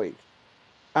Fight Week.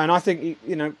 And I think,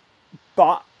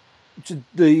 but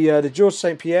the Georges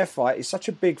St. Pierre fight is such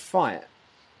a big fight.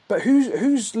 But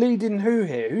who's leading who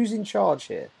here? Who's in charge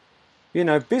here?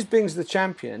 Bisping's the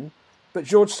champion, but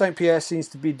Georges St. Pierre seems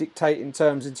to be dictating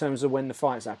terms in terms of when the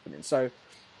fight's happening. So,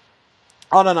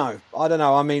 I don't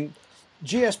know. I mean,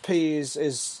 GSP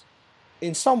is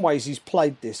in some ways he's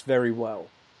played this very well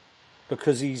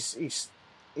because he's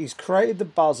created the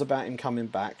buzz about him coming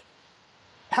back.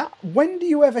 When do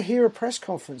you ever hear a press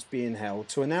conference being held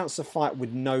to announce a fight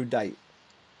with no date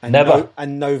and Never.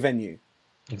 No venue?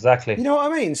 Exactly. You know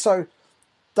what I mean? So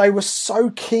they were so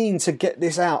keen to get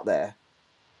this out there,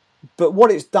 but what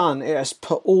it's done, it has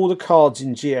put all the cards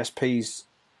in GSP's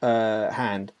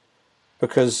hand,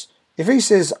 because if he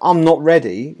says I'm not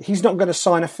ready, he's not going to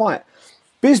sign a fight.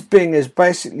 Bisping has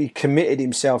basically committed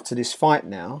himself to this fight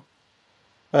now.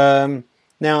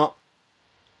 Now,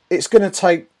 it's going to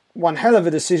take one hell of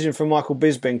a decision for Michael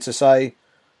Bisping to say,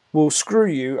 well, screw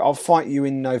you, I'll fight you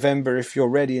in November if you're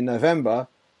ready in November,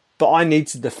 but I need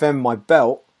to defend my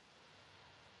belt.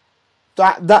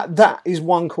 That is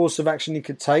one course of action he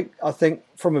could take. I think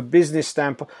from a business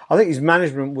standpoint, I think his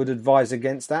management would advise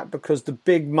against that, because the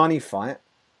big money fight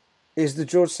is the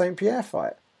Georges St. Pierre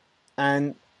fight.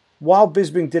 And while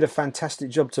Bisping did a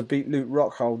fantastic job to beat Luke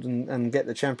Rockhold and get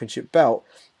the championship belt,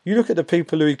 you look at the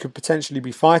people who he could potentially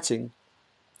be fighting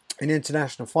in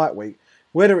International Fight Week,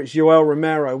 whether it's Yoel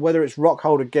Romero, whether it's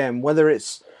Rockhold again, whether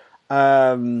it's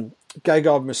Gegard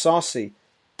Mousasi,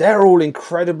 they're all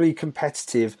incredibly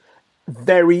competitive,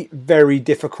 very, very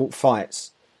difficult fights.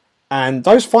 And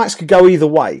those fights could go either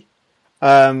way.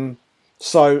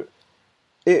 So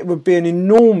it would be an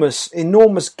enormous,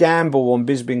 enormous gamble on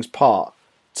Bisping's part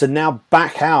to now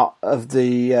back out of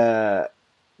the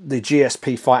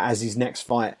GSP fight as his next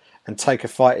fight and take a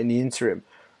fight in the interim.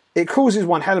 It causes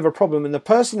one hell of a problem, and the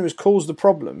person who has caused the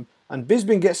problem, and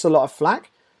Bisping gets a lot of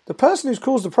flack, the person who's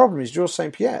caused the problem is Georges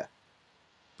St. Pierre.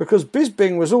 Because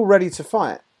Bisping was all ready to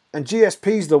fight, and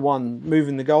GSP's the one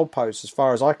moving the goalposts as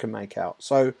far as I can make out.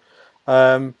 So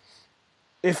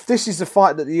if this is the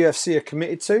fight that the UFC are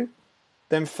committed to,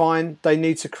 then fine. They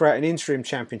need to create an interim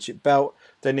championship belt.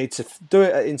 They need to do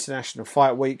it at International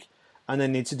Fight Week, and they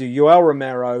need to do Yoel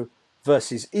Romero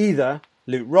versus either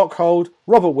Luke Rockhold,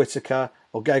 Robert Whittaker,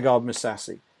 or Gegard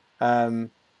Mousasi.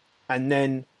 And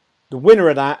then the winner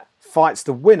of that fights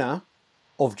the winner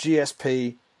of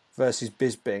GSP versus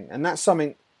Bisping. And that's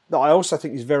something that I also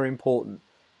think is very important.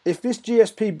 If this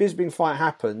GSP Bisping fight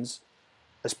happens,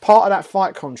 as part of that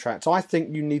fight contract, I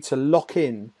think you need to lock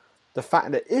in the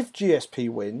fact that if GSP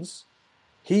wins,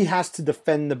 he has to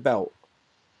defend the belt.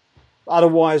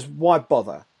 Otherwise, why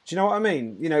bother? Do you know what I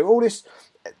mean? You know, all this,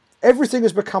 everything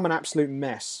has become an absolute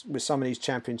mess with some of these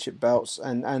championship belts,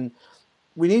 and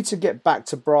we need to get back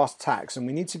to brass tacks, and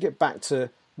we need to get back to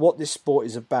what this sport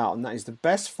is about, and that is the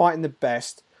best fighting the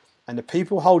best, and the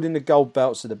people holding the gold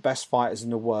belts are the best fighters in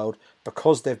the world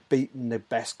because they've beaten the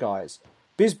best guys.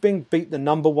 Bisping beat the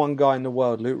number one guy in the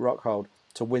world, Luke Rockhold,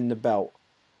 to win the belt.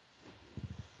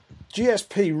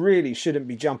 GSP really shouldn't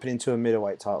be jumping into a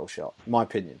middleweight title shot, in my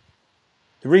opinion.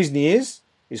 The reason he is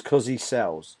because he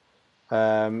sells.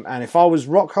 And if I was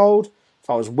Rockhold, if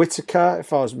I was Whittaker,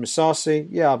 if I was Mousasi,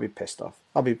 yeah, I'd be pissed off.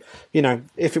 I'd be, you know,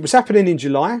 if it was happening in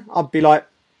July, I'd be like,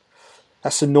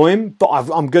 that's annoying, but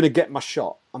I'm going to get my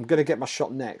shot. I'm going to get my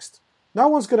shot next. No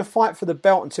one's going to fight for the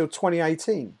belt until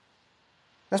 2018.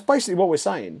 That's basically what we're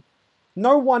saying.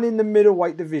 No one in the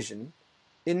middleweight division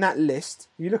in that list,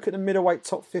 you look at the middleweight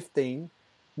top 15,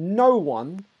 no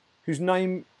one whose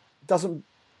name doesn't,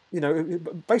 you know,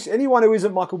 basically anyone who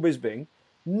isn't Michael Bisping,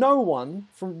 no one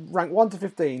from rank 1 to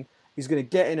 15 is going to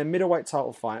get in a middleweight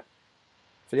title fight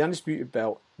for the undisputed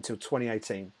belt until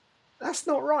 2018. That's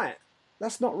not right.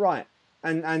 That's not right.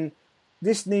 And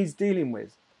this needs dealing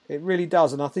with. It really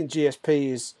does. And I think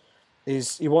GSP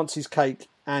is he wants his cake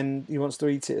and he wants to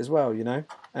eat it as well, you know.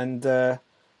 And the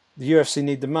UFC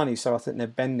need the money, so I think they're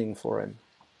bending for him.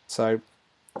 So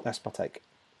that's my take.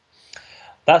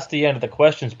 That's the end of the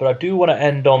questions, but I do want to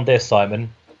end on this,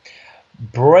 Simon.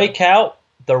 Break out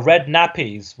the red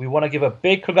nappies. We want to give a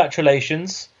big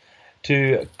congratulations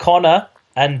to Connor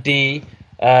and Dee.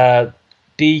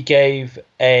 Dee gave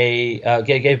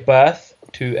birth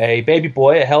to a baby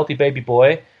boy, a healthy baby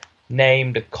boy,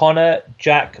 named Conor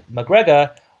Jack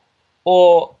McGregor,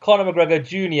 or Conor McGregor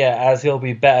Jr., as he'll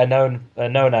be better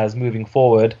known as moving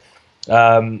forward.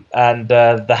 And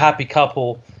the happy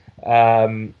couple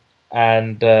and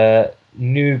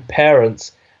new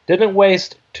parents didn't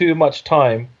waste too much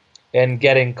time in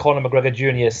getting Conor McGregor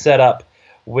Jr. set up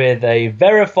with a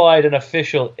verified and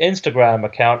official Instagram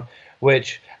account,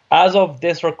 which, as of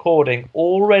this recording,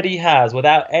 already has,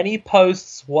 without any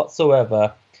posts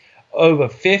whatsoever, over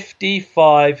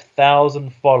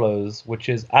 55,000 followers, which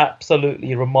is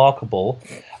absolutely remarkable.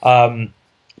 But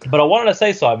I wanted to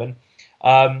say, Simon,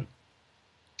 Conor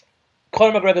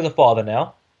McGregor's a father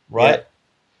now, right? Yeah.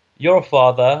 You're a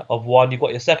father of one. You've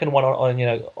got your second one on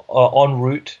en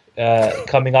route,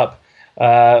 coming up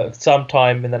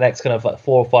sometime in the next kind of like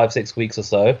 4 or 5, 6 weeks or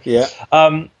so. Yeah.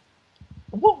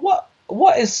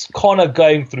 What is Conor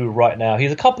going through right now?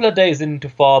 He's a couple of days into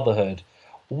fatherhood.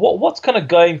 What's kind of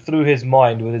going through his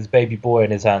mind with his baby boy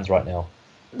in his hands right now?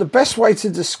 The best way to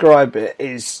describe it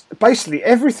is basically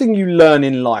everything you learn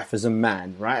in life as a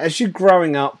man, right? As you're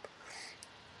growing up,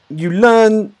 you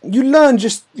learn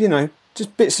just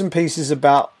bits and pieces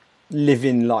about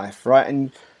living life, right?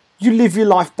 And you live your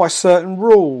life by certain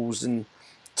rules and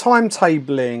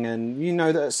timetabling, and you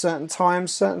know that at certain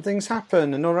times certain things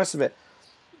happen and all the rest of it.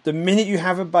 The minute you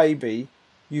have a baby,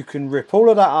 you can rip all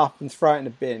of that up and throw it in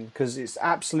a bin because it's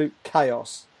absolute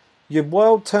chaos. Your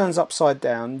world turns upside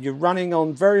down. You're running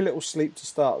on very little sleep to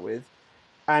start with,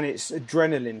 and it's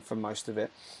adrenaline for most of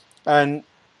it. And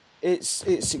it's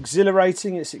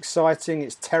exhilarating, it's exciting,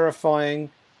 it's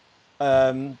terrifying,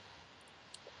 but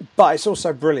it's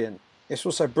also brilliant. It's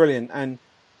also brilliant. And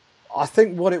I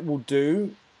think what it will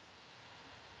do,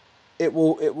 it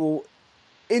will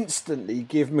instantly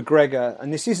give McGregor,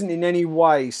 and this isn't in any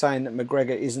way saying that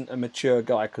McGregor isn't a mature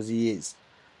guy, because he is.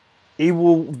 He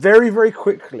will very, very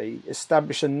quickly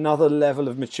establish another level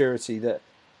of maturity that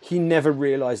he never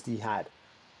realised he had.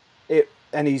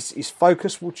 And his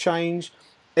focus will change.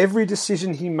 Every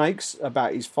decision he makes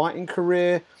about his fighting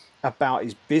career, about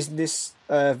his business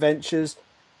ventures,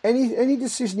 any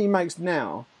decision he makes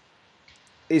now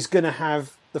is going to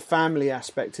have the family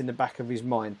aspect in the back of his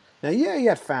mind. Now, yeah, he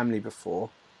had family before,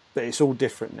 but it's all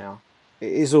different now.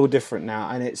 It is all different now,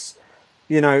 and it's,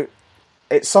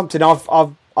 it's something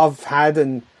I've had,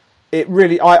 and it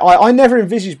really, I never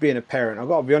envisaged being a parent. I've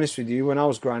got to be honest with you. When I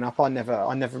was growing up, I never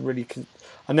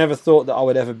thought that I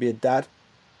would ever be a dad,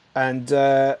 and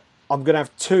I'm gonna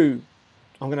have two.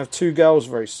 I'm gonna have two girls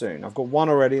very soon. I've got one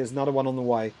already. There's another one on the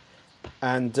way,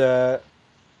 and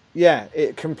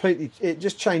it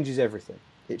just changes everything.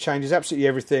 It changes absolutely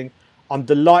everything. I'm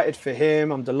delighted for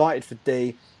him. I'm delighted for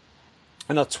Dee.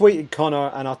 And I tweeted Conor,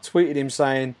 and I tweeted him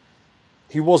saying,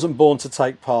 he wasn't born to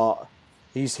take part.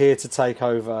 He's here to take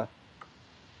over.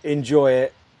 Enjoy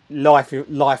it. Life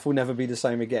will never be the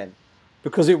same again,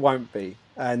 because it won't be.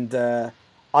 And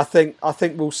I think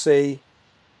we'll see.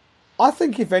 I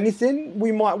think if anything,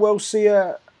 we might well see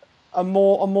a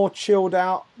more chilled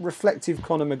out, reflective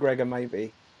Conor McGregor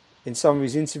maybe. In some of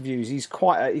his interviews, he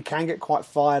can get quite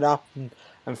fired up and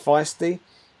feisty.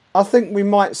 I think we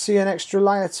might see an extra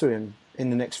layer to him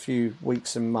in the next few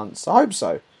weeks and months. I hope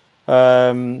so,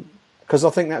 because I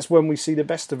think that's when we see the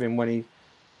best of him, when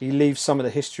he leaves some of the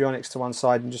histrionics to one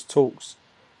side and just talks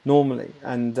normally.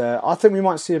 And I think we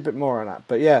might see a bit more of that.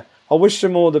 But yeah, I wish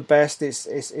him all the best.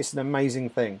 It's an amazing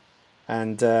thing,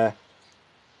 and it'd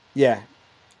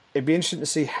be interesting to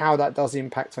see how that does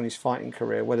impact on his fighting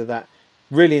career. Whether that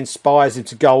really inspires him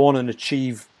to go on and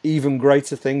achieve even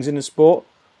greater things in the sport,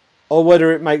 or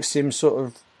whether it makes him sort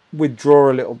of withdraw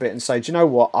a little bit and say, do you know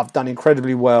what, I've done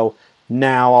incredibly well.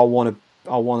 Now I want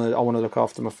to look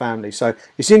after my family. So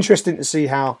it's interesting to see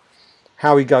how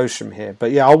he goes from here.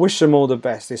 But yeah, I wish him all the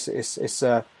best. It's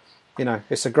a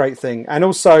great thing. And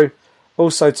also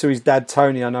to his dad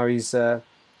Tony, I know he's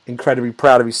incredibly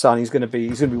proud of his son. He's going to be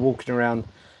walking around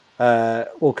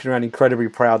incredibly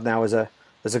proud now as a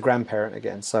grandparent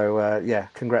again. So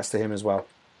congrats to him as well.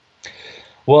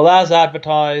 Well, as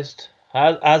advertised,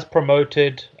 as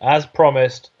promoted, as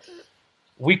promised,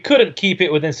 we couldn't keep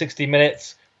it within 60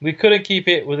 minutes. We couldn't keep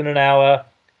it within an hour.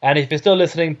 And if you're still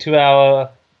listening to our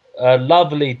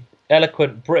lovely,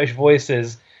 eloquent British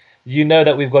voices, you know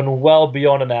that we've gone well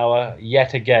beyond an hour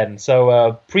yet again. So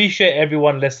appreciate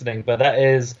everyone listening. But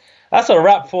that's a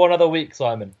wrap for another week,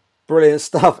 Simon. Brilliant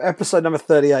stuff. Episode number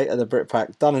 38 of the Brit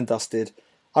Pack, done and dusted.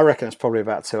 I reckon it's probably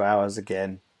about 2 hours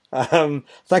again.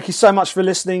 Thank you so much for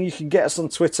listening. You can get us on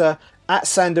Twitter at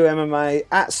Sandu MMA,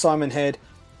 at Simon Head,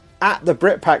 at the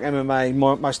Britpack MMA.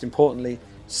 Most importantly,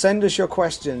 send us your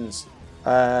questions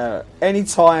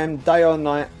anytime, day or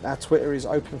night. Our Twitter is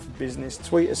open for business.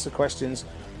 Tweet us the questions.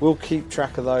 We'll keep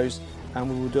track of those, and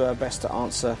we will do our best to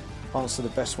answer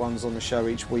the best ones on the show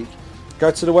each week.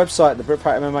 Go to the website,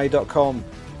 thebritpackmma.com.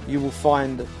 You will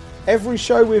find every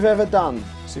show we've ever done.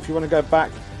 So if you want to go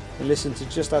back and listen to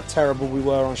just how terrible we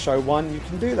were on show 1, you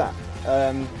can do that.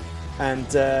 And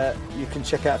you can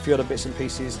check out a few other bits and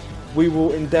pieces. We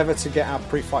will endeavour to get our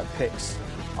pre-fight picks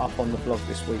up on the blog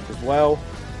this week as well.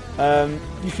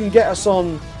 You can get us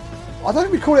on, I don't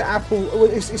think we call it Apple,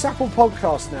 it's Apple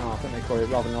Podcast now, I think they call it,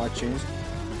 rather than iTunes.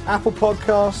 Apple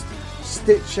Podcast,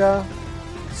 Stitcher,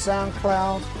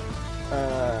 SoundCloud,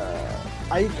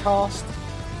 Acast,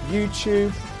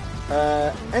 YouTube,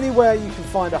 anywhere you can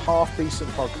find a half-decent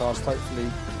podcast. Hopefully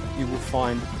you will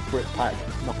find Britpack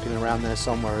knocking around there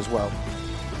somewhere as well.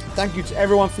 Thank you to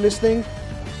everyone for listening.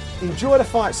 Enjoy the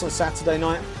fights on Saturday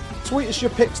night. Tweet us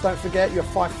your picks, don't forget, your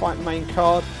 5-fight main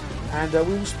card, and we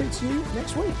will speak to you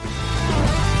next week.